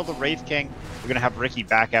 doesn't kill the Wraith King. We're gonna have Ricky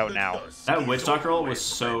back out now. That Witch Doctor ult was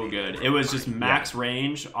so good. It was just max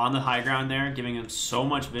range on the high ground there, giving him so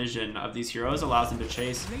much vision of these heroes, allows him to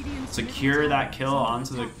chase, secure that kill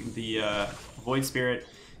onto the Void Spirit.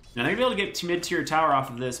 Now they're gonna be able to get mid-tier tower off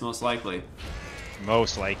of this, most likely.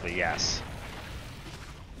 Most likely, yes.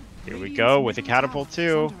 Here we go with the Catapult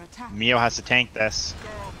 2. Mio has to tank this.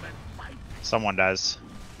 Someone does.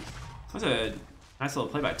 That was a nice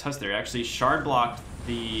little play by Tusk there. Actually, Shard blocked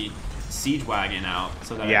the Siege Wagon out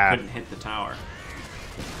so that it couldn't hit the tower.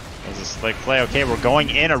 That was a slick play. Okay, we're going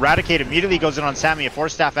in. Eradicate immediately goes in on Sammy. A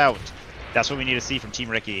Force Staff out. That's what we need to see from Team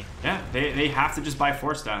Ricky. Yeah, they have to just buy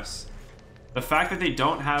Force Staffs. The fact that they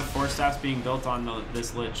don't have Force Staffs being built on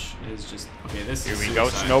this Lich is just... Okay, this is Here we go.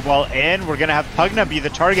 Snowball in. We're going to have Pugna be the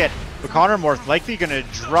target. The Connor Morph likely going to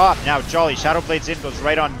drop. Now Jolly. Shadow Blades in. Goes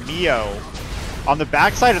right on Mio. On the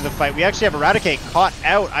backside of the fight, we actually have Eradicate caught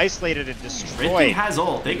out, isolated, and destroyed. Wraith King has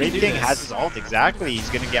ult. They can do this. King has his ult, exactly. He's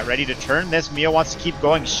going to get ready to turn this. Mio wants to keep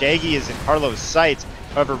going. Shaggy is in Carlo's sights.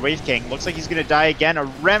 However, Wraith King looks like he's going to die again. A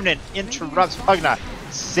Remnant interrupts Pugna,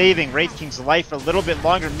 saving Wraith King's life a little bit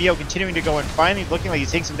longer. Mio continuing to go and finally looking like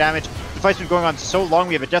he's taking some damage. The fight's been going on so long.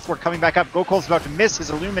 We have a Death Ward coming back up. Gokul's about to miss his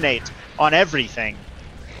Illuminate on everything.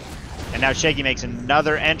 And now Shaggy makes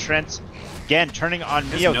another entrance. Again, turning on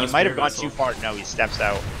Mio. He might have gone too far. No, he steps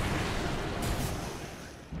out.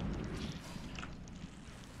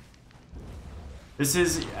 This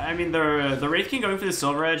is, I mean, the Wraith King going for the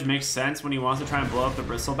Silver Edge makes sense when he wants to try and blow up the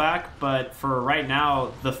Bristleback, but for right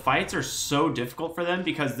now, the fights are so difficult for them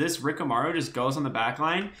because this Rikamaru just goes on the back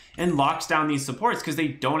line and locks down these supports because they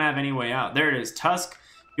don't have any way out. There it is. Tusk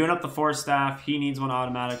giving up the Force Staff. He needs one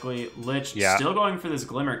automatically. Lich still going for this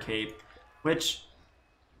Glimmer Cape, which...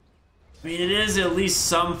 I mean, it is at least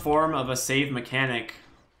some form of a save mechanic.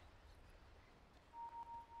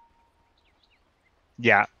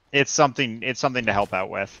 Yeah, it's something to help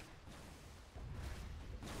out with.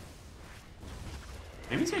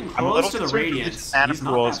 Maybe he's getting close to the Radiance. He's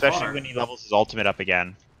not that especially far. when he levels his ultimate up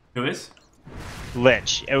again. Who is?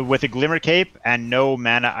 Lich. With a Glimmer Cape and no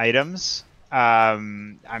mana items,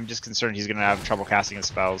 I'm just concerned he's going to have trouble casting his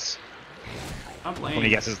spells when he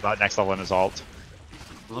gets his next level in his ult.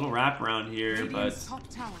 A little wrap around here, but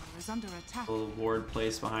a little ward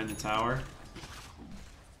placed behind the tower.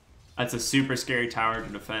 That's a super scary tower to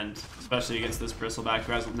defend, especially against this Bristleback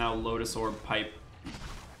who has now Lotus Orb Pipe.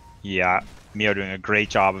 Yeah, Mio doing a great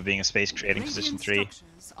job of being a space creating position 3.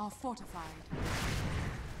 Are fortified.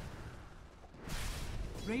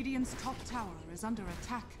 Radiant's top tower is under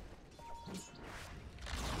attack.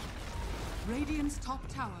 Radiant's top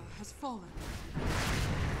tower has fallen.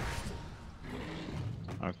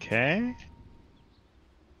 Okay.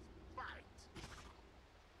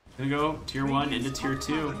 Gonna go tier 1 into tier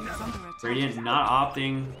 2. Radiant not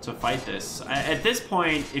opting to fight this. At this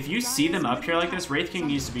point, if you see them up here like this, Wraith King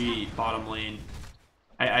needs to be bottom lane.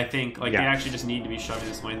 I think like they actually just need to be shoving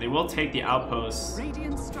this lane. They will take the outposts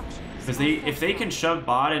because if they can shove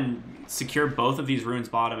bot and secure both of these runes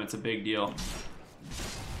bottom, it's a big deal.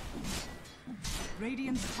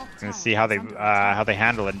 Gonna see how they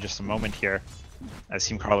handle it in just a moment here. As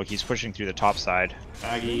Team Carlo keeps pushing through the top side.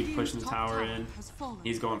 Baggy pushing the tower in.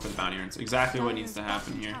 He's going for the bounty runes. Exactly what needs to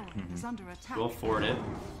happen here. We'll forward it.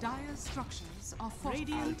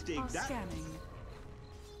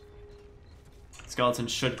 Skeleton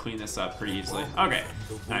should clean this up pretty easily. Okay,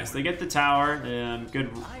 nice. They get the tower. Good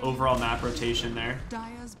overall map rotation there.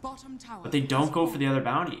 But they don't go for the other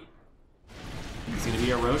bounty. It's going to be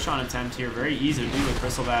a Roshan attempt here. Very easy to do with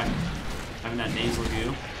Bristleback having that nasal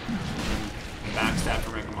goo. Backstab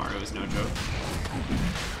from Rikamaru is no joke.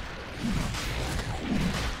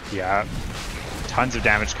 Yeah. Tons of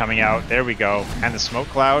damage coming out. There we go. And the smoke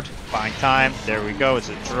cloud. Buying time. There we go. It's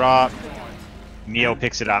a drop. Mio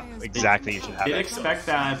picks it up. Exactly. You should have it. Did expect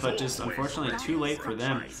that, but just unfortunately too late for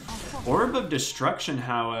them. Orb of Destruction,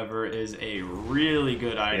 however, is a really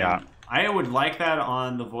good item. Yeah. I would like that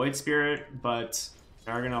on the Void Spirit, but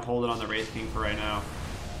they're going to hold it on the Wraith King for right now.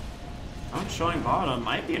 I'm showing bottom.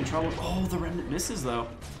 Might be in trouble. Oh, the remnant misses though.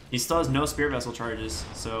 He still has no spirit vessel charges,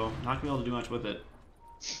 so not gonna be able to do much with it.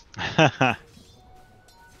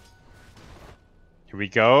 Here we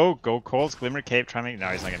go. Go Colts, Glimmer Cape, try to make... No,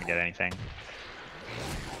 he's not gonna get anything.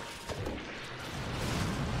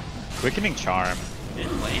 Quickening Charm.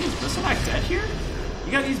 In lane, is Bristleback dead here?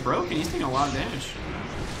 You got these broken, he's taking a lot of damage.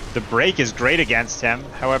 The break is great against him.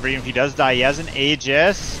 However, even if he does die, he has an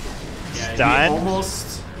Aegis. Yeah, Stunned.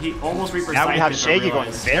 He almost Reaper Now we have Scythed it, Shaggy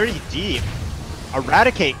going very deep.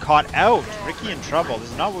 Eradicate caught out. Ricky in trouble.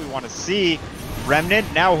 This is not what we want to see.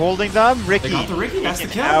 Remnant now holding them. Ricky, They got the Ricky, that's the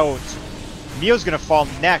taken kill. out. Mio's gonna fall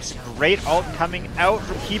next. Great ult coming out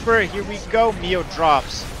from Keeper. Here we go. Mio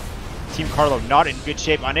drops. Team Carlo not in good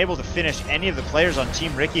shape, unable to finish any of the players on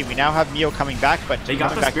Team Ricky. We now have Mio coming back, but They got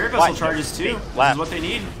coming the back Spirit to Vessel fight. charges too. This Left. is what they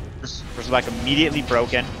need. Bristleback immediately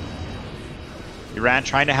broken. Iran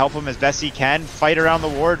trying to help him as best he can. Fight around the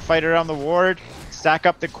ward, stack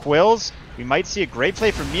up the quills. We might see a great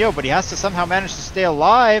play from Mio, but he has to somehow manage to stay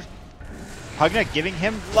alive. Pugna giving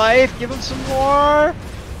him life, give him some more.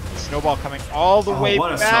 Snowball coming all the way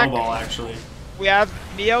what a back. snowball, actually. We have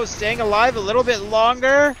Mio staying alive a little bit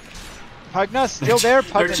longer. Pugna still there.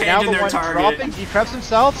 Pugna now changing the their one target. dropping. Decreps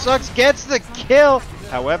himself. Sucks gets the kill.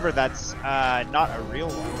 However, that's not a real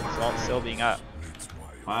one. Result still being up.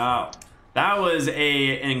 Wow. That was an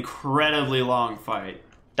incredibly long fight.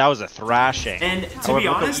 That was a thrashing. And to However, be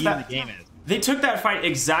look how honest, even that, the game is. they took that fight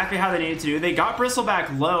exactly how they needed to do. They got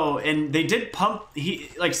Bristleback low, and they did pump.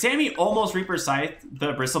 Sammy almost Reaper Scythed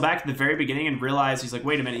the Bristleback at the very beginning and realized, he's like,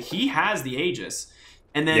 wait a minute, he has the Aegis.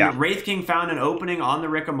 And then Wraith King found an opening on the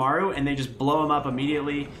Rikamaru, and they just blow him up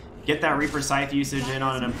immediately, get that Reaper Scythe usage in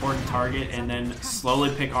on an important target, and then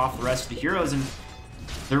slowly pick off the rest of the heroes. And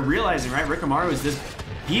they're realizing, right, Rikamaru is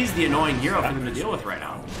he's the annoying hero for them to deal with right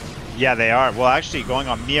now. Yeah, they are. Well, actually, going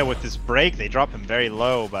on Mia with this break, they drop him very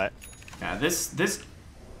low, but... Yeah, this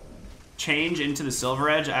change into the Silver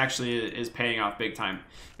Edge actually is paying off big time.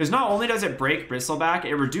 Because not only does it break Bristleback,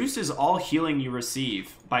 it reduces all healing you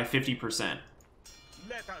receive by 50%.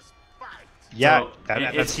 Yeah, So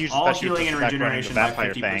that's huge. all Especially healing and with Bristleback running regeneration the by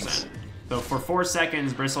Vampire 50%. Fangs. So for 4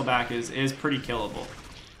 seconds, Bristleback is pretty killable.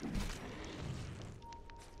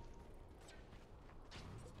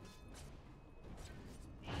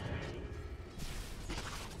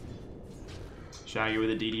 Shaggy with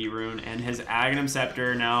a DD rune and his Aghanim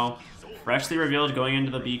Scepter now freshly revealed going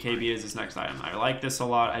into the BKB as his next item. I like this a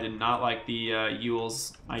lot. I did not like the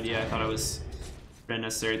Yule's idea. I thought it was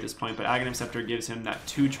necessary at this point, but Aghanim Scepter gives him that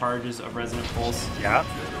 2 charges of Resonant Pulse. Yeah.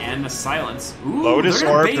 And the Silence. Ooh, Lotus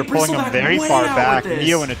Orb, they're pulling him very far back.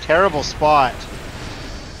 Mio in a terrible spot.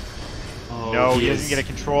 Oh, No, he doesn't get to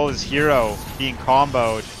control his hero being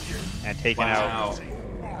comboed and taken out.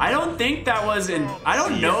 I don't think that was I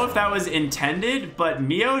don't know if that was intended, but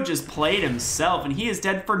Mio just played himself, and he is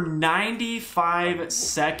dead for 95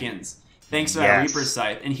 seconds thanks to that Reaper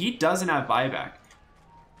Scythe, and he doesn't have buyback.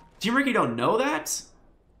 Team Ricky don't know that,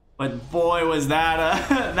 but boy was that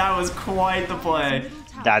that was quite the play.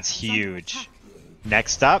 That's huge.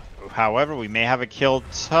 Next up, however, we may have a kill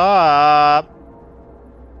top.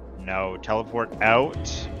 No, teleport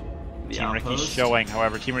out. Team Ricky's showing,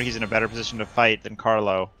 however, Team Ricky's in a better position to fight than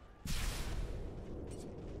Carlo.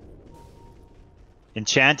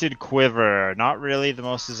 Enchanted Quiver, not really the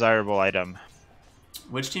most desirable item.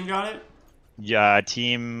 Which team got it? Yeah,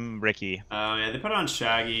 Team Ricky. Oh yeah, they put it on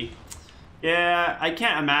Shaggy. Yeah, I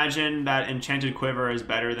can't imagine that Enchanted Quiver is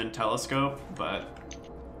better than Telescope, but...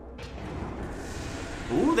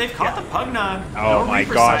 Ooh, they've caught the Pugna. Oh No my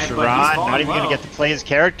Reaper gosh, Scythe, but he's Ron, falling not even going low. to get to play his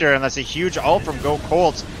character unless a huge ult from Go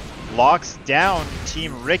Colts locks down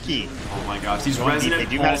Team Ricky. Oh my gosh, these Going deep, Resonant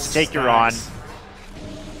they do manage Pulse to take your on.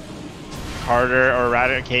 Carter or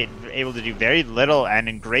Eradicate able to do very little, and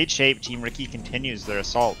in great shape, Team Ricky continues their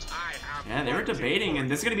assault. Yeah, they were debating, and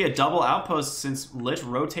this is going to be a double outpost since Lich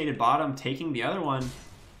rotated bottom, taking the other one.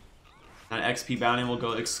 That XP bounty will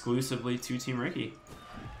go exclusively to Team Ricky.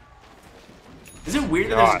 Is it weird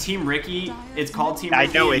that there's a Team Ricky? It's called Team Ricky,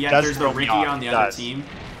 I know, it and yet does there's the throw me Ricky off, on the it other does. team?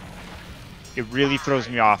 It really throws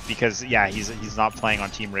me off because, yeah, he's not playing on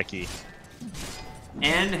Team Ricky.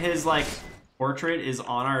 And his, like, portrait is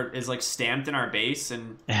on is like stamped in our base,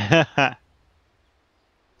 and oh,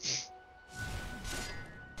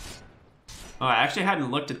 I actually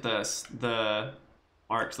hadn't looked at the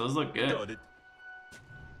marks. Those look good.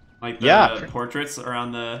 Like the portraits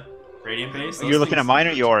around the Radiant base. Those You're looking at mine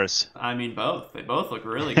or yours? I mean both. They both look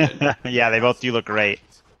really good. Yeah, they both do look great.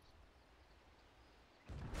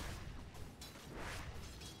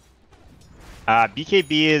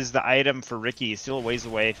 BKB is the item for Ricky. He's still a ways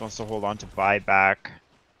away if he wants to hold on to buyback.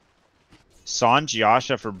 Sanj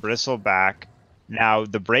Yasha for Bristleback. Now,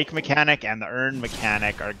 the break mechanic and the earn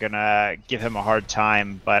mechanic are going to give him a hard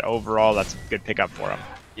time, but overall, that's a good pickup for him.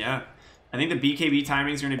 Yeah. I think the BKB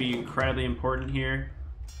timing is going to be incredibly important here.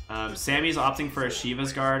 Sammy's opting for a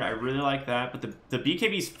Shiva's Guard. I really like that, but the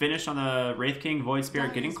BKB's finished on the Wraith King Void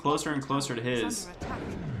Spirit, getting closer and closer to his.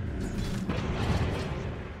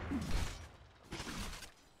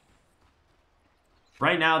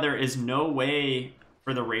 Right now, there is no way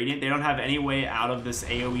for the Radiant. They don't have any way out of this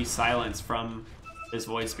AoE silence from this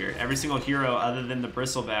Void Spirit. Every single hero other than the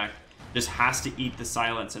Bristleback just has to eat the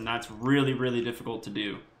silence, and that's really, really difficult to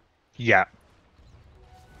do. Yeah.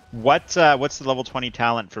 What's the level 20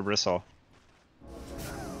 talent for Bristle?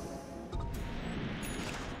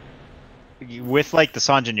 With like the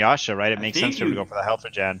Sanj and Yasha, right? It makes sense for him to go for the health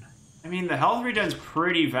regen. I mean, the health regen's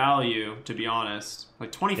pretty value, to be honest.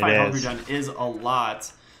 Like 25 health regen is a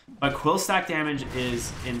lot, but quill stack damage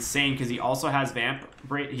is insane because he also has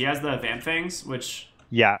he has the Vamp Fangs, which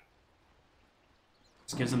just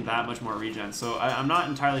gives him that much more regen. So I'm not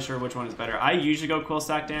entirely sure which one is better. I usually go quill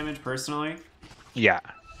stack damage personally. Yeah.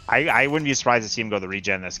 I wouldn't be surprised to see him go the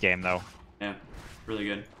regen this game, though. Yeah, really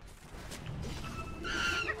good.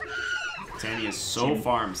 Sammy is so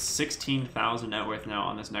farmed, 16,000 net worth now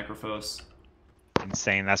on this Necrophos.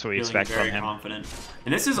 Insane, that's what we expect from him. Very confident.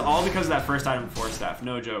 And this is all because of that first item Force Staff,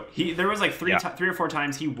 no joke. There was like three or four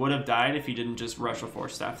times he would have died if he didn't just rush a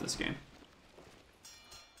Force Staff this game.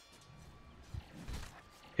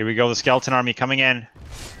 Here we go, the Skeleton Army coming in.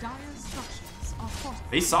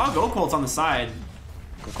 They saw Gokul's on the side.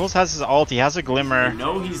 Gokul's has his ult, he has a Glimmer. They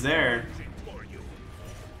know he's there.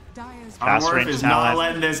 Fast range is talent. not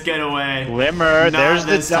letting this get away. Glimmer, Not there's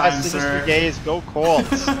the this time, dust sir. for days. Go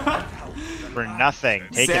Colts. For nothing.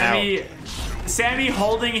 Taken out. Sammy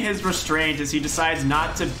holding his restraint as he decides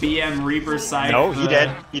not to BM Reaper Scythe. No, he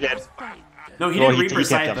did. He did. No, he didn't Reaper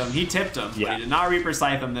Scythe them. He tipped him. Yeah. But he did not Reaper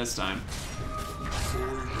Scythe them this time.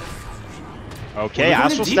 Okay,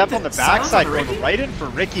 Astral Step on the backside, going right in for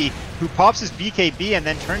Ricky, who pops his BKB and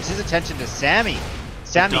then turns his attention to Sammy.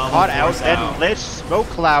 Sammy caught out, then Lich, Smoke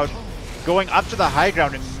Cloud, going up to the high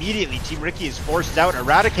ground immediately. Team Ricky is forced out.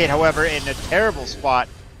 Eradicate, however, in a terrible spot,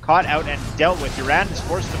 caught out and dealt with. Uran is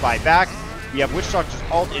forced to buy back. We have Witch Doctor's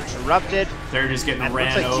ult interrupted. They're just getting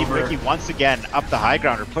ran looks like over. Team Ricky once again up the high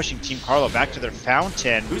ground, are pushing Team Carlo back to their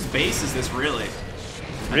fountain. Whose base is this really?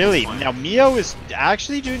 Really? Now Mio is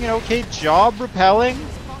actually doing an okay job repelling.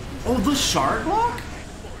 Oh, the shard block?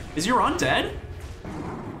 Is Euron dead?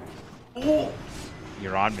 Oh.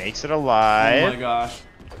 Euron makes it alive. Oh my gosh.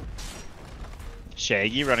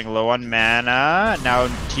 Shaggy running low on mana. Now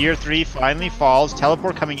tier 3 finally falls.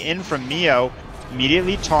 Teleport coming in from Mio.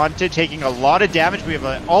 Immediately taunted, taking a lot of damage. We have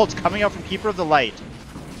an ult coming out from Keeper of the Light.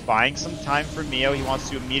 Buying some time for Mio. He wants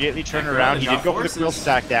to immediately turn around. He did go for the quill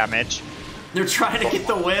stack damage. They're trying to get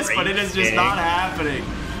the wisp, but it is just not happening.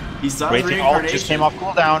 He saw Wraithing ult just came off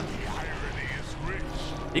cooldown.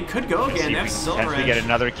 It could go again. They have Silver Edge. Get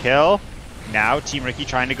another kill. Now Team Ricky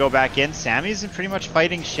trying to go back in. Sammy's in pretty much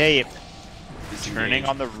fighting shape. Turning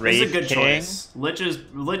on the Wraith This is a good King. choice.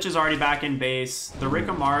 Lich is already back in base. The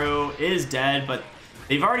Rikamaru is dead, but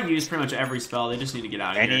they've already used pretty much every spell. They just need to get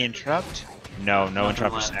out of here. Any interrupt? No, no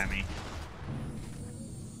interrupt for Sammy.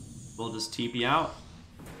 We'll just TP out.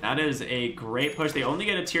 That is a great push. They only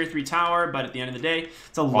get a tier 3 tower, but at the end of the day,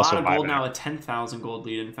 it's a lot of gold now, a 10,000 gold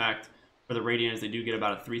lead. In fact, for the Radiants, they do get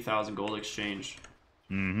about a 3,000 gold exchange.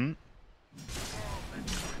 Mm-hmm.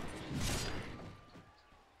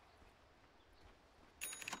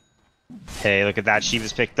 Hey, look at that.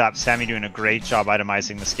 Shiva's picked up. Sammy doing a great job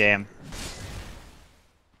itemizing this game.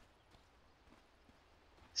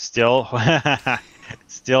 Still,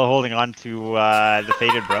 still holding on to the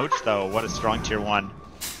Faded Brooch, though. What a strong tier 1.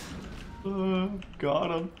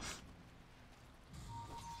 Got him.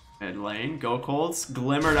 Mid lane, Gokul's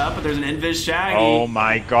glimmered up, but there's an Invis Shaggy. Oh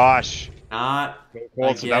my gosh. Not Gokul's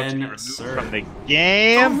about to be again, removed sir. from the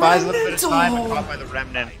game. Buys a little bit of time and caught by the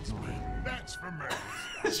Remnant.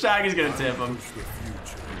 Shaggy's gonna tip him.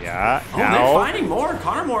 Yeah, Oh, they're finding more.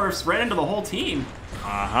 Connor Morphs ran into the whole team.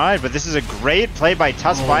 Uh-huh, but this is a great play by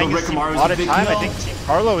Tusk, buying his team a lot of time. I think Team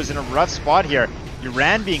Carlo is in a rough spot here.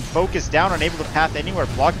 Uran being focused down, unable to path anywhere,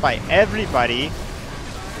 blocked by everybody.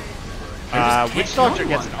 Witch Doctor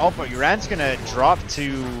gets an ult, but Uran's gonna drop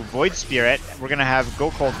to Void Spirit. We're gonna have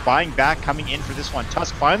Gokul buying back, coming in for this one.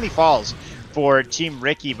 Tusk finally falls for Team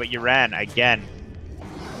Ricky, but Uran, again,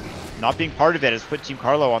 not being part of it, has put Team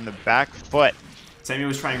Carlo on the back foot. Sammy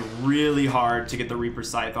was trying really hard to get the Reaper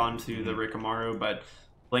Scythe onto the Rikamaru, but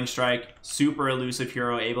Blink Strike, super elusive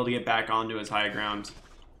hero, able to get back onto his high ground.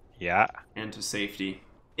 Yeah. And to safety.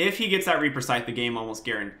 if he gets that Reaper Scythe, the game almost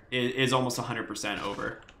is almost 100%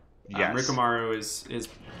 over. Yes. Rikumaru is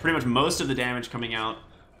pretty much most of the damage coming out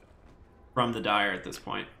from the Dire at this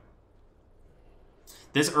point.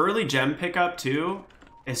 This early gem pickup too,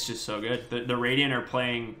 it's just so good. The Radiant are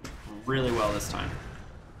playing really well this time.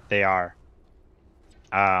 They are.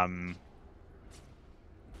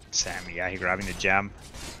 Sammy, yeah, he grabbing the gem.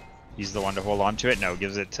 He's the one to hold on to it. No,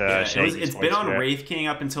 gives it to Yeah, Shaggy. it's been on Wraith King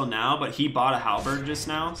up until now, but he bought a Halberd just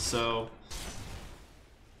now, so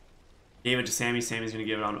gave it to Sammy. Sammy's going to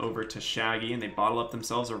give it on over to Shaggy, and they bottle up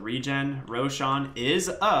themselves a regen. Roshan is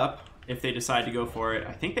up if they decide to go for it.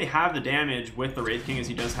 I think they have the damage with the Wraith King, as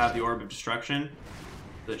he does have the Orb of Destruction.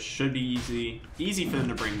 That should be easy for them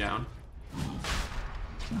to bring down.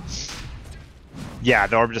 Yeah,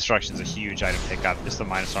 the Orb of Destruction is a huge item pickup, just the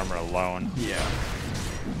minus armor alone. Yeah.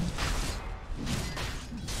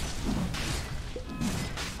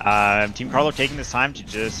 Team Carlo taking this time to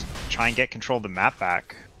just try and get control of the map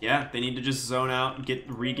back. Yeah, they need to just zone out,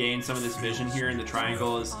 regain some of this vision here in the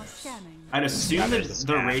triangle. I'd assume that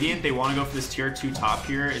the Radiant, they want to go for this tier 2 top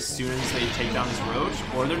here as soon as they take down this Roach,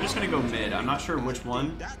 or they're just going to go mid. I'm not sure which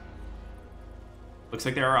one. Looks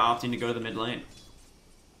like they are opting to go to the mid lane.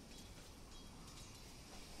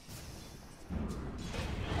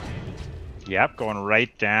 Yep, going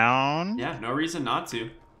right down. Yeah, no reason not to.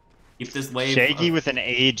 Keep this wave. Shaggy with an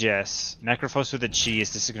Aegis. Necrophos with a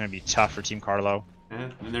cheese. This is going to be tough for Team Carlo. Yeah,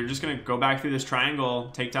 and they're just going to go back through this triangle,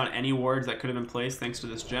 take down any wards that could have been placed thanks to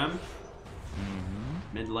this gem.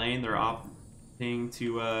 Mid lane, they're opting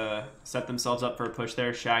to set themselves up for a push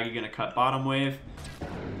there. Shaggy going to cut bottom wave.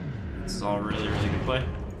 This is all really, really good play.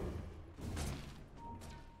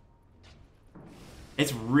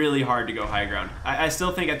 It's really hard to go high ground. I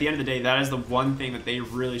still think at the end of the day, that is the one thing that they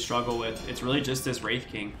really struggle with. It's really just this Wraith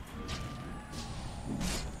King.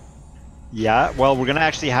 Yeah, well, we're going to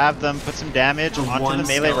actually have them put some damage The onto one the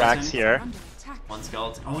melee skeleton. racks here. One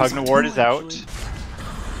skeleton. Oh, Pugna it's Ward two, is out. actually.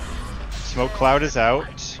 Smoke Cloud is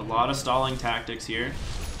out. A lot of stalling tactics here.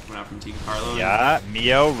 Coming out from Team Carlo. Yeah,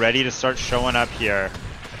 Mio ready to start showing up here.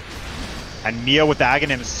 And Mio with the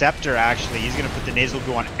Aghanim Scepter, actually. He's going to put the Nasal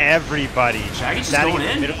Goo on everybody. Shaggy's just Standing going in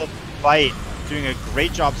the in. middle of the fight. Doing a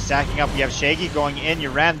great job stacking up. We have Shaggy going in.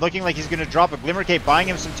 Uran looking like he's going to drop a Glimmer Cape, buying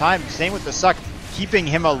him some time. Same with the Suck, keeping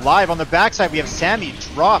him alive. On the backside, we have Sammy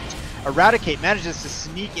dropped. Eradicate manages to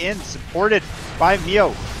sneak in, supported by Mio.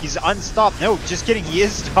 He's unstopped. No, just kidding. He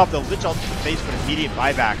is stopped. The Lich Ult to the face, but immediate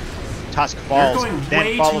buyback. Tusk falls.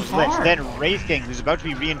 Then follows Lich. Then Wraith King, who's about to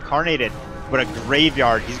be reincarnated. But a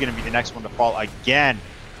Graveyard, he's going to be the next one to fall again.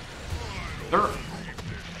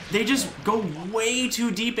 They just go way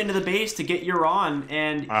too deep into the base to get Euron,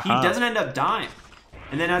 and he doesn't end up dying.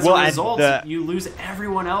 And then as a result, you lose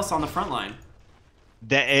everyone else on the front line.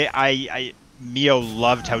 Mio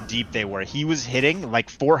loved how deep they were. He was hitting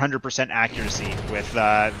like 400% accuracy with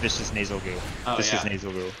Vicious Nasal Goo.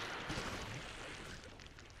 Nasal Goo.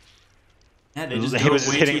 Yeah, they just he was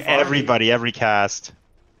just hitting everybody, every cast.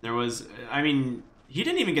 There was, I mean, he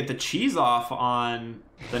didn't even get the cheese off on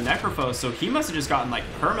the Necrophos, so he must have just gotten like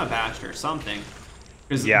perma-bashed or something.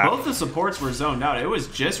 Because both the supports were zoned out. It was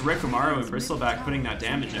just Rikumaru and Bristleback putting that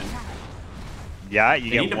damage in. Yeah, you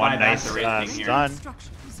get one nice stun.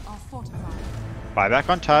 Buyback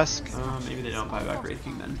on Tusk. Maybe they don't buy back Wraith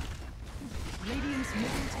King then.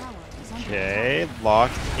 Okay,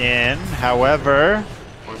 locked in. However,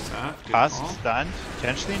 Tusk stunned.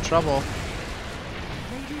 Potentially in trouble.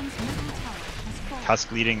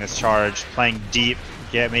 Tusk leading this charge, playing deep,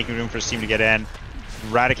 making room for Steam to get in.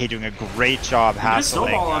 Eradicate doing a great job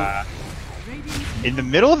hassling. In the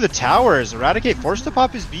middle of the towers, Eradicate forced to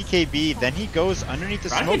pop his BKB, then he goes underneath the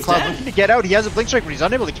smoke cloud looking to get out. He has a Blink Strike, but he's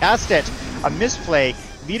unable to cast it. A misplay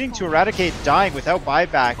leading to Eradicate dying without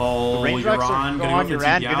buyback. The range racks are gone.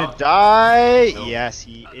 Uran gonna die. Nope. Yes,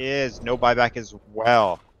 he is. No buyback as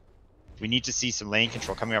well. We need to see some lane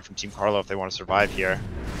control coming out from Team Carlo if they want to survive here.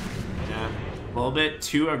 Yeah. A little bit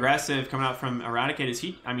too aggressive coming out from Eradicate.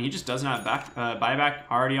 He just doesn't have buyback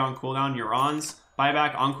already on cooldown. Euron's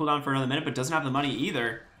buyback on cooldown for another minute, but doesn't have the money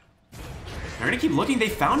either. They're gonna keep looking. They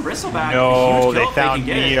found Bristleback. No, they found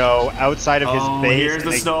Mio outside of his base. Here's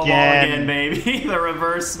the snowball again, baby. The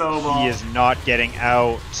reverse snowball. He is not getting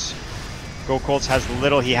out. GoColts has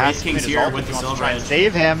little. He has to King's here with the silver try and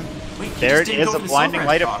save him. There it is, a blinding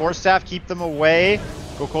light of Force Staff. Keep them away.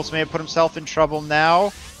 GoColts may have put himself in trouble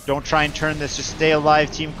now. Don't try and turn this. Just stay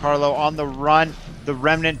alive, Team Carlo on the run. The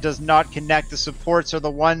Remnant does not connect. The supports are the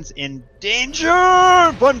ones in danger.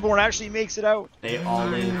 Bloodborne actually makes it out. They all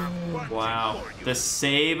live. Wow. The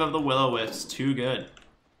save of the Will-O-Wisps. Too good.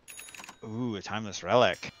 Ooh, a Timeless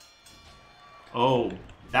Relic. Oh,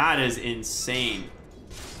 that is insane.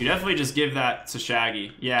 You definitely just give that to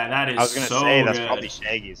Shaggy. Yeah, that is so I was gonna say that's good. probably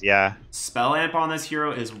Shaggy's. Yeah. Spell Amp on this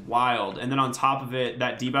hero is wild, and then on top of it,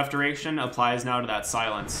 that debuff duration applies now to that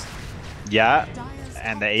silence. Yeah,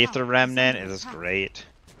 and the Aether Remnant is great.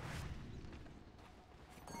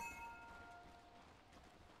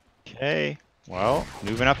 Okay, well,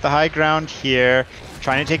 moving up the high ground here,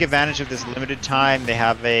 trying to take advantage of this limited time. They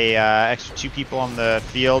have a extra 2 people on the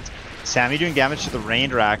field. Sammy doing damage to the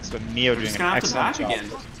Rain Racks, but Mio doing an excellent job. Again.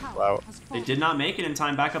 Wow. They did not make it in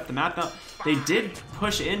time back up the map. Now, they did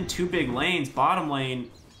push in 2 big lanes. Bottom lane,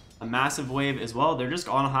 a massive wave as well. They're just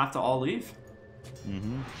gonna have to all leave.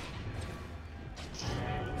 Mm-hmm.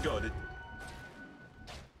 Got it.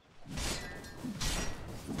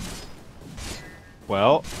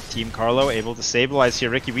 Well, Team Carlo able to stabilize here.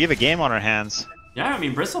 Ricky, we have a game on our hands. Yeah, I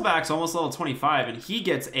mean, Bristleback's almost level 25, and he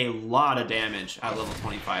gets a lot of damage at level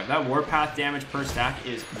 25. That Warpath damage per stack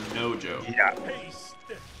is no joke. Yeah.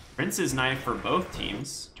 Prince's Knife for both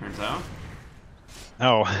teams, turns out.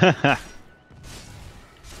 Oh.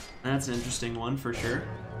 That's an interesting one for sure.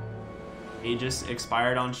 Aegis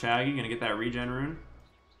expired on Shaggy, gonna get that regen rune.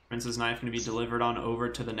 Prince's Knife gonna be delivered on over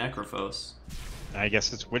to the Necrophos. I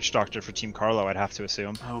guess it's Witch Doctor for Team Carlo, I'd have to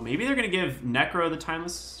assume. Oh, maybe they're gonna give Necro the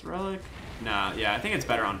Timeless Relic? Nah, yeah, I think it's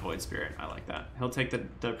better on Void Spirit. I like that. He'll take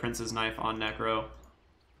the Prince's Knife on Necro.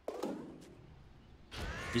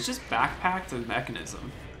 He's just backpacked a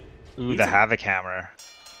mechanism. Ooh, the Havoc Hammer.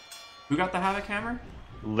 Who got the Havoc Hammer?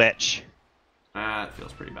 Lich. That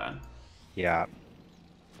feels pretty bad. Yeah.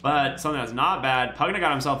 But something that's not bad, Pugna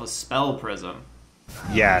got himself a Spell Prism.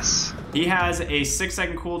 Yes. He has a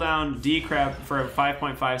 6-second cooldown decrep for a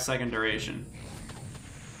 5.5 second duration.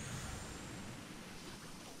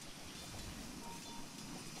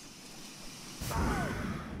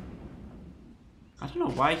 I don't know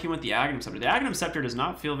why he went the Aghanim Scepter. The Aghanim Scepter does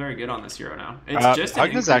not feel very good on this hero now. It's just an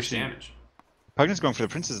Pugna's increased damage. Pugna's going for the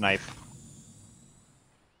Prince's Knife.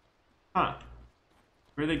 Huh.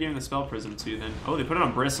 Where are they giving the Spell Prism to then? Oh, they put it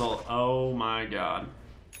on Bristle. Oh my god.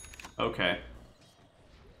 Okay.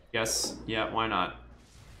 Yes, yeah, why not?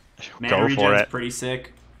 Mana Go for regen's it. pretty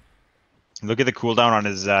sick. Look at the cooldown on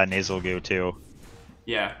his nasal goo too.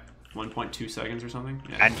 Yeah, 1.2 seconds or something.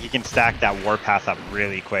 Yeah. And he can stack that Warpath up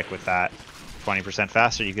really quick with that. 20%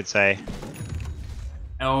 faster, you could say.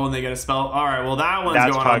 Oh, and they get a spell. All right, well that one's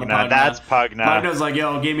That's going on the Pugna. Pugna. That's Pugna. Pugna's like,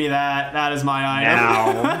 yo, give me that. That is my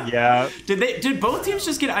item. Now, yeah. Did both teams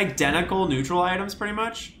just get identical neutral items pretty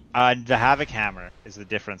much? The Havoc Hammer is the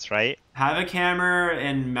difference, right? Havoc Hammer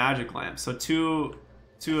and Magic Lamp. So two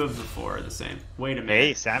of the 4 are the same. Wait a minute.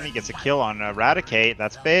 Hey, Sammy gets a kill on Eradicate.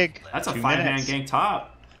 That's big. That's a 2 5-man minutes. gank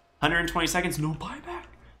top. 120 seconds, no buyback.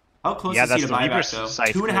 How close Yeah, is he that's to the Reaper buyback though?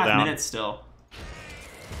 Scythe 2.5 cooldown. minutes still.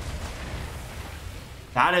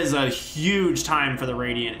 That is a huge time for the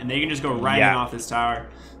Radiant, and they can just go right in off this tower.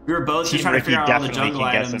 We were both just Team trying to Ricky figure out all the definitely jungle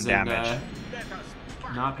can get items some and damage.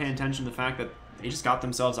 not paying attention to the fact that they just got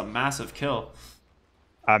themselves a massive kill.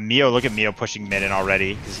 Mio, look at Mio pushing mid in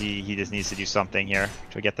already, because he just needs to do something here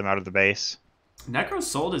to get them out of the base. Necro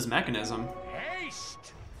sold his mechanism.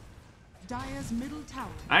 Dire's middle tower.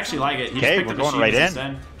 I actually like it. He Okay, just picked we're up going right in.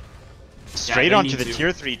 instead. Straight they onto need the to.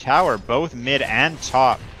 tier 3 tower, both mid and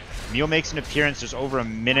top. Mio makes an appearance. There's over a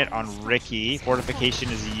minute on Ricky. Fortification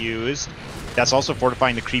is used. That's also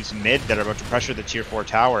fortifying the creeps mid that are about to pressure the tier 4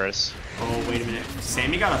 towers. Oh, wait a minute.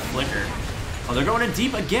 Sammy got a flicker. Oh, they're going in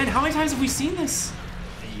deep again. How many times have we seen this?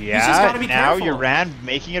 just gotta be Now careful. Uran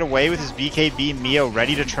making it away with his BKB. Mio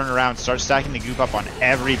ready to turn around, start stacking the goop up on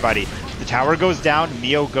everybody. The tower goes down,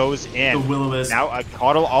 Mio goes in. The Will-O-Wisp. Now a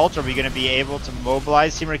Carlolt0n, are we going to be able to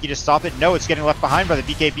mobilize Team Ricky to stop it? No, it's getting left behind by the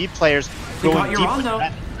BKB players. They got Going deep Uran, with though.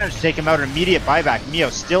 that damage to take him out, an immediate buyback. Mio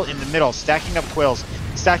still in the middle, stacking up quills.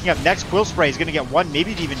 Stacking up next quill spray is going to get 1,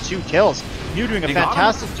 maybe even 2 kills. Mio doing a They got him.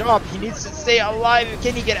 fantastic job. He needs to stay alive.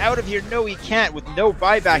 Can he get out of here? No, he can't with no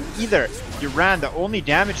buyback either. Uran, the only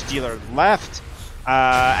damage dealer left.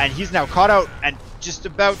 And he's now caught out and just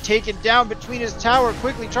about taken down between his tower,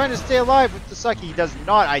 quickly trying to stay alive with the Sucky. He does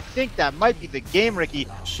not. I think that might be the game, Ricky.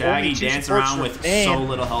 Shaggy Only 2 dance supports around with remain. so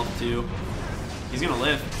little health too. He's gonna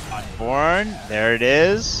live. Unborn, there it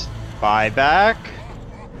is. Buyback.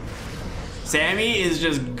 Sammy is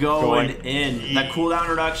just going Going in. That cooldown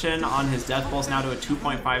reduction on his Death Pulse now to a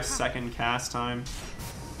 2.5 second cast time.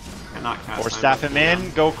 And not cast Or time. staff but him cooldown.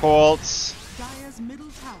 in, go Colts. Dire's middle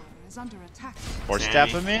tower is under attack. Or Sammy. staff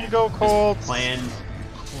him in, go Colts.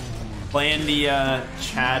 Playing the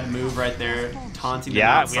Chad move right there, taunting them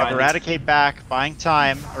Yeah, we outside. have Eradicate back, buying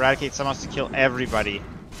time. Eradicate somehow has to kill everybody.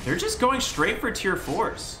 They're just going straight for tier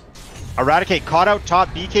 4s. Eradicate caught out top.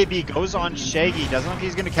 BKB goes on Shaggy. Doesn't look like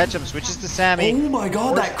he's going to catch him. Switches to Sammy. Oh my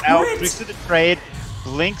god, that Forced out, crit! switches to the trade.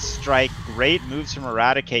 Blink Strike. Great moves from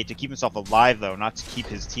Eradicate to keep himself alive, though, not to keep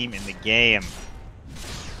his team in the game.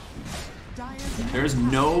 There's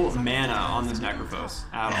no mana on this Necrophos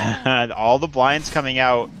at all. All the blinds coming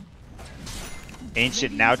out.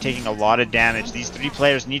 Ancient now taking a lot of damage. These 3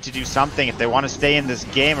 players need to do something if they want to stay in this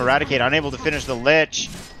game. Eradicate unable to finish the Lich.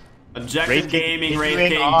 Objective Gaming, Wraith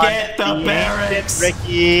continuing King, on get the barracks!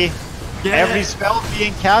 Ricky. Get Every it. spell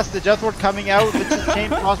being cast, the Death Ward coming out, the chain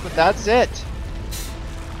cross, but that's it.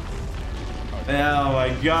 Oh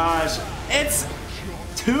my gosh. It's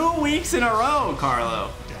 2 weeks in a row,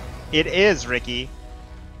 Carlo. It is, Ricky.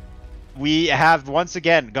 We have once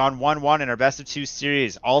again gone 1-1 in our best of 2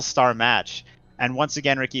 series all-star match. And once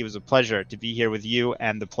again, Ricky, it was a pleasure to be here with you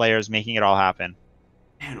and the players making it all happen.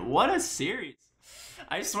 Man, what a series.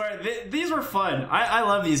 I swear, these were fun. I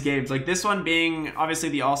love these games. Like this one being obviously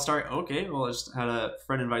the all-star. Okay, well, I just had a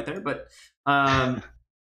friend invite there. But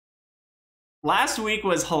last week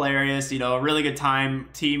was hilarious. You know, a really good time.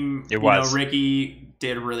 Team, It was. You know, Ricky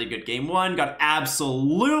did a really good game 1. Got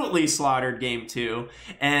absolutely slaughtered game 2.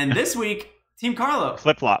 And this week, Team Carlo.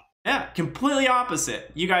 Flip-flop. Yeah, completely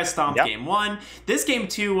opposite. You guys stomped game 1. This game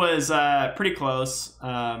 2 was pretty close.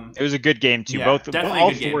 It was a good game too. Yeah, Both definitely a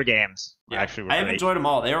all good 4 game. games Yeah, actually were I have great. enjoyed them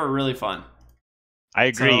all. They were really fun. I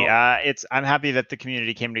agree. So- I'm happy that the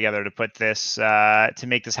community came together to put this to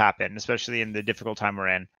make this happen, especially in the difficult time we're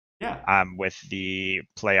in. Yeah. With the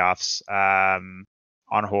playoffs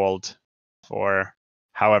on hold for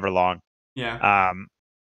however long. Yeah. And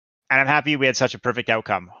I'm happy we had such a perfect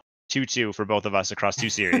outcome. 2-2 for both of us across 2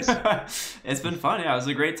 series. It's been fun. Yeah, it was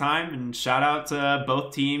a great time. And shout out to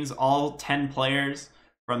both teams, all 10 players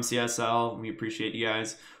from CSL. We appreciate you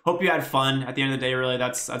guys. Hope you had fun. At the end of the day, really,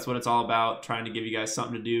 that's what it's all about. Trying to give you guys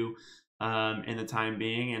something to do in the time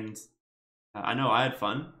being. And I know I had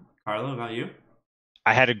fun. Carlo, about you?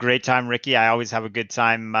 I had a great time, Ricky. I always have a good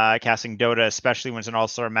time casting Dota, especially when it's an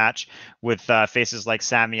all-star match with faces like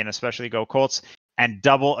Sammy and especially Go Colts, and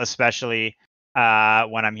double especially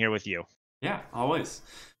when I'm here with you. Yeah, always.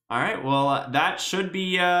 All right, well, that should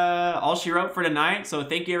be all she wrote for tonight. So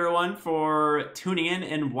thank you, everyone, for tuning in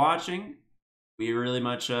and watching. We really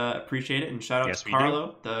much appreciate it. And shout out to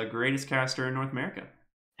Carlo, the greatest caster in North America.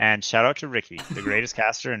 And shout out to Ricky, the greatest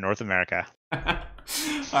caster in North America. All right,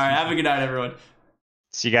 have a good night, everyone.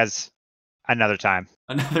 See you guys another time.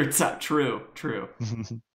 Another time. True.